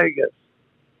in Vegas.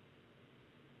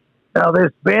 Now,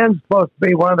 this Ben's supposed to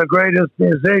be one of the greatest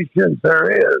musicians there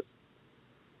is.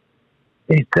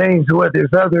 He sings with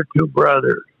his other two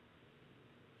brothers.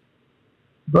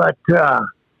 But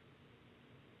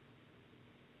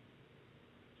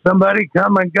somebody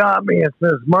come and got me and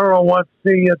says, Merle wants to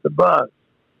see you at the bus.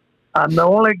 I'm the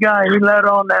only guy he let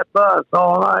on that bus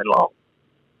all night long.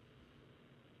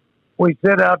 We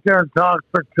sit out there and talk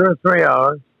for 2 or 3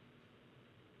 hours.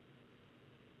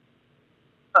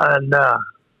 And, I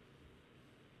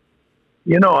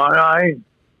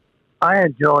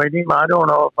enjoyed him. I don't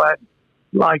know if I'd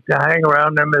like to hang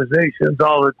around the musicians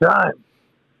all the time.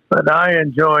 But I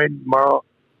enjoyed Merle.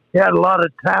 He had a lot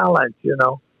of talent, you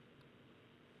know.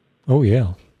 Oh,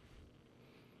 yeah.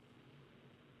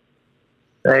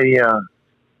 But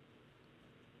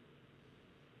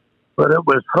it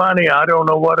was funny. I don't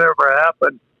know whatever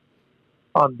happened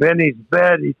on Benny's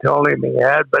bed. He told him he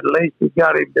had, but at least he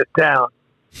got him to town.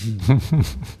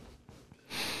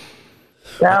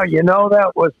 Now,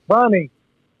 that was funny.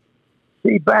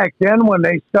 See, back then when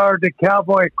they started the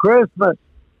Cowboy Christmas,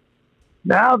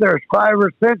 now there's 5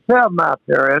 or 6 of them out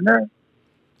there, isn't there?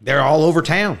 They're all over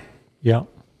town. Yeah.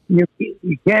 You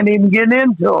can't even get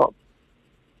into them.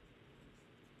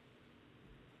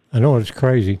 I know, it's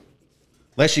crazy.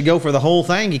 Unless you go for the whole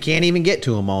thing, you can't even get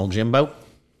to them all, Jimbo.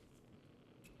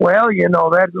 Well,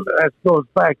 that goes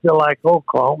back to like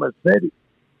Oklahoma City.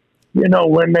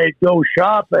 When they go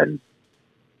shopping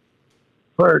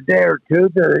for a day or two,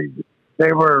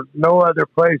 there were no other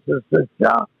places to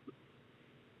shop.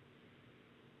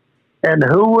 And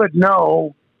who would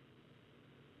know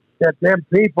that them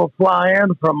people fly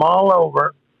in from all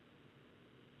over,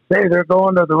 say they're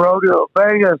going to the rodeo at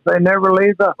Vegas, they never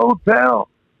leave the hotel.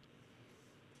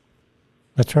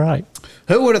 That's right.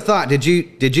 Who would have thought? Did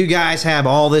you guys have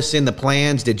all this in the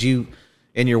plans? Did you,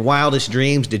 in your wildest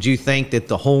dreams, did you think that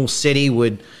the whole city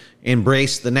would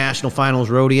embrace the National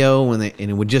Finals Rodeo and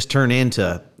it would just turn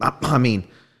into,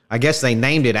 I guess they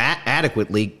named it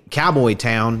adequately Cowboy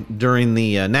Town during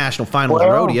the National Finals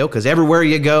Rodeo, because everywhere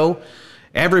you go,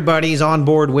 everybody's on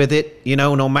board with it.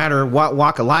 No matter what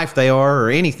walk of life they are or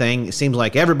anything, it seems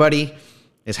like everybody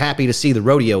is happy to see the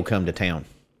rodeo come to town.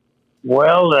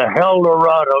 Well, the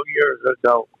Eldorado years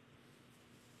ago,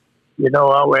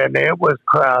 and it was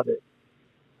crowded.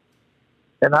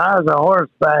 And I was a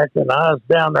horseback, and I was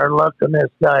down there looking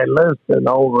this guy listening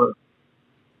over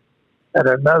at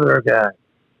another guy.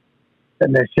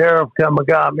 And the sheriff come and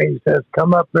got me. He says,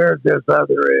 come up here at this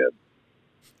other end.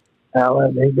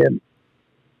 Alan, he didn't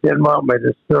want me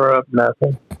to stir up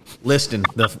nothing. Liston,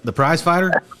 the prize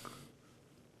fighter?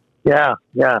 Yeah.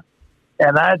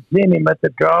 And I'd seen him at the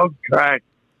dog track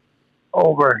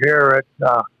over here at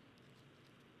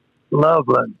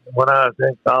Loveland when I was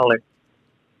in college.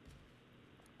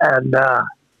 And,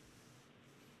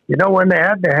 when they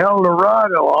had the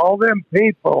Eldorado, all them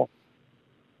people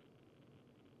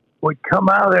would come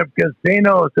out of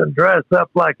casinos and dress up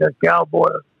like a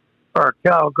cowboy or a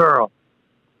cowgirl.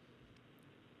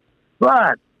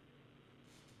 But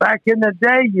back in the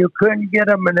day, you couldn't get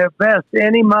them to invest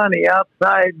any money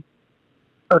outside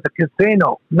of the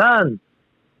casino. None.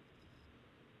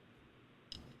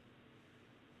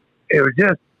 It was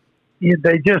just,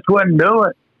 they just wouldn't do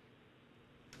it.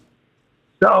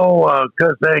 So,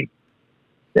 because they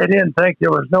didn't think there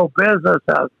was no business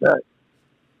outside.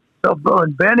 So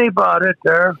when Benny bought it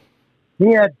there,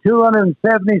 he had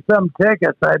 270-some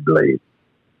tickets, I believe,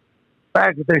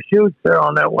 back at the chutes there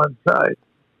on that one side.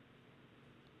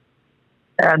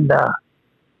 And a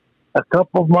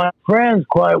couple of my friends,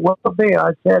 quite wealthy,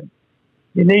 I said,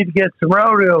 you need to get some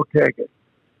rodeo tickets.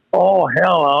 Oh,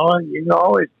 hell, Alan, you can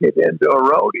always get into a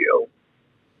rodeo.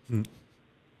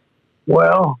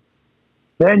 Well,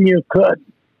 then you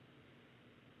couldn't.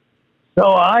 So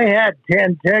I had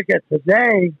 10 tickets a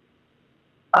day.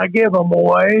 I give them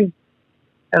away,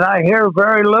 and I hear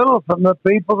very little from the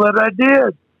people that I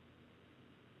did.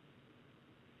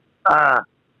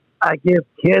 I give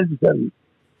kids and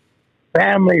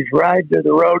families ride to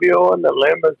the rodeo in the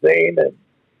limousine,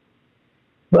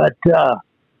 but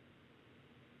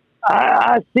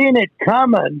I seen it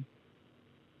coming,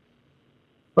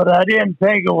 but I didn't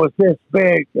think it was this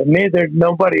big, and neither did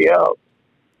nobody else.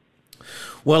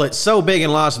 Well, it's so big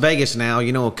in Las Vegas now.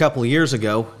 You know, a couple of years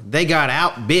ago, they got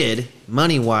outbid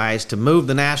money-wise to move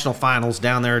the national finals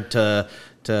down there to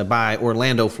by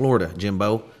Orlando, Florida,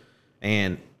 Jimbo.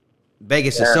 And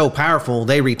Vegas is so powerful,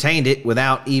 they retained it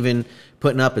without even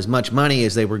putting up as much money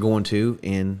as they were going to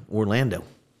in Orlando.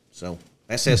 So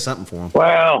that says something for them.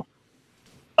 Well,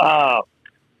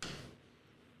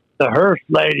 the Hearst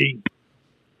lady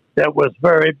that was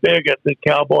very big at the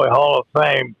Cowboy Hall of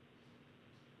Fame,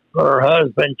 her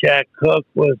husband, Jack Cook,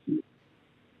 was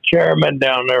chairman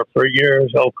down there for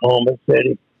years, Oklahoma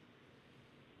City.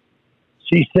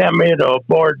 She sent me to a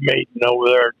board meeting over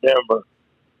there in Denver.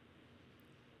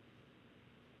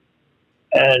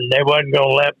 And they wasn't going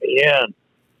to let me in.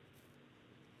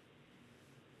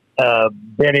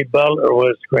 Benny Butler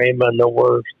was screaming the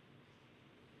worst.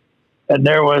 And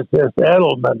there was this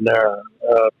Edelman there,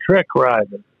 trick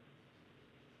rider.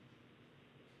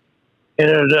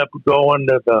 Ended up going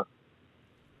to the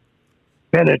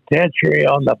penitentiary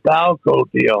on the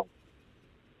Balco deal.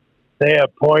 They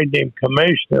appointed him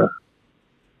commissioner.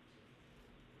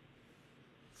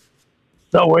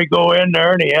 So we go in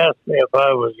there and he asked me if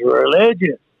I was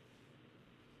religious.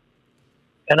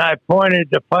 And I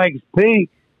pointed to Pikes Peak.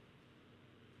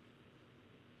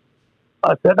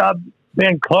 I said, I've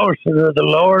been closer to the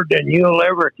Lord than you'll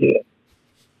ever get.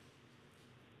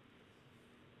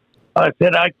 I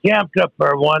said, I camped up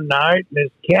there one night in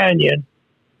this canyon.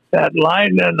 That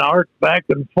lightning arced back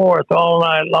and forth all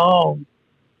night long.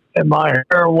 And my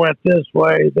hair went this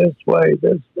way, this way,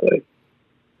 this way.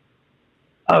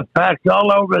 I've passed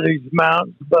all over these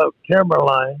mountains above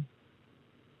timberline.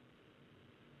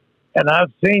 And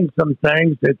I've seen some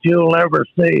things that you'll never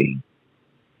see.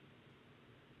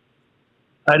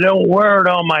 I don't wear it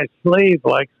on my sleeve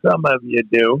like some of you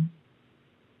do.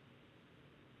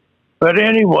 But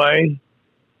anyway,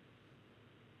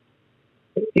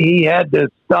 he had this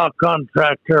stock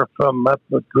contractor from up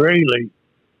at Greeley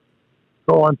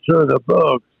going through the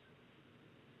books.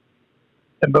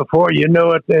 And before you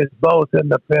knew it, they're both in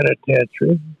the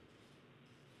penitentiary.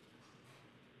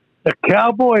 The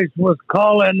Cowboys was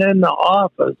calling in the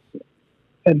office,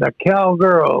 and the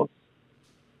Cowgirls,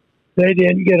 they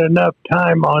didn't get enough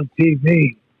time on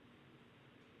TV.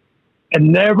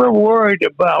 And never worried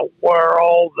about where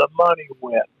all the money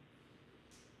went.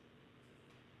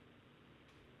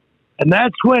 And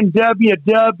that's when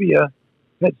WW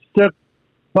had stuck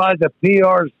by the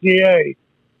PRCA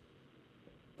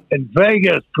in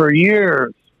Vegas for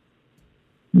years,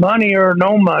 money or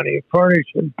no money,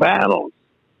 furnishing panels.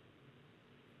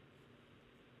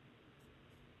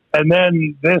 And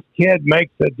then this kid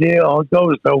makes a deal,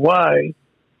 goes away,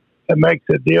 and makes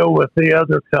a deal with the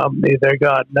other company they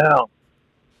got now.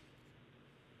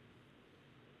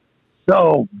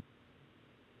 So,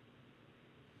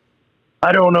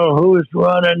 I don't know who's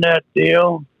running that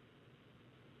deal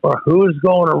or who's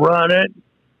going to run it.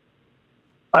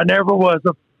 I never was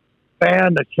a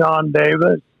fan of Sean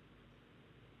Davis.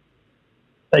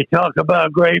 They talk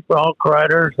about great bronc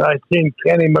riders. I've seen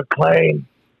Kenny McLean.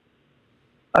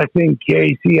 I've seen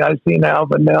Casey. I've seen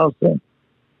Alvin Nelson.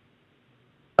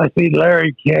 I see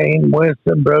Larry Kane,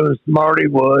 Winston Bruce, Marty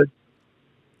Wood,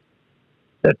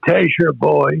 the Tasher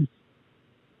boys.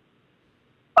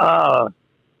 The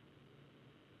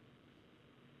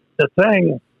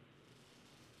thing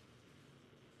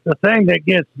that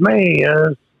gets me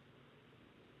is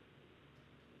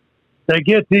they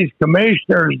get these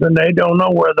commissioners and they don't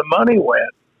know where the money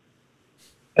went,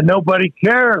 and nobody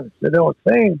cares. They don't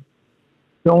seem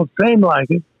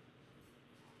like it.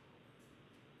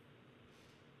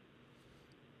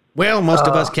 Well, most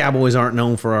of us Cowboys aren't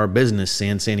known for our business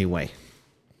sense anyway.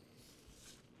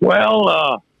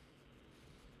 Well,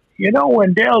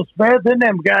 when Dale Smith and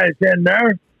them guys in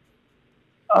there,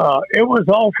 it was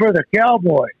all for the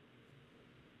Cowboy.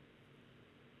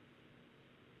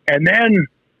 And then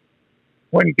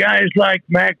when guys like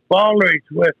Mac Baldridge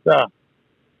with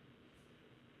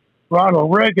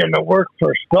Ronald Reagan that worked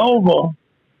for Stovall,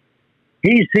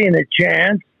 he seen a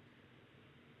chance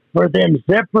for them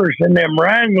zippers and them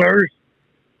Wranglers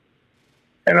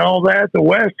and all that, the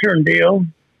Western deal.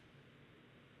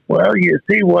 Well, you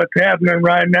see what's happening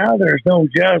right now. There's no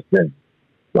justice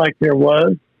like there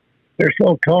was. There's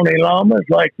no Tony Lamas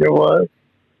like there was.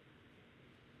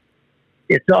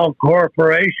 It's all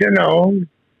corporation owned.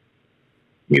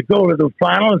 You go to the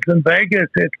finals in Vegas,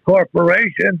 it's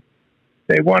corporation.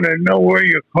 They want to know where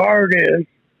your card is.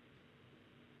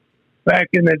 Back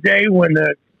in the day when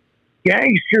the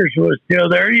gangsters was still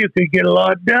there, you could get a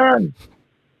lot done.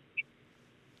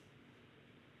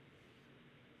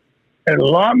 And a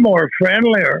lot more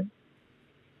friendlier.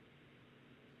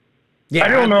 Yeah, I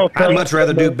don't know if I'd much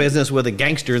rather do business with a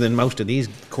gangster than most of these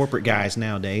corporate guys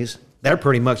nowadays. They're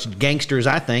pretty much gangsters,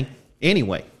 I think,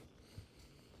 anyway.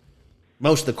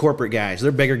 Most of the corporate guys,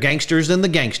 they're bigger gangsters than the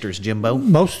gangsters, Jimbo.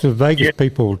 Most of the Vegas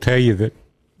people will tell you that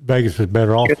Vegas was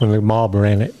better off when the mob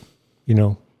ran it, you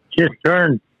know. Just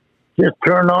turn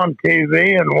on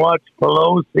TV and watch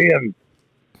Pelosi and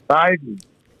Biden.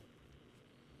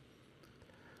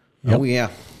 Yep. Oh, yeah.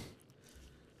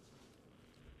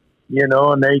 You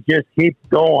know, and they just keep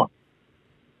going.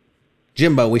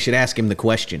 Jimbo, we should ask him the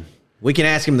question. We can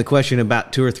ask him the question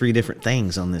about 2 or 3 different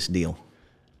things on this deal.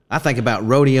 I think about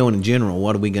rodeo in general.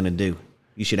 What are we going to do?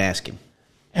 You should ask him.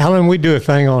 Alan, we do a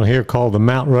thing on here called the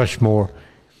Mount Rushmore.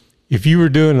 If you were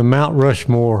doing the Mount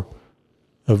Rushmore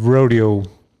of rodeo,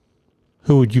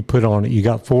 who would you put on it? You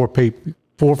got 4 people,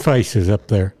 4 faces up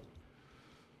there.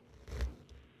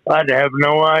 I'd have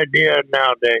no idea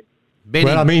nowadays. Benny,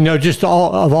 Well, I mean, no, just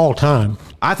all time.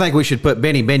 I think we should put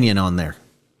Benny Binion on there.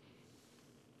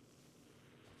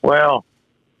 Well,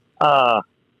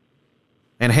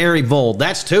 And Harry Vold.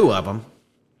 That's 2 of them.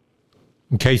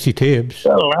 And Casey Tibbs.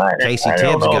 Casey I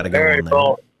don't Tibbs know gotta if go Harry on there.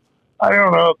 Vold- I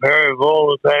don't know if Harry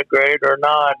Vold is that great or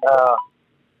not.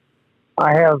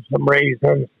 I have some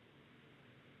reasons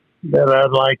that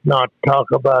I'd like not to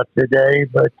talk about today,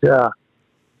 but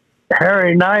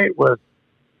Harry Knight was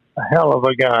a hell of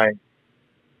a guy.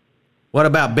 What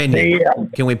about Binion? Yeah.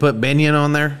 Can we put Binion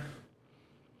on there?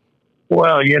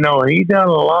 Well, you know, he done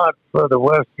a lot for the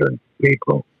Western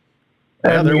people.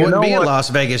 Well, And there you wouldn't know be a what? Las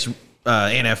Vegas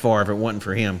NFR if it wasn't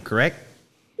for him, correct?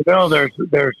 You know, there's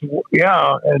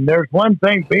and there's one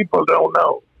thing people don't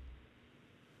know.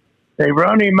 They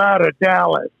run him out of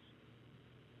Dallas,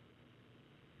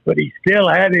 but he still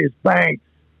had his banks.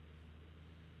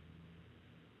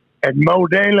 And Mo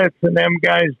Dalitz and them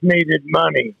guys needed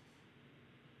money.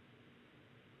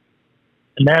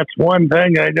 And that's one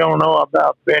thing I don't know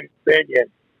about Ben Binion.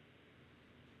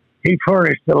 He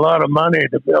furnished a lot of money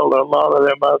to build a lot of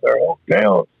them other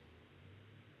hotels.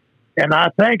 And I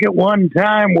think at one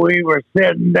time we were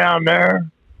sitting down there,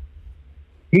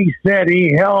 he said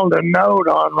he held a note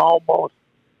on almost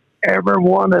every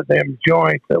one of them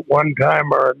joints at one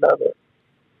time or another.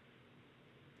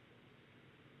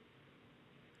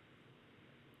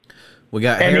 We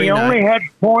got And Harry he only Knight. had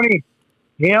 20.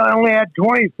 He only had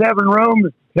 27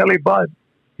 rooms until he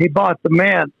bought the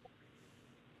Mint.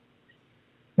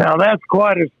 Now that's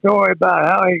quite a story about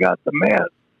how he got the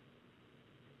Mint.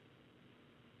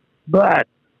 But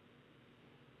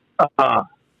out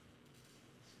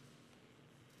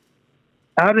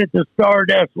at the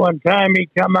Stardust one time, he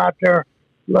come out there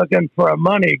looking for a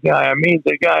money guy. I mean,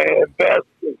 the guy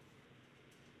invested.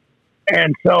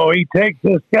 And so he takes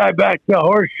this guy back to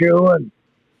Horseshoe, and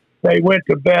they went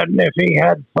to bet, and if he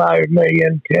had 5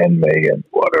 million, 10 million,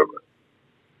 whatever.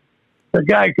 The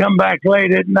guy come back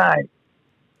late at night.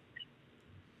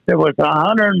 There was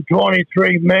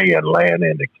 123 million laying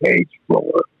in the cage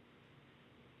floor.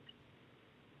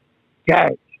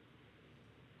 Cash.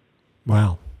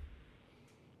 Wow.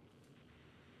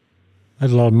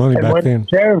 That's a lot of money And back when then. the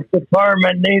sheriff's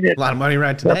department needed A lot of money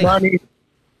right the today. money,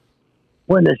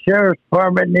 when the sheriff's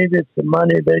department needed some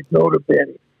money, they'd go to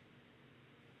Benny.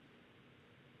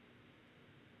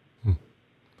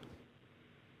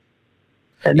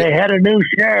 And they had a new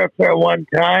sheriff there one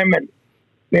time, and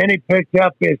Benny picked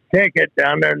up his ticket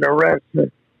down there and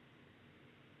arrested.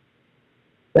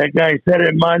 That guy said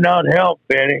it might not help,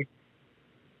 Benny.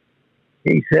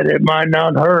 He said it might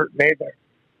not hurt neither.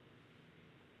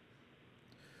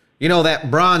 You know that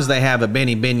bronze they have of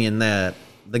Benny Binion,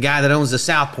 the guy that owns the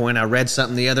South Point. I read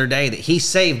something the other day that he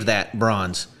saved that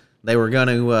bronze. They were going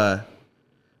to,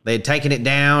 they had taken it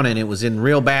down and it was in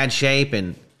real bad shape,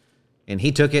 and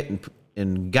he took it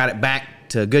and got it back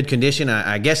to good condition.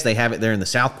 I guess they have it there in the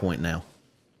South Point now.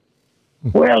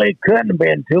 Well, it couldn't have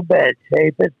been too bad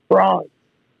shape. It's bronze.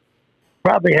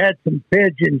 Probably had some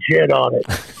pigeon shit on it.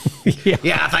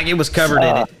 Yeah, I think it was covered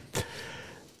in it.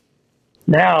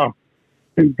 Now,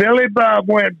 when Billy Bob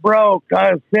went broke,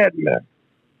 I was sitting there.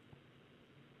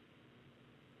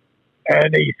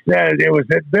 And he said it was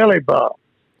at Billy Bob.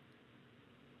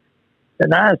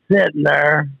 And I was sitting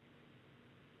there,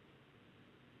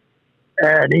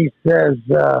 and he says,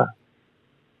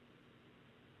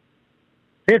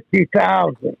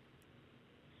 50,000.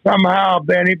 Somehow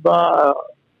Benny Bob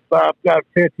got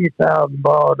 50,000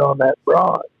 borrowed on that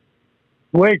broad,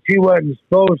 which he wasn't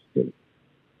supposed to.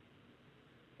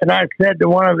 And I said to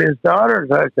one of his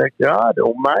daughters, I said, God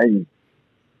almighty.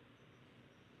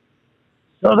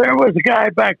 So there was a guy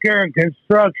back there in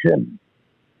construction,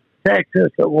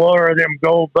 Texas, that wore them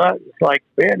gold buttons like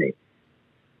Benny.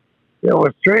 There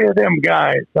was 3 of them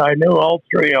guys. I knew all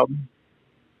 3 of them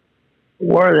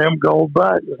wore them gold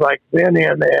buttons like Benny,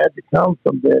 and they had to come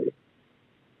from Benny.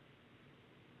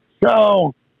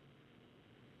 So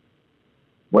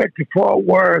went to Fort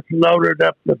Worth, loaded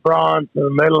up the bronze in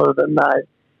the middle of the night.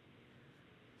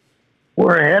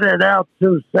 We're headed out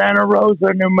to Santa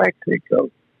Rosa, New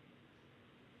Mexico.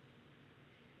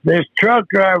 This truck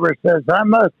driver says, I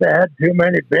must have had too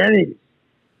many bennies.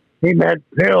 He meant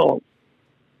pills.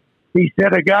 He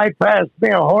said, a guy passed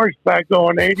me on horseback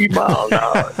going 80 miles an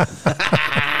hour.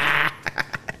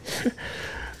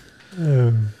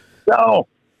 So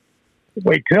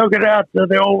we took it out to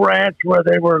the old ranch where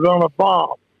they were going to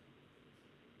bomb.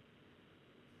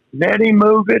 Then he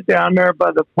moved it down there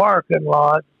by the parking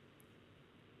lot.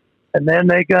 And then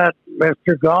they got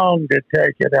Mr. Gong to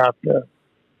take it out there.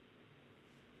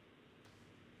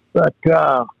 But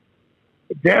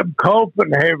Deb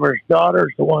Copenhaver's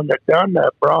daughter's the one that done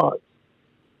that bronze.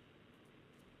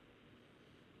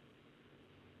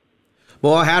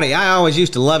 Well, howdy. I always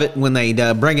used to love it when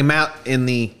they'd bring him out in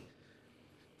the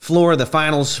floor of the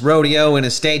finals rodeo in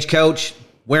his stagecoach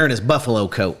wearing his buffalo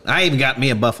coat. I even got me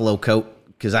a buffalo coat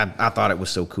because I thought it was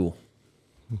so cool.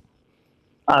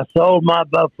 I sold my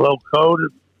buffalo coat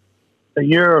a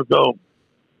year ago.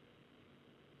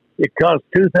 It cost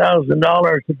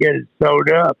 $2,000 to get it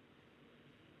sewed up.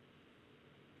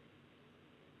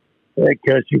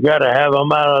 Because you got to have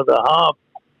them out of the hump.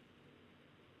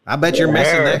 I bet you're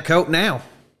missing that coat now.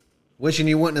 Wishing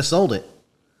you wouldn't have sold it.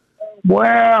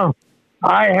 Well,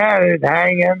 I had it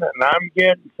hanging, and I'm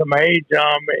getting some age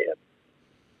on me.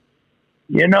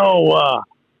 You know,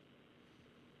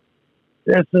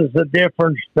 this is a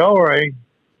different story.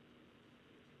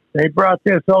 They brought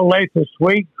this Olathe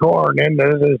sweet corn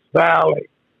into this valley.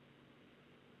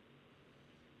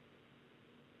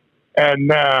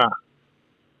 And I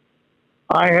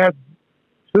had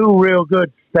 2 real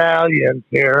good stallions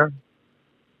here.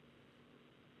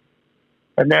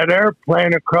 And that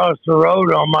airplane across the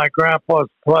road on my grandpa's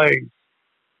place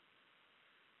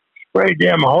sprayed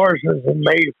them horses and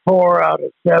made 4 out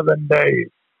of 7 days.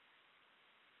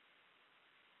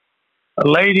 A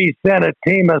lady sent a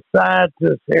team of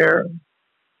scientists here,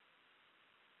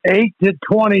 8 to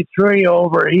 23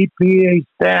 over EPA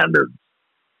standards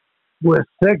with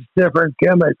 6 different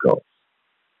chemicals.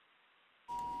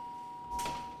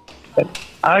 And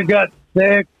I got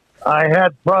sick. I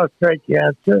had prostate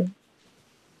cancer.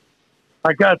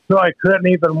 I got so I couldn't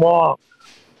even walk.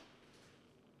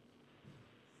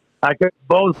 I got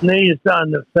both knees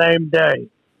done the same day.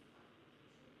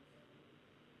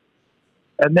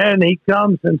 And then he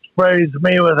comes and sprays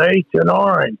me with Agent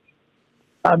Orange.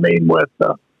 I mean, with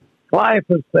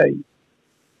glyphosate.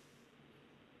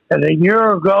 And a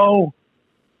year ago,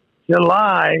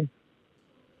 July,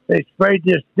 they sprayed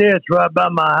this ditch right by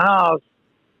my house.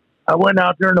 I went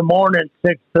out there in the morning at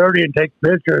 6:30 and take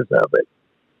pictures of it.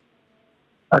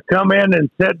 I come in and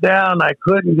sit down. I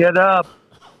couldn't get up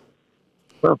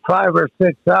for 5 or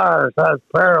 6 hours. I was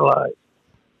paralyzed.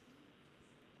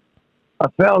 I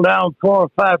fell down 4 or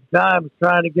 5 times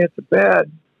trying to get to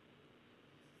bed.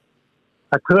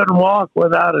 I couldn't walk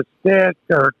without a stick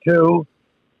or 2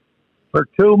 for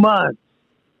 2 months.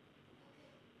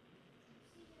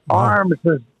 Arms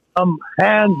is numb,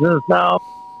 hands is numb.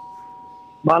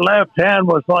 My left hand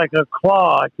was like a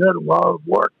claw. I couldn't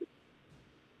work it.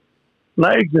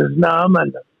 Legs is numb,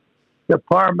 and the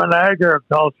Department of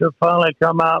Agriculture finally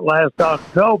come out last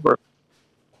October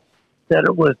that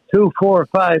it was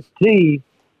 2,4,5-T,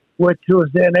 which was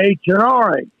in Agent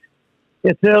Orange.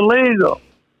 It's illegal.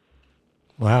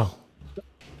 Wow.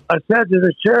 I said to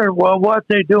the sheriff, well, what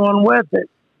they doing with it?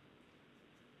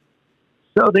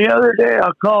 So the other day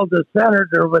I called the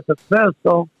senator with a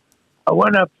pistol. I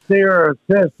went up to see her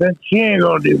assistant. She ain't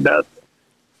going to do nothing.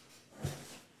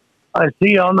 I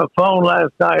see on the phone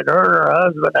last night, her and her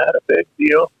husband had a big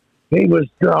deal. He was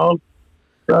drunk,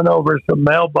 run over some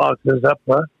mailboxes up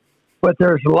there. But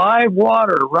there's live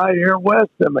water right here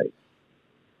west of me.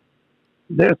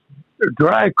 This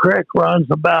dry creek runs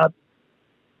about,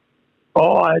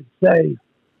 I'd say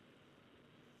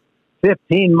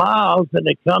 15 miles, and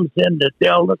it comes into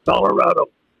Delta, Colorado.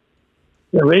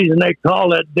 The reason they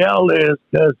call it Delta is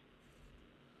because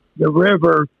the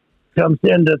river comes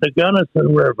into the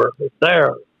Gunnison River. It's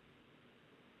there.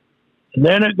 And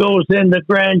then it goes into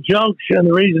Grand Junction.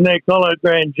 The reason they call it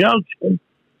Grand Junction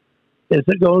is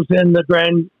it goes in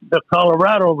the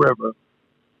Colorado River.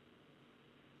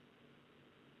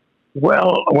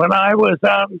 Well, when I was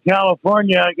out in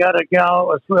California, I got a gal that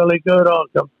was really good on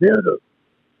computers.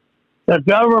 The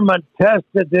government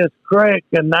tested this creek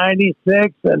in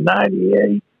 96 and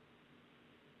 98.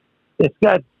 It's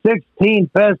got 16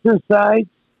 pesticides,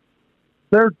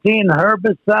 13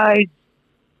 herbicides,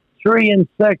 3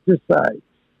 insecticides.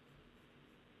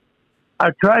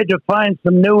 I've tried to find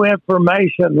some new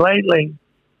information lately.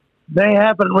 They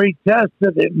haven't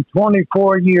retested it in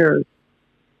 24 years.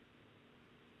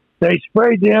 They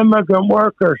sprayed the immigrant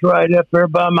workers right up there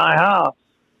by my house.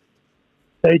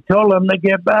 They told them to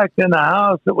get back in the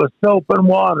house. It was soap and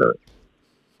water.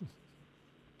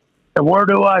 And where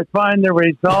do I find the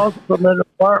results from the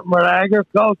Department of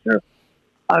Agriculture?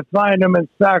 I find them in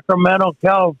Sacramento,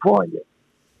 California.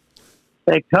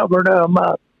 They covered them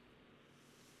up.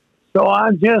 So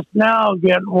I'm just now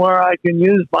getting where I can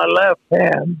use my left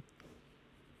hand.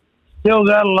 Still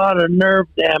got a lot of nerve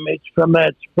damage from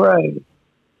that spray.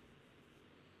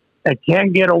 I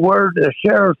can't get a word. The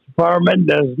sheriff's department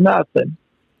does nothing.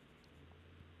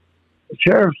 The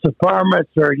sheriff's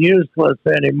departments are useless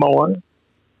anymore.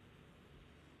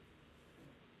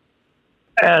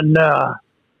 And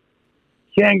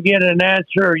can't get an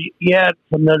answer yet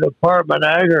from the Department of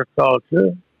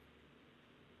Agriculture.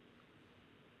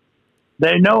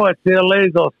 They know it's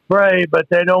illegal spray, but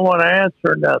they don't want to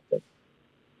answer nothing.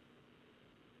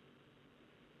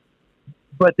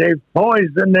 But they've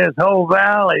poisoned this whole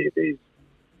valley.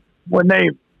 When they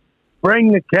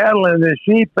bring the cattle and the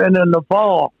sheep in the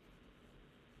fall,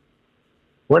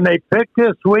 when they pick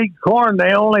this sweet corn,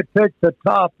 they only pick the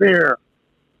top ear.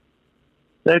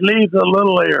 They leave the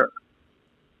little ear.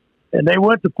 And they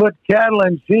went to put cattle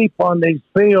and sheep on these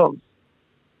fields.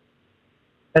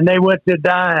 And they went to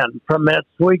dying from that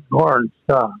sweet corn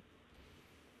stuff.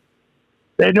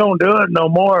 They don't do it no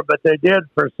more, but they did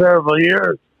for several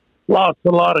years. Lost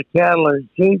a lot of cattle and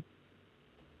sheep.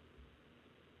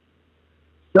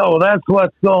 So that's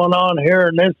what's going on here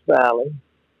in this valley.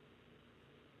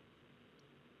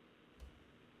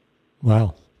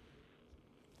 Wow.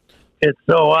 It's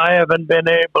so I haven't been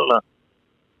able to.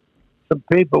 Some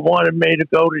people wanted me to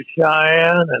go to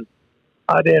Cheyenne, and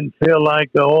I didn't feel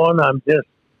like going. I'm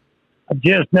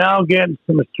just now getting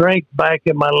some strength back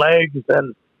in my legs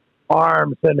and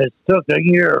arms, and it took a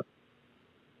year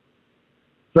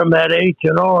from that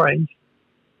Agent Orange,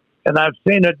 and I've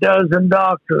seen a dozen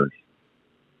doctors.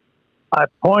 I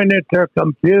point at their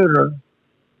computer.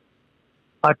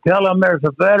 I tell them there's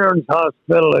a veterans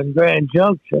hospital in Grand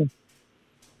Junction.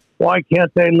 Why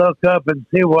can't they look up and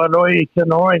see what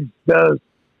Agent Orange does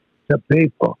to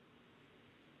people?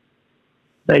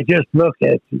 They just look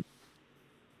at you.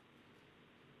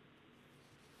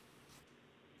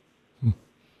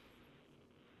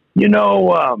 You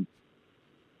know,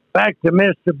 back to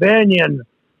Mr. Binion,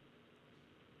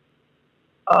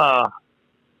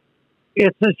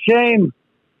 it's a shame.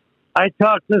 I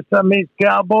talk to some of these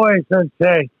cowboys and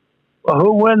say, well,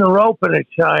 who win the roping at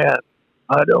Cheyenne?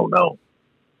 I don't know.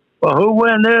 Well, who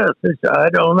win this? They say, I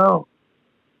don't know.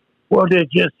 Well, did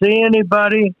you see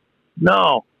anybody?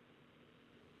 No.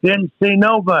 Didn't see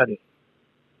nobody.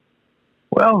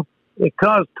 Well, it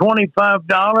costs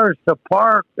 $25 to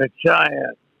park at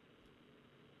Cheyenne.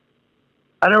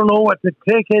 I don't know what the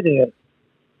ticket is.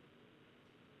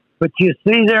 But you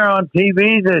see there on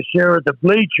TV this year, the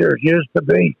bleachers used to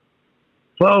be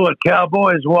full of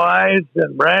cowboys' wives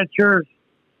and ranchers.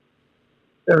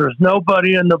 There was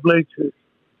nobody in the bleachers.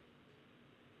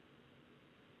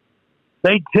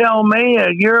 They tell me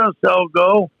a year or so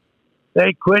ago,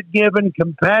 they quit giving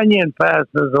companion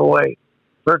passes away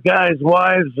for guys'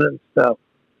 wives and stuff.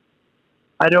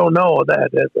 I don't know that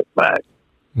as a fact.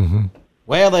 Mm-hmm.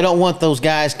 Well, they don't want those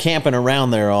guys camping around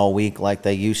there all week like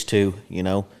they used to, you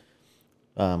know.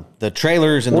 The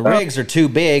trailers and the rigs are too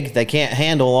big. They can't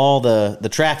handle all the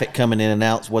traffic coming in and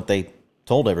out, is what they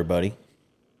told everybody.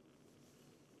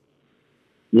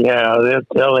 Yeah, they'll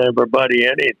tell everybody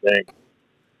anything.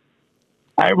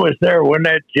 I was there when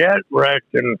that jet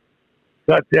wrecked and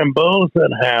cut them bulls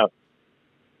in half.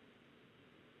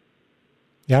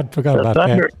 Yeah, I forgot about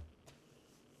that.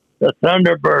 The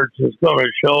Thunderbirds was going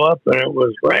to show up, and it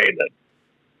was raining.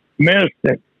 Missed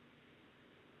it.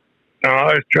 I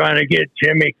was trying to get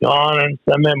Jimmy Kahn and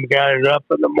some of them guys up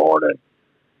in the morning.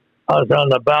 I was on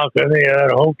the balcony of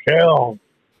that hotel.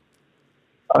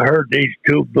 I heard these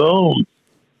two booms.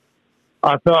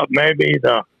 I thought maybe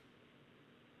the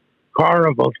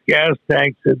Carnival's gas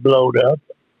tanks had blown up.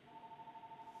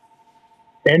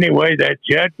 Anyway, that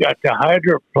jet got to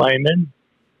hydroplaning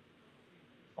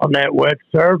on that wet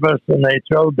surface, and they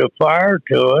throwed the fire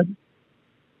to it.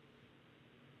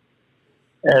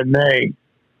 And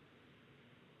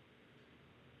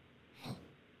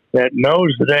that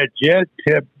nose of that jet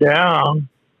tipped down,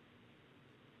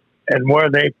 and where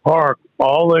they park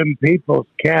all them people's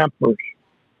campers,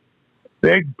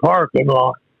 big parking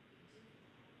lot,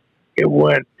 it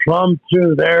went plumb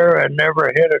through there and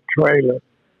never hit a trailer.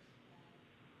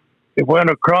 It went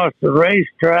across the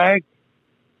racetrack,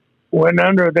 went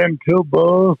under them two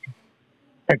bulls,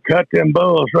 and cut them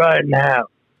bulls right in half.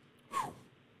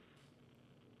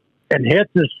 And hit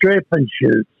the strip and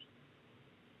shoots.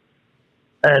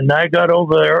 And I got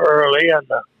over there early, and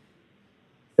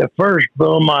the first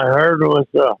boom I heard was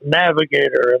the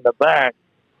navigator in the back.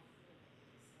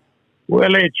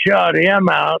 Well, it shot him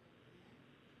out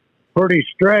pretty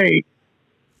straight.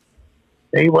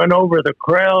 He went over the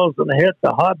corrals and hit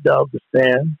the hot dog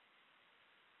stand.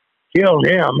 Killed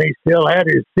him. He still had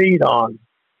his seat on.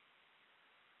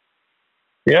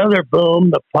 The other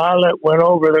boom, the pilot went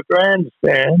over the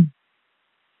grandstand.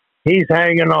 He's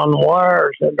hanging on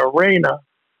wires in the arena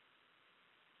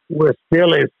with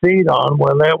still his seat on.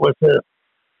 Well, that was the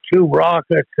two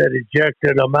rockets that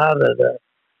ejected him out of there.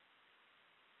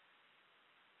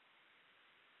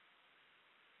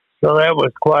 So that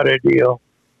was quite a deal.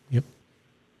 Yep.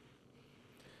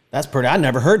 That's pretty. I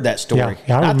never heard that story.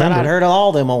 Yeah, I thought remember I'd it. heard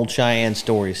all them old Cheyenne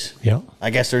stories. Yeah. I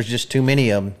guess there's just too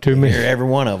many of them. Too many. Hear every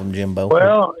one of them, Jimbo.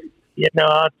 Well,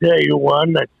 I'll tell you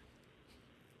one that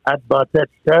I bought that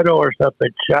stud horse up at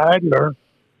Scheidler.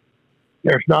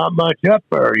 There's not much up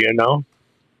there,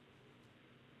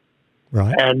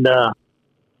 Right. And I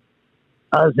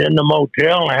was in the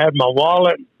motel and I had my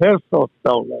wallet and pistol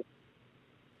stolen.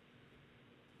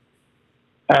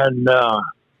 And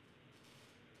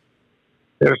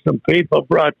there's some people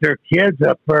brought their kids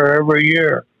up there every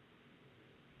year.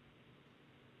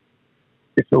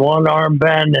 It's a one-armed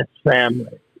bandits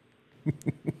family.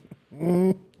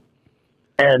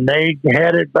 And they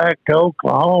headed back to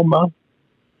Oklahoma,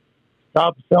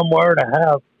 stopped somewhere to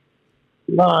have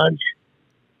lunch.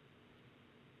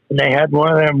 And they had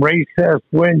one of them recessed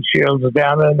windshields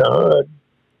down in the hood.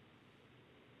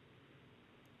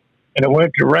 And it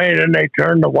went to rain, and they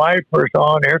turned the wipers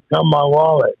on. Here come my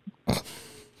wallet.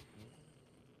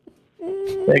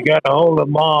 They got a hold of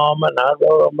Mom, and I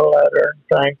wrote them a letter and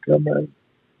thanked them. And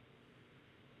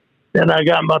then I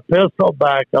got my pistol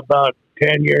back about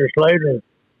 10 years later.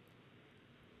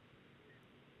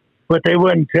 But they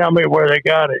wouldn't tell me where they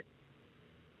got it.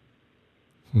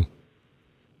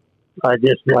 I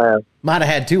just laughed. Might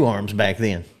have had two arms back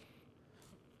then.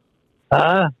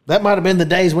 Huh? That might have been the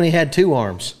days when he had two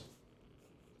arms.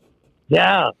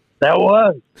 Yeah, that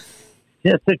was.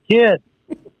 Just a kid.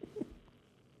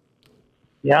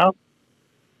 Yeah.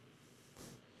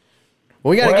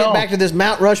 Well, we got to get back to this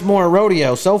Mount Rushmore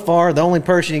rodeo. So far, the only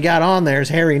person you got on there is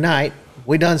Harry Knight.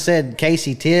 We done said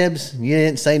Casey Tibbs. You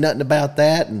didn't say nothing about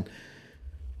that. And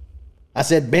I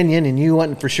said Binion, and you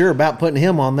wasn't for sure about putting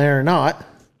him on there or not.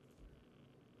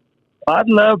 I'd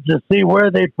love to see where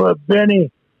they put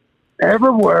Benny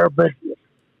everywhere, but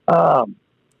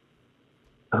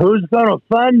who's going to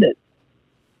fund it?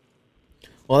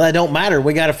 Well, that don't matter.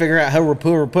 We got to figure out who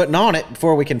we're putting on it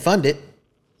before we can fund it.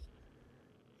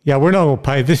 Yeah, we're not going to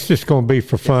pay. This is just going to be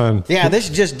for fun. Yeah, this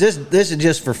is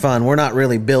just for fun. We're not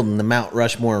really building the Mount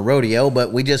Rushmore rodeo,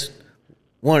 but we just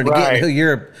wanted to get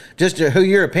who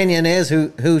your opinion is,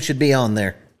 who should be on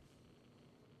there.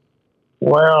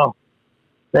 Well,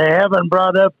 they haven't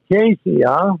brought up Casey,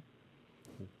 huh?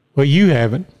 Well, you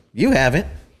haven't. You haven't.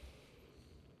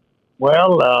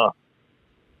 Well,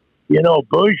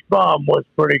 Bushbaum was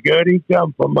pretty good. He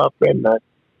come from up in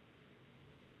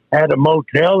had a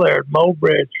motel there at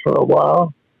Mobridge for a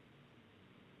while.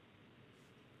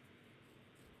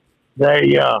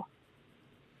 They,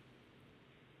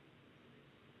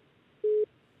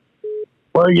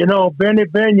 Benny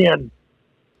Binion,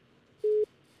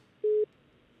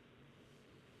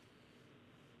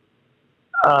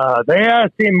 they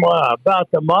asked him about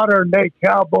the modern day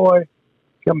cowboy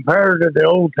compared to the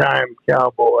old time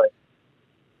cowboy.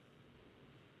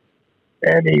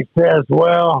 And he says,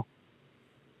 well,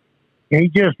 he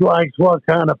just likes what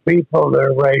kind of people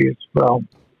they're raised from.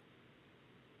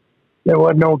 There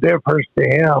was no difference to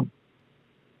him.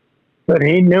 But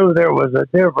he knew there was a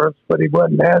difference, but he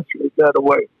wouldn't answer it that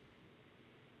way.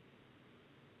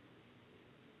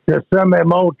 Just some of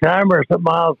them old timers at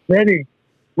Miles City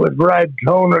would ride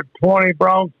 20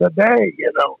 broncs a day,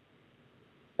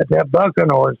 at that bucking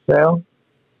horse sale.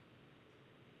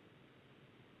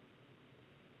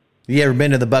 You ever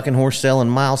been to the bucking horse sale in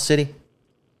Miles City?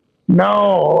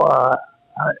 No,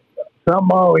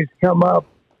 something always come up.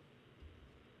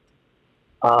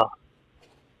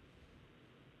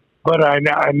 But I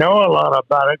know a lot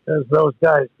about it because those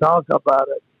guys talk about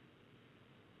it.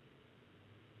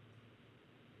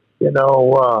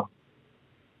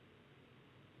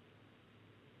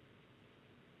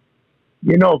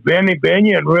 Benny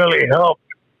Binion really helped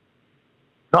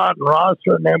Cotton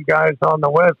Rosser and them guys on the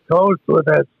West Coast with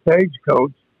that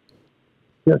stagecoach.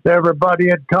 Just everybody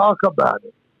would talk about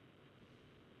it.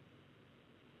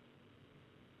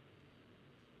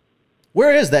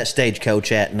 Where is that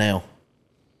stagecoach at now?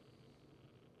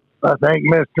 I think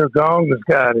Mr. Gong's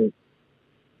got it.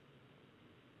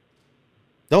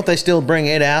 Don't they still bring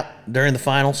it out during the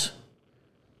finals?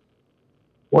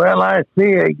 Well, I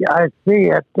see it.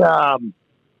 The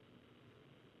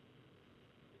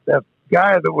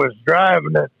guy that was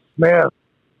driving it, Smith,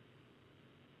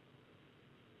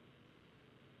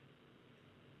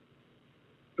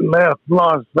 left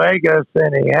Las Vegas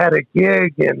and he had a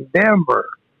gig in Denver.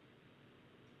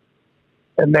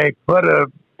 And they put a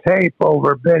tape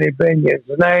over Benny Binion's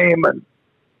name, and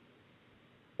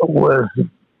it was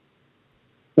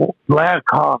Black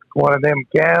Hawk, one of them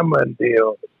gambling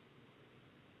deals.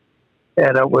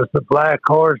 And it was the Black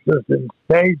Horses and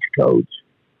Stagecoach.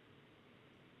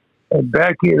 And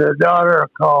Becky, the daughter,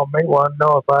 called me, wanted to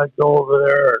know if I'd go over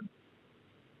there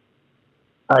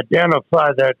and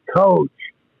identify that coach.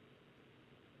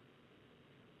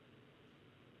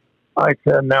 I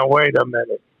said, now wait a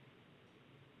minute.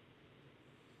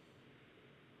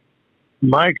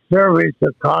 Mike Servy's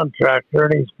a contractor,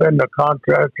 and he's been a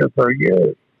contractor for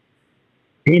years.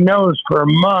 He knows for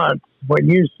months, when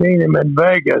you seen him in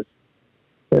Vegas,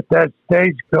 that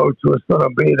stagecoach was going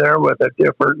to be there with a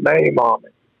different name on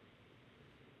it.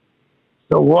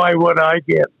 So why would I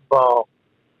get involved?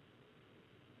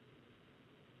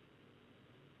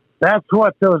 That's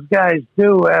what those guys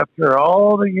do after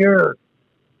all the years.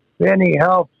 Benny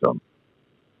helps them.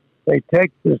 They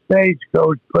take the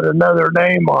stagecoach, put another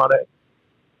name on it,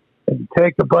 and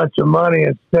take a bunch of money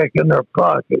and stick in their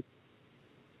pocket.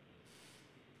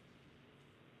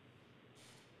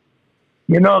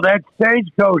 That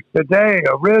stagecoach today,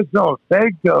 original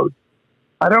stagecoach,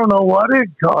 I don't know what it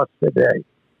costs today.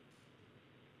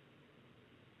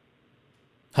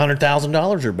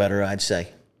 $100,000 or better, I'd say.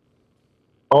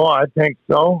 Oh, I think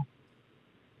so.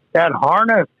 That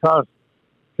harness cost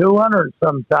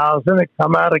 $200-some thousand. It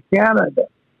come out of Canada.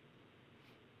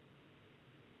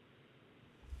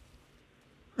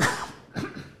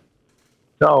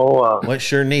 So, what's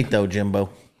sure neat though, Jimbo?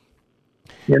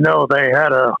 They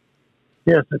had a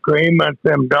disagreement.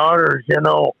 Them daughters,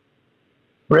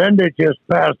 Brenda just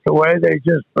passed away. They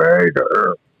just buried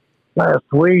her last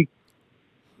week.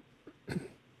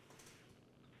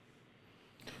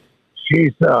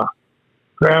 She's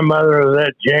grandmother of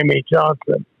that Jamie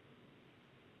Johnson.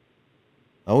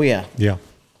 Oh, yeah. Yeah.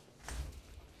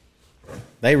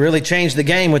 They really changed the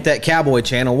game with that Cowboy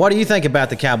Channel. What do you think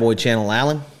about the Cowboy Channel,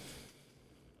 Alan?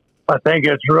 I think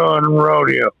it's ruining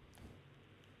rodeo.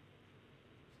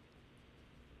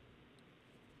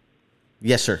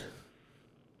 Yes, sir.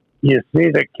 You see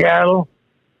the cattle?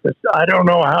 I don't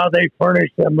know how they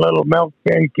furnish them little milk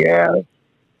can calves.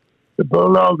 The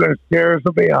bulldog and steers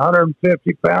will be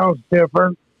 150 pounds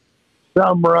different.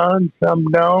 Some run, some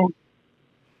don't.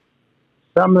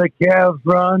 Some of the calves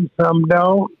run, some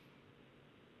don't.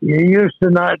 You used to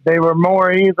not, they were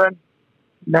more even.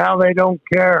 Now they don't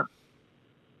care.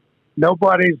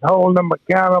 Nobody's holding them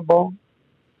accountable.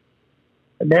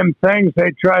 And them things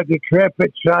they tried to trip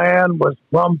at Cheyenne was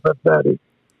plumb pathetic.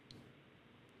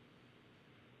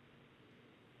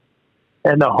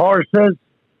 And the horses,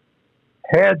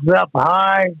 heads up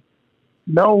high,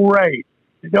 no rate.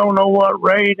 You don't know what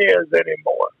rate is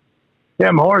anymore.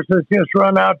 Them horses just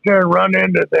run out there and run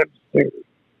into them steers.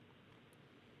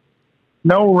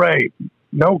 No rate,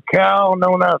 no cow,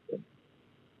 no nothing.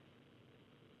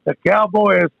 The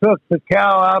cowboy has took the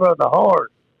cow out of the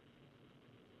horse.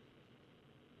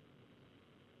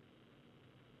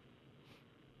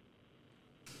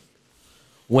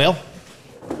 Well,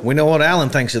 we know what Alan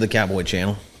thinks of the Cowboy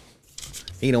Channel.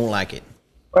 He don't like it.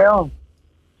 Well,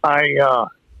 I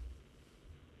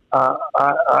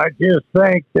just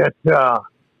think that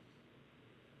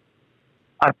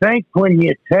I think when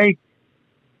you take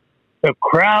the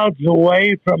crowds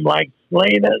away from like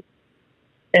Salinas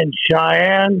and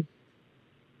Cheyenne,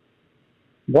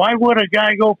 Why would a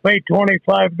guy go pay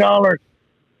 $25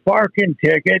 parking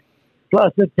ticket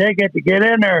plus a ticket to get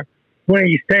in there when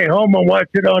he stay home and watch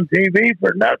it on TV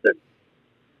for nothing?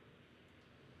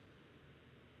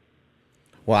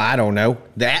 Well, I don't know.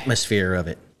 The atmosphere of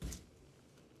it.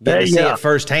 Get to see Yeah. it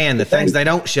firsthand, the things they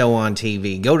don't show on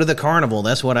TV. Go to the carnival.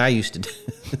 That's what I used to do.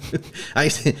 I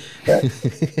used to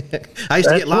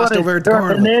get lost over at the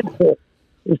carnival.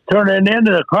 It's turning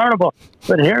into the carnival.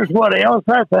 But here's what else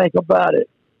I think about it.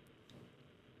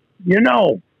 You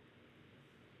know,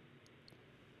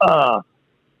 kind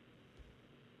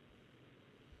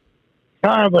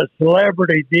of a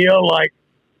celebrity deal, like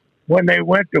when they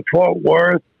went to Fort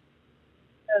Worth,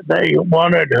 they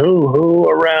wanted who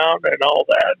around and all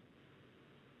that.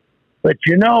 But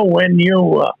you know, when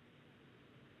you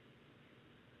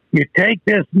take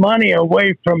this money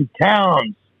away from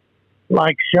towns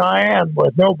like Cheyenne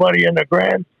with nobody in the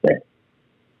grandstand,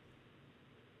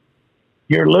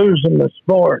 you're losing the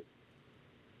sport.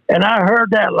 And I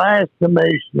heard that last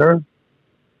commissioner,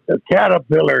 the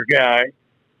Caterpillar guy,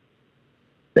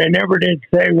 they never did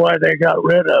say why they got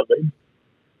rid of him,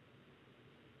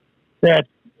 that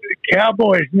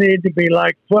Cowboys need to be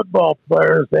like football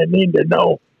players. They need to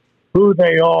know who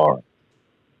they are.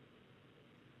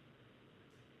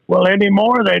 Well,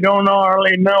 anymore, they don't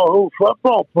hardly know who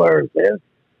football players is.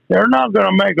 They're not going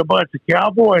to make a bunch of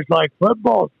Cowboys like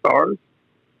football stars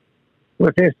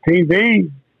with this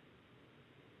TV.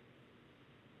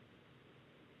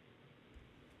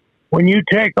 When you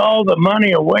take all the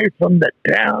money away from the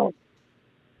town,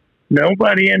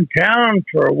 nobody in town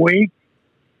for a week,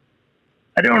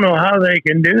 I don't know how they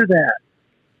can do that.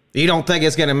 You don't think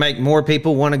it's going to make more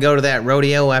people want to go to that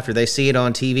rodeo after they see it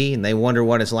on TV and they wonder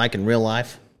what it's like in real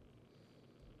life?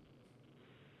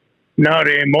 Not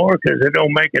anymore, because it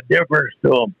don't make a difference to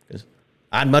them.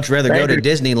 I'd much rather go to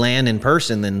Disneyland in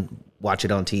person than watch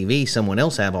it on TV. Someone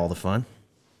else have all the fun.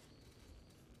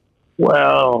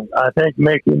 Well, I think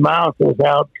Mickey Mouse is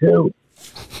out too.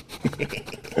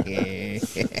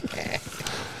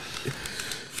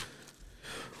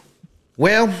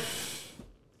 Well,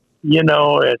 you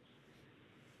know,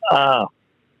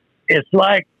 it's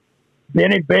like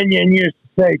Benny Binion used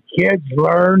to say, kids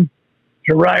learn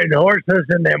to ride horses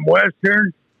in them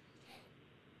westerns,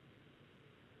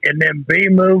 in them B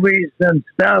movies and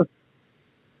stuff.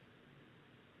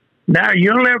 Now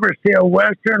you'll never see a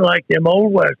western like them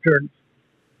old westerns.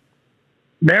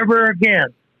 Never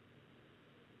again.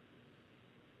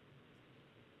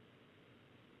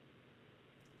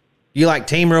 You like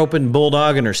team roping,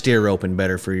 bulldogging, or steer roping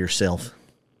better for yourself?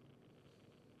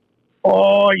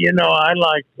 Oh, you know, I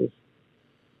like to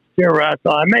steer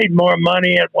wrestle. I made more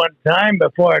money at one time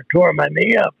before I tore my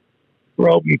knee up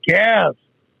roping calves.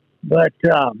 But,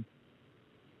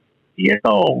 you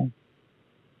know,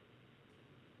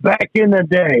 back in the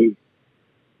day,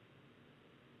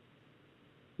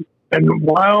 in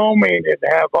Wyoming, it'd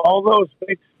have all those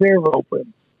big steer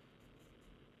ropings.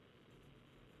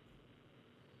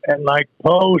 And like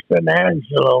Post and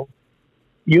Angelo,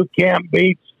 you can't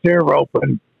beat steer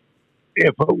roping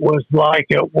if it was like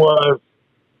it was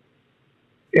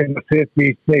in the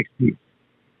 50s, 60s.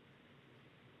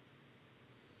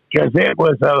 Because it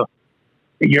was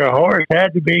your horse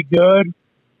had to be good.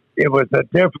 It was a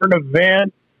different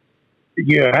event.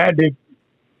 You had to,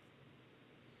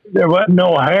 there wasn't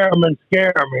no harem and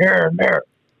scare 'em here and there.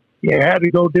 You had to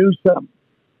go do something.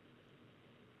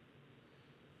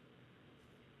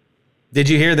 Did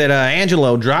you hear that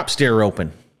Angelo dropped steer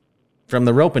roping from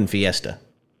the roping fiesta?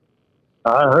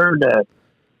 I heard that.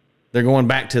 They're going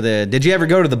back to the... Did you ever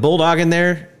go to the bulldog in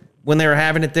there when they were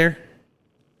having it there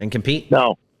and compete?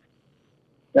 No.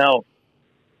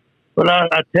 But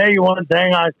I tell you one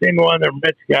thing, I seen one of the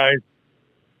rich guys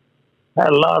had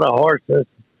a lot of horses.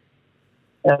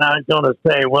 And I was going to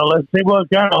say, well, let's see what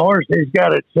kind of horse he's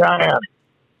got at Cheyenne.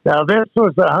 Now, this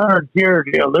was a 100-year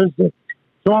deal. This is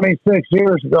 26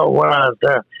 years ago when I was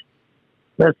there.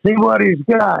 Let's see what he's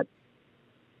got.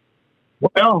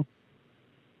 Well,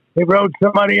 he rode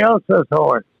somebody else's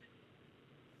horse.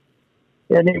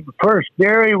 And first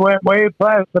year, he went way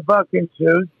past the bucking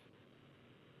chutes,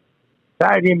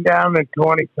 tied him down at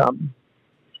 20-something.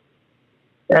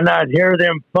 And I'd hear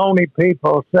them phony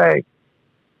people say,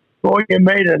 boy, you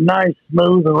made a nice,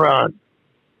 smooth run.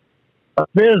 A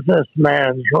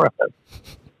businessman's run.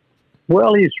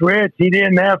 Well, he's rich. He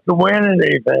didn't have to win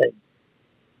anything.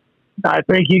 I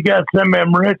think you got some of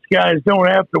them rich guys don't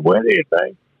have to win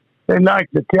anything. They like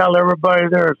to tell everybody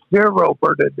they're a steer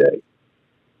roper today.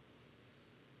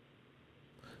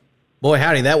 Boy,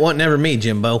 howdy, that wasn't ever me,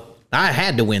 Jimbo. I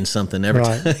had to win something every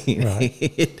time.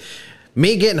 Right.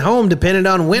 Me getting home depended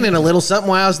on winning a little something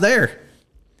while I was there.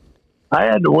 I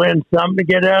had to win something to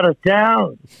get out of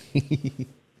town.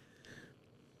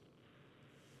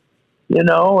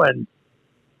 And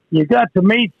you got to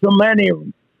meet so many of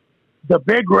the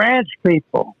big ranch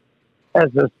people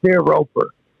as a steer roper.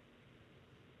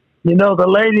 The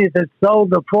lady that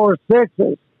sold the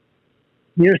 4.6s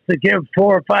used to give 4,000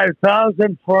 or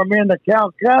 5,000 for them into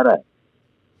Calcutta.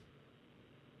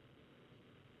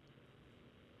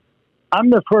 I'm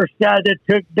the first guy that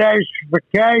took Dash for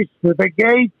cash to the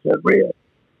gates at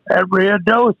Rio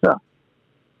Dosa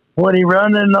when he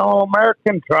run in the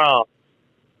All-American trial.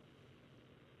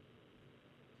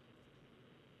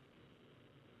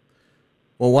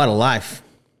 Well, what a life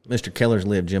Mr. Keller's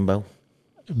lived, Jimbo.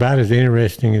 About as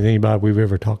interesting as anybody we've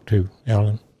ever talked to,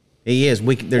 Alan. He is.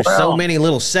 There's so many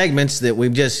little segments that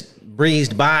we've just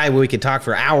breezed by. We could talk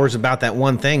for hours about that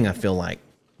one thing, I feel like.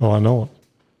 Oh, I know it.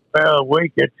 Well, we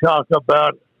could talk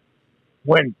about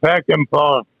when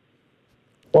Peckinpah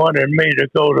wanted me to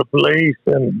go to police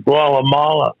in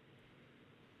Guatemala,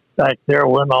 back there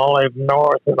when Olive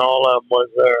North and all of them was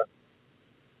there.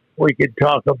 We could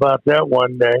talk about that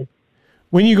one day.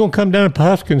 When are you going to come down to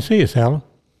Pawhuska and see us, Alan?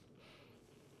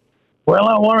 Well,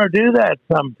 I want to do that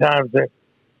sometimes.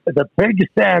 The pig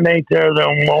stand ain't there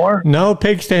no more. No,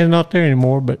 pig stand's not there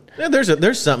anymore, but... Yeah,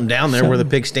 there's something down there where the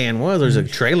pig stand was. There's a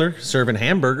trailer serving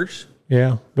hamburgers.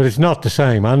 Yeah, but it's not the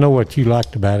same. I know what you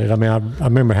liked about it. I mean, I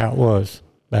remember how it was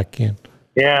back then.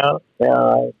 Yeah,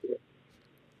 I'll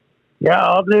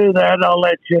do that. I'll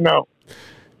let you know.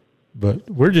 But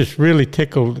we're just really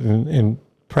tickled and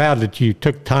proud that you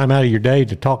took time out of your day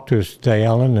to talk to us today,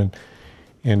 Alan.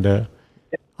 And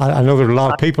I know there are a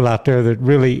lot of people out there that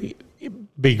really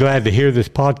be glad to hear this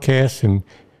podcast and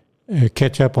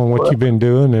catch up on what you've been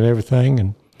doing and everything.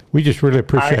 And we just really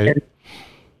appreciate it.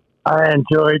 I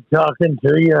enjoyed talking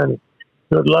to you, and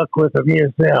good luck with the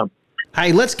museum.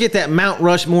 Hey, let's get that Mount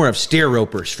Rushmore of steer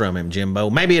ropers from him, Jimbo.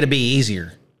 Maybe it'll be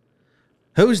easier.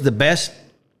 Who's the best?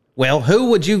 Well, who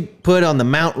would you put on the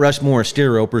Mount Rushmore of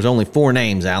steer ropers? Only 4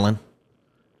 names, Alan.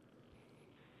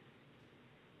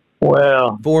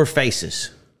 Well, 4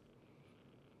 faces.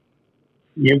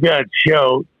 You got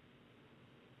Choate.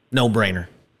 No brainer.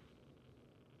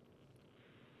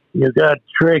 You got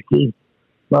Tricky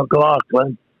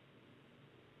McLaughlin.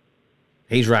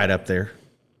 He's right up there.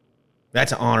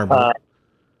 That's honorable.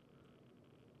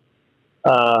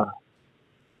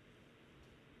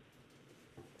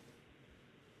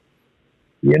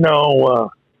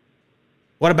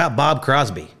 What about Bob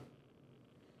Crosby?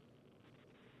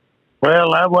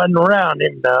 Well, I wasn't around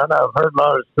him none. I've heard a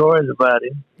lot of stories about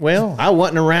him. Well, I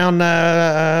wasn't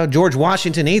around George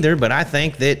Washington either, but I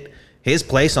think that his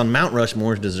place on Mount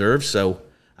Rushmore is deserved, so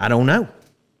I don't know.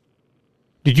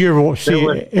 Did you ever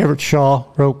see Everett Shaw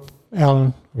rope, Alan?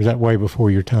 Or was that way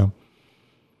before your time?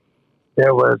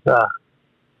 There was,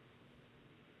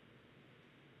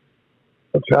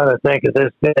 I'm trying to think of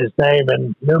this guy's name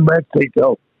in New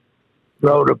Mexico.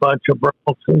 Rode a bunch of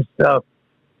broncs and stuff.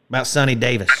 About Sonny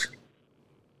Davis.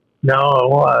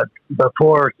 No,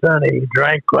 before Sonny, he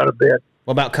drank quite a bit.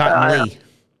 What about Cotton Lee?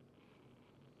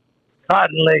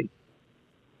 Cotton Lee.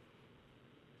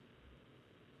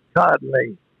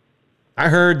 I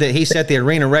heard that he set the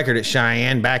arena record at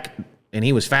Cheyenne back, and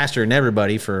he was faster than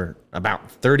everybody for about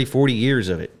 30, 40 years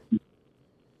of it.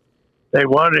 They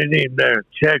wanted him to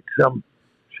check some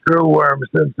screw worms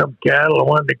in some cattle. I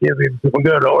wanted to give him some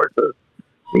good horses.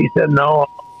 He said, no,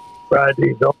 I'll ride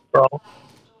these overall.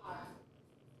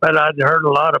 But I'd heard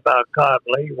a lot about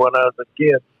Cotton Lee when I was a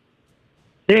kid.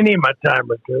 Seen him a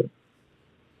time or two.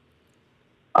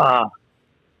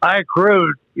 Ike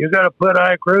Rude. You got to put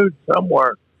Ike Rude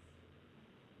somewhere.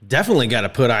 Definitely got to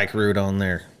put Ike Rude on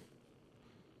there.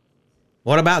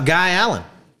 What about Guy Allen?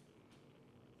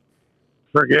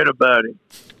 Forget about him.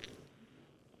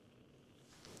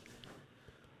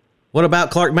 What about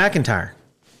Clark McIntyre?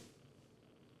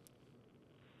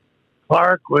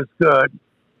 Clark was good.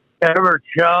 Everett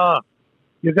Shaw.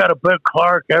 You got to put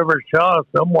Clark, Everett Shaw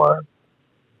somewhere.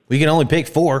 We can only pick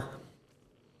 4.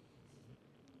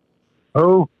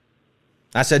 Who?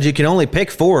 I said you can only pick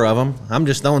 4 of them. I'm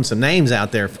just throwing some names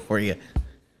out there for you.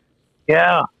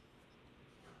 Yeah.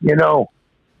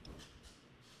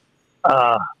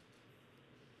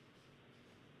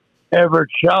 Everett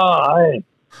Shaw,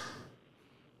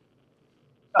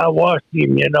 I watched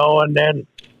him, and then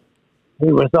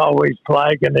he was always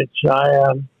flagging at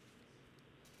Cheyenne.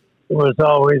 He was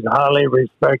always a highly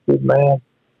respected man.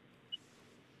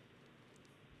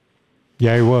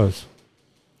 Yeah, he was.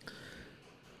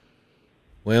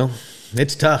 Well,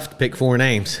 it's tough to pick 4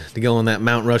 names to go on that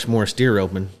Mount Rushmore steer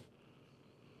open.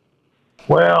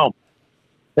 Well,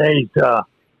 there's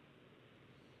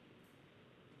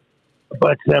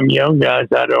but some young guys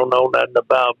I don't know nothing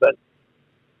about, but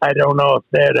I don't know if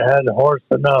they'd had horse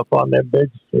enough on them big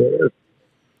steers,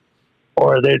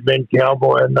 or they'd been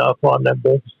cowboy enough on them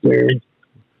big steers.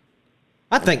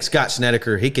 I think Scott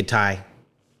Snedeker, he could tie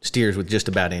steers with just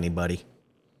about anybody.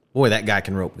 Boy, that guy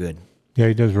can rope good. Yeah,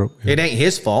 he does rope good. It ain't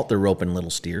his fault they're roping little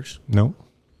steers. No.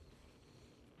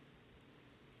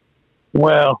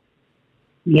 Well,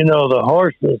 the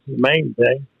horse is the main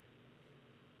thing.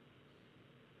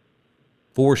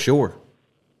 For sure.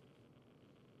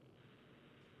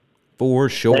 For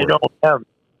sure. They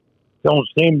don't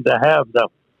seem to have the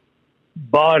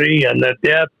body and the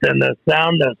depth and the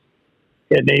soundness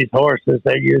in these horses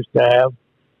they used to have.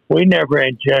 We never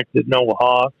injected no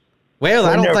hocks. Well,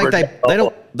 I don't think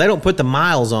never they don't put the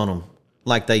miles on them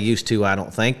like they used to. I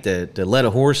don't think to let a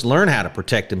horse learn how to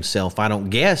protect himself. I don't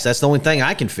guess that's the only thing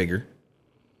I can figure.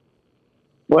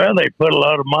 Well, they put a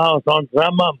lot of miles on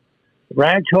some of them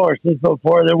ranch horses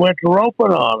before they went to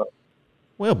roping on them.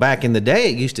 Well, back in the day,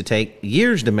 it used to take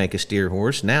years to make a steer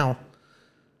horse. Now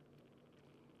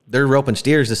they're roping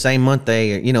steers the same month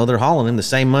they're hauling them the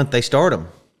same month they start them.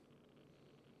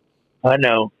 I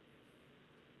know.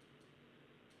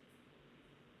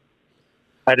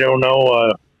 I don't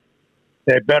know.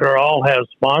 They better all have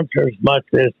sponsors, much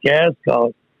as gas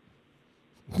costs.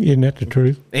 Isn't that the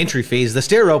truth? Entry fees, the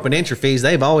steer roping entry fees,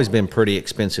 they've always been pretty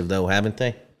expensive, though, haven't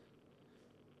they?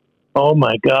 Oh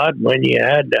my God! When you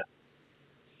had to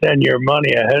send your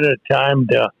money ahead of time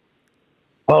to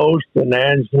Post and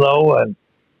Angelo and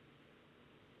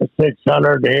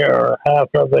 600 here or half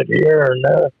of it here and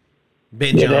there,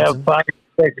 Ben you'd Johnson. have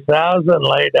 5,000-6,000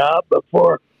 laid out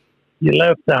before you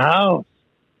left the house.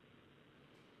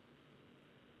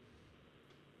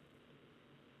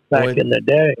 Back in the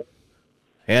day.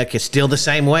 Heck, it's still the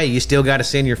same way. You still got to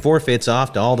send your forfeits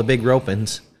off to all the big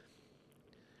ropings.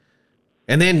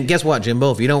 And then guess what,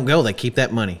 Jimbo? If you don't go, they keep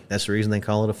that money. That's the reason they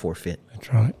call it a forfeit.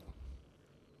 That's right.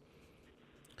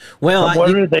 Well,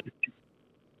 what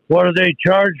do they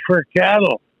charge for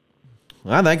cattle?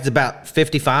 I think it's about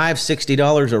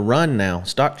 $55-$60 a run now,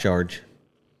 stock charge.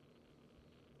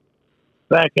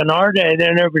 Back in our day,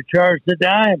 they never charged a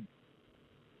dime.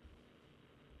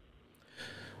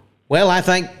 Well, I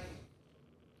think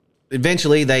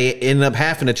eventually they ended up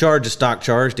having to charge a stock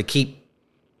charge to keep,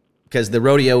 because the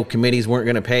rodeo committees weren't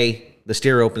going to pay the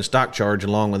steer open stock charge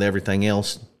along with everything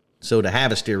else. So to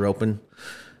have a steer open,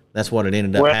 that's what it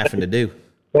ended up having to do.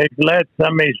 They've let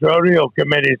some of these rodeo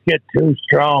committees get too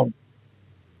strong.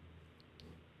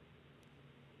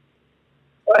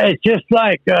 It's just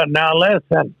like, now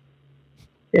listen,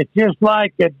 it's just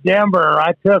like at Denver,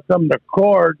 I took them to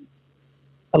court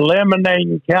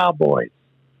eliminating cowboys.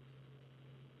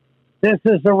 This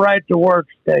is a right to work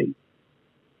state.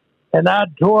 And I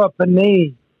tore up a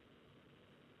knee.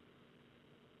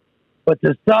 But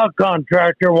the stock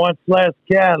contractor wants less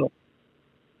cattle.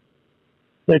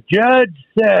 The judge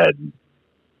said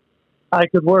I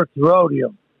could work the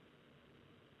rodeo.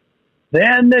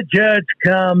 Then the judge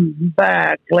come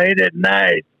back late at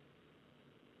night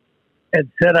and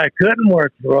said I couldn't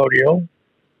work the rodeo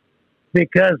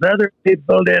because other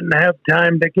people didn't have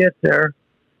time to get there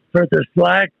for the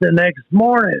slack the next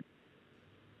morning.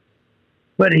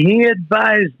 But he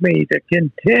advised me to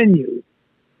continue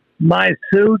my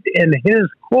suit in his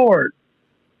court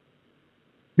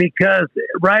because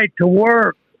right to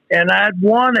work, and I'd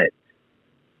won it.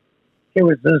 It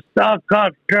was a stock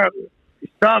contractor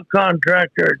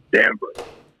at Denver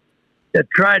that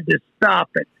tried to stop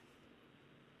it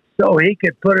so he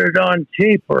could put it on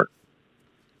cheaper.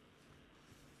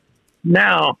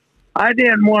 Now, I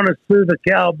didn't want to sue the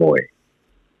cowboy.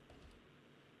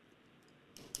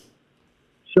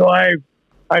 So I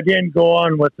didn't go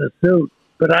on with the suit,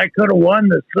 but I could have won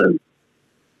the suit.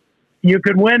 You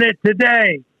could win it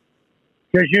today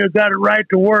because you've got a right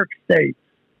to work state.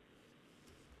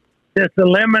 Just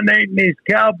eliminating these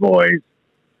cowboys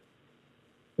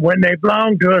when they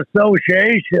belong to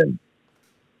association,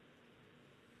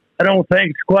 I don't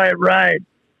think it's quite right.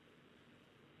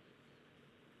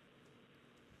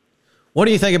 What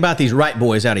do you think about these Wright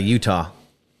boys out of Utah?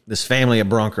 This family of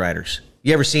bronc riders.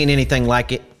 You ever seen anything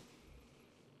like it?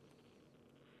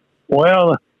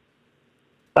 Well,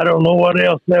 I don't know what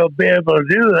else they'll be able to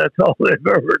do. That's all they've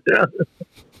ever done.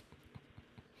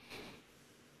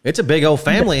 It's a big old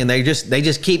family, and they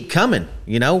just keep coming.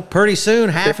 You know, pretty soon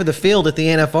half of the field at the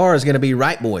NFR is going to be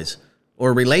Wright boys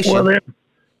or relation. Well,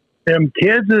 them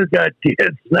kids have got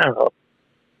kids now.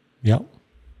 Yep.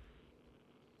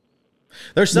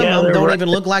 There's some Yeah, of them they're don't right. even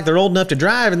look like they're old enough to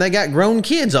drive, and they got grown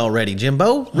kids already,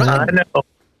 Jimbo. I Right. know.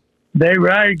 They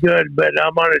ride good, but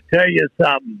I'm going to tell you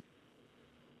something.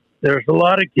 There's a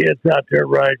lot of kids out there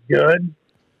ride good,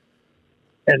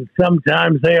 and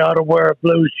sometimes they ought to wear a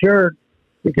blue shirt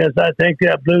because I think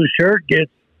that blue shirt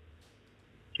gets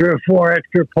 3 or 4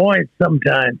 extra points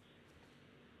sometimes.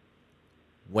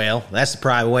 Well, that's the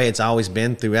probably way it's always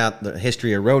been throughout the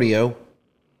history of rodeo.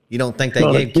 You don't think they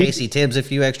Well, gave Casey Tibbs a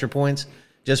few extra points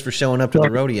just for showing up to the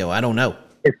rodeo? I don't know.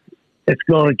 It's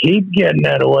going to keep getting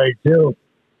that way, too.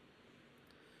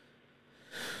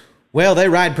 Well, they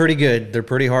ride pretty good. They're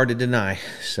pretty hard to deny.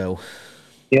 So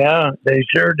Yeah, they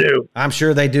sure do. I'm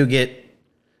sure they do get,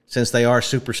 since they are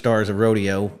superstars of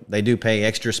rodeo, they do pay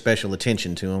extra special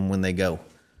attention to them when they go.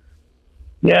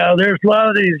 Yeah, there's a lot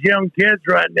of these young kids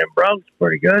riding them broncs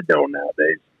pretty good, though,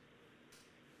 nowadays.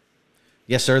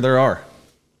 Yes, sir, there are.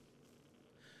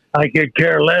 I could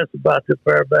care less about the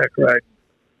bareback riding.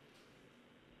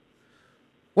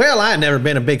 Well, I've never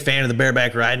been a big fan of the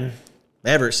bareback riding.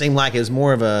 Ever. It seemed like it was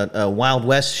more of a Wild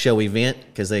West show event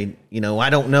because they, I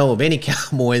don't know of any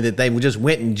cowboy that they just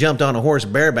went and jumped on a horse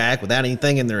bareback without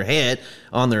anything in their head,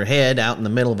 on their head, out in the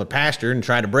middle of a pasture and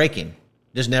try to break him.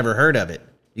 Just never heard of it.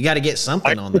 You got to get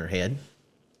something on their head.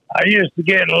 I used to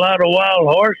get in a lot of wild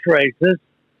horse races,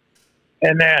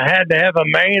 and I had to have a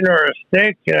mane or a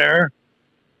stick there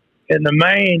in the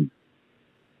mane.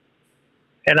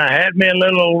 And I had me a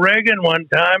little rigging one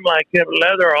time, like the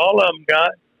leather all of them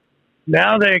got.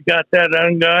 Now they got that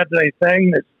ungodly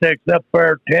thing that sticks up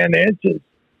there 10 inches.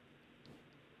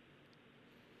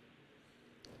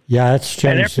 Yeah, it's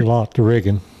changed a lot, the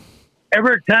rigging.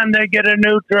 Every time they get a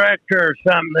new tractor or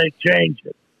something, they change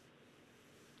it.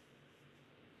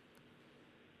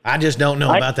 I just don't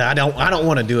know about that. I don't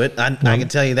want to do it. I can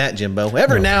tell you that, Jimbo.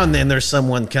 Every now and then there's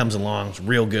someone comes along who's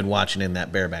real good watching in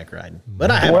that bareback riding.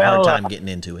 But I have a hard time getting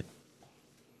into it.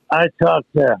 I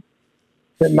talked to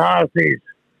Nazi's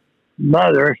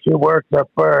mother. She works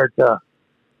up there at the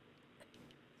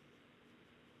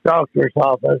doctor's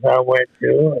office I went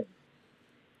to. And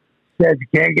said you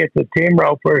can't get the team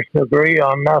ropers to agree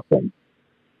on nothing.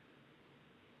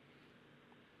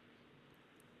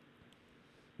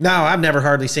 No, I've never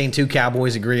hardly seen two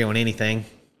cowboys agree on anything,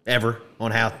 ever, on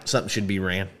how something should be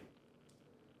ran.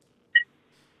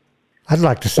 I'd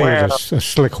like to see a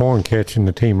slick horn catch in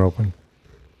the team roping.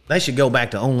 They should go back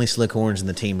to only slick horns in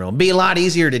the team rope. It'd be a lot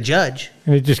easier to judge.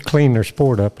 And it just clean their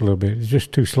sport up a little bit. It's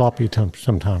just too sloppy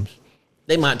sometimes.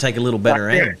 They might take a little better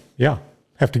aim. Yeah,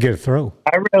 have to get a throw.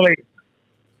 I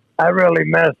really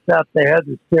messed up. They had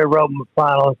the steer roping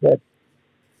finals at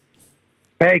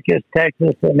Pecos,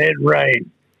 Texas, and it rained.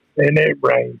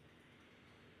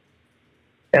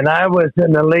 And I was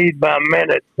in the lead by a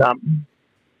minute something.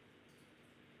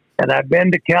 And I've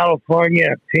been to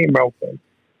California team roping.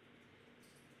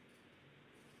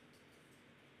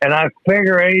 And I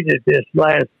figure eighted this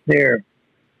last year,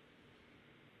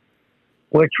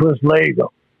 which was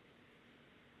legal.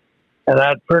 And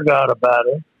I'd forgot about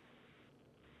it.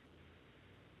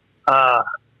 I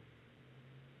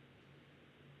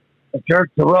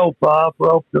jerked the rope off,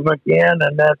 roped him again,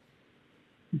 and that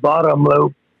bottom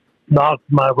loop knocked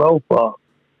my rope off.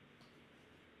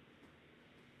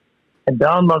 And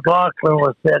Don McLaughlin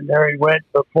was sitting there. He went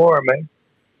before me.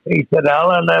 He said,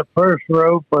 Alan, that first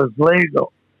rope was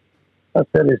legal. I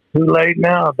said, it's too late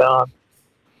now, Don.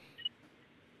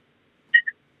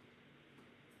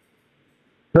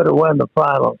 Could have won the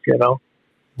finals,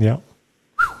 Yeah.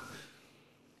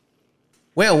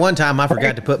 Well, one time I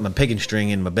forgot to put my picking string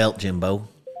in my belt, Jimbo.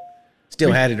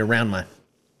 Still had it around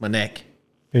my neck.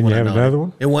 Didn't you have another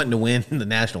one? It wasn't to win the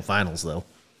national finals, though.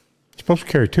 You're supposed to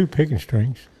carry 2 picking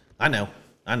strings. I know.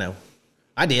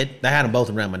 I did. I had them both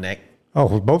around my neck. Oh,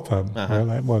 well, both of them. Uh-huh. Well,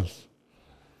 that was.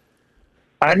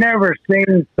 I never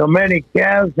seen so many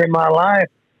calves in my life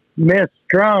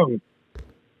misstrung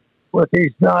with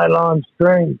these nylon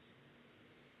strings.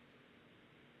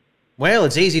 Well,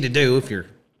 it's easy to do if you're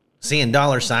seeing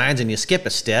dollar signs and you skip a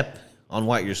step on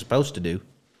what you're supposed to do.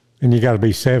 And you got to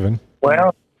be 7.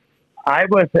 Well, I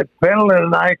was at Pendleton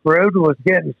and Ike Road, was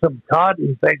getting some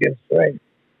cotton picking string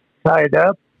tied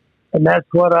up, and that's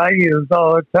what I used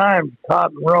all the time,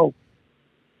 cotton rope.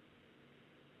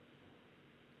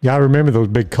 Yeah, I remember those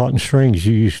big cotton strings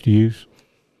you used to use.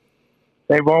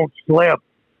 They won't slip.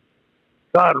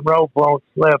 Cotton rope won't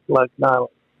slip like nylon.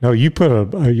 No, you put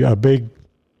a big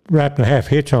wrap and a half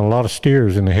hitch on a lot of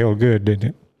steers and they held good, didn't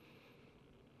it?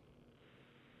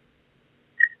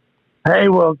 Hey,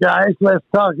 well, guys, let's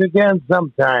talk again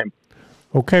sometime.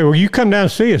 Okay, well, you come down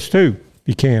and see us, too, if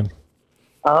you can.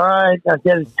 All right, I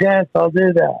get a chance, I'll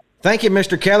do that. Thank you,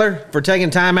 Mr. Keller, for taking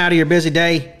time out of your busy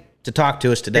day to talk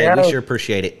to us today. Yeah. We sure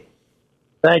appreciate it.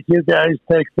 Thank you, guys.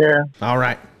 Take care. All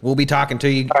right. We'll be talking to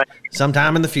you All right.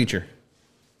 sometime in the future.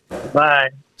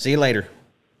 Bye. See you later.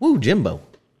 Woo, Jimbo.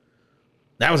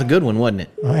 That was a good one, wasn't it?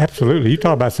 Absolutely. You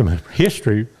talk about some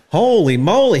history. Holy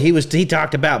moly. He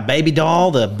talked about Baby Doll,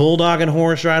 the bulldogging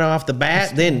horse right off the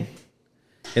bat.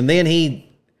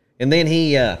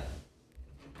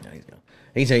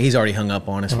 He's already hung up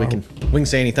on us. We can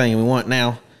say anything we want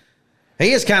now.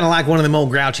 He is kind of like one of them old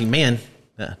grouchy men.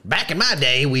 Back in my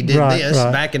day, we did this.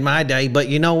 Right. Back in my day, but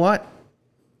you know what?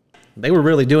 They were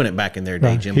really doing it back in their day,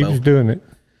 Right. Jimbo. He was doing it.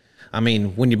 I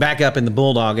mean, when you back up in the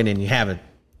bulldogging and you have an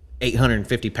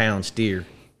 850-pound steer,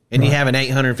 and you have an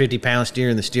 850-pound steer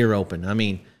in the steer open, I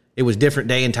mean, it was different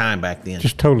day and time back then.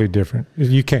 Just totally different.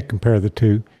 You can't compare the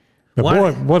two. But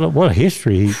What- boy, what a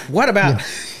history. What about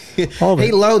All that.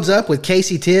 he loads up with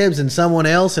Casey Tibbs and someone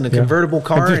else in a convertible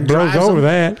car It and just blows drives over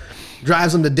them, that.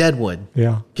 drives them to Deadwood?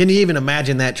 Yeah, Can you even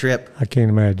imagine that trip? I can't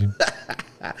imagine.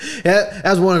 That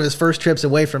was one of his first trips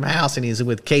away from house, and he's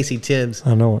with Casey Tibbs,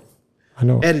 I know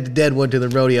it. headed to Deadwood to the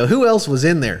rodeo. Who else was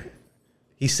in there?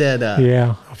 He said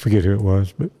Yeah, I forget who it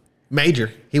was, but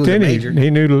Major. He was a then major. he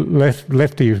knew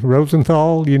Lefty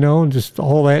Rosenthal, and just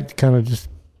all that kind of just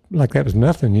like that was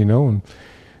nothing, and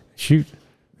shoot,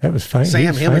 that was famous.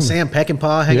 Him and Sam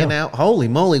Peckinpah hanging Yeah. out. Holy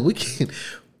moly,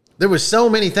 there was so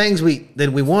many things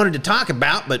that we wanted to talk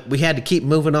about, but we had to keep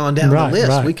moving on down Right, the list.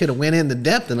 right. We could have went into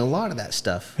depth in a lot of that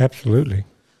stuff. Absolutely.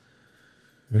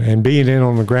 And being in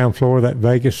on the ground floor of that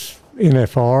Vegas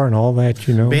NFR and all that,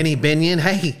 Benny Binion,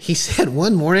 hey, he said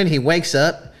one morning he wakes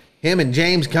up, him and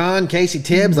James Caan, Casey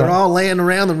Tibbs, they're Right. all laying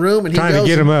around the room, and he trying goes, to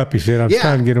get him up. He said, "I'm Yeah.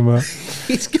 trying to get him up."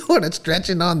 he's going and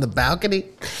stretching on the balcony.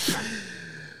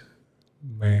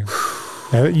 Man,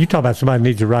 now, you talk about somebody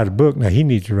needs to write a book. Now he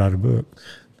needs to write a book.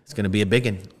 It's going to be a big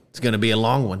one. It's going to be a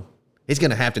long one. He's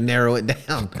going to have to narrow it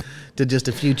down to just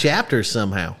a few chapters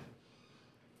somehow.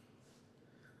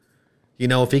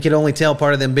 If he could only tell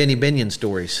part of them Benny Binion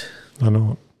stories. I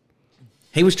know it.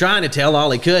 He was trying to tell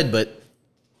all he could, but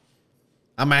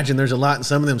I imagine there's a lot in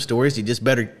some of them stories. You just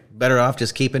better off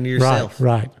just keeping to yourself,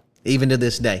 Right. even to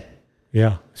this day.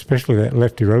 Yeah, especially that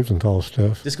Lefty Rosenthal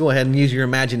stuff. Just go ahead and use your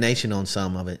imagination on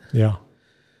some of it. Yeah.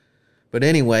 But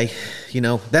anyway,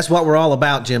 that's what we're all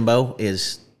about, Jimbo,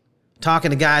 is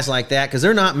talking to guys like that, because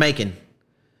they're not making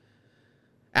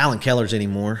Alan Kellers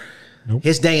anymore. Nope.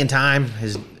 His day and time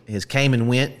has came and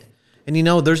went. And,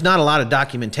 there's not a lot of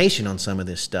documentation on some of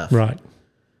this stuff. Right.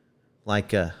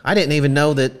 Like, I didn't even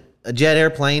know that a jet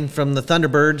airplane from the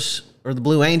Thunderbirds or the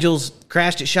Blue Angels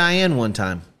crashed at Cheyenne one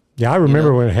time. Yeah, I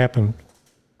remember when it happened.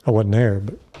 I wasn't there,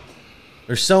 but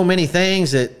There's so many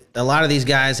things that a lot of these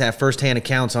guys have firsthand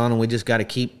accounts on, and we just got to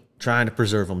keep trying to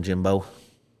preserve them, Jimbo. Best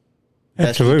we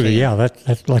absolutely. can. Yeah,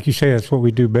 that's like you say, that's what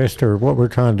we do best, or what we're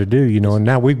trying to do, and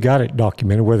now we've got it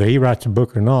documented, whether he writes a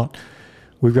book or not.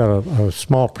 We've got a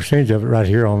small percentage of it right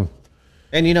here on.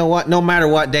 And you know what? No matter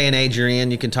what day and age you're in,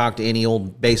 you can talk to any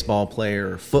old baseball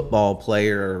player or football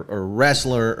player or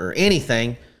wrestler or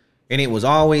anything, and it was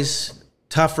always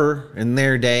tougher in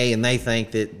their day, and they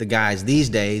think that the guys these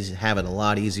days have it a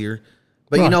lot easier.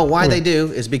 But you Right. know why Oh, they yeah.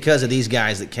 do is because of these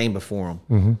guys that came before them.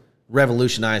 Mm-hmm.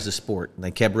 Revolutionized the sport. And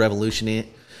they kept revolutioning it,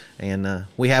 and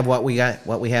we have what we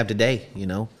have today.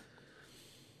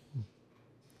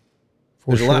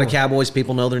 For There's a lot of sure. Cowboys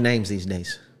people know their names these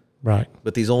days, Right.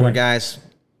 but these older Right. guys,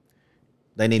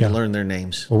 they need Yeah. to learn their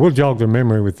names. Well, we'll jog their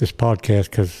memory with this podcast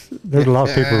because there's a lot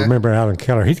of people who remember Alan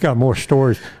Keller. He's got more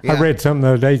stories. Yeah. I read something the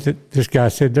other day that this guy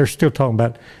said they're still talking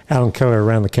about Alan Keller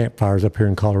around the campfires up here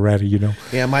in Colorado,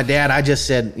 Yeah, my dad, I just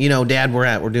said, Dad,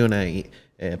 we're doing a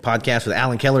podcast with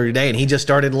Alan Keller today, and he just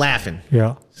started laughing.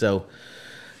 Yeah. So,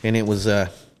 and it was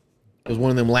one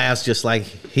of them laughs, just like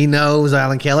he knows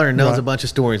Alan Keller and knows Right. a bunch of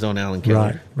stories on Alan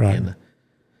Keller. Right. And,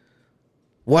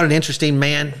 what an interesting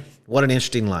man. What an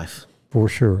interesting life. For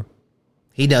sure.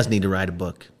 He does need to write a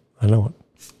book. I know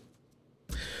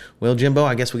it. Well, Jimbo,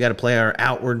 I guess we got to play our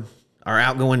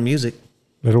outgoing music.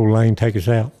 Let old Lane take us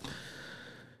out.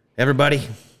 Everybody,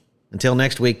 until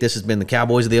next week, this has been the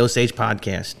Cowboys of the Osage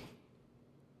podcast.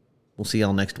 We'll see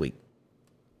y'all next week.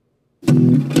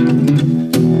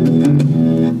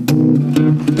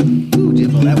 Ooh,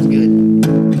 Jimbo, that was good.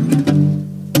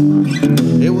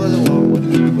 It was a long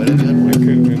one, but a good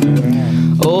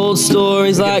one. Old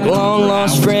stories like long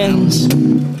lost friends,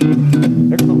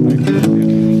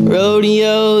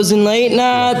 rodeos and late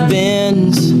night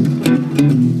bends,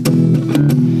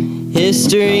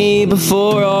 history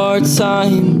before our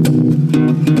time,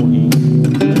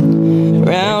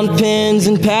 round pens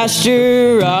and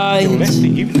pasture rides,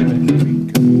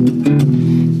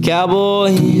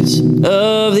 cowboys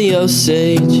of the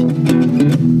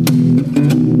Osage.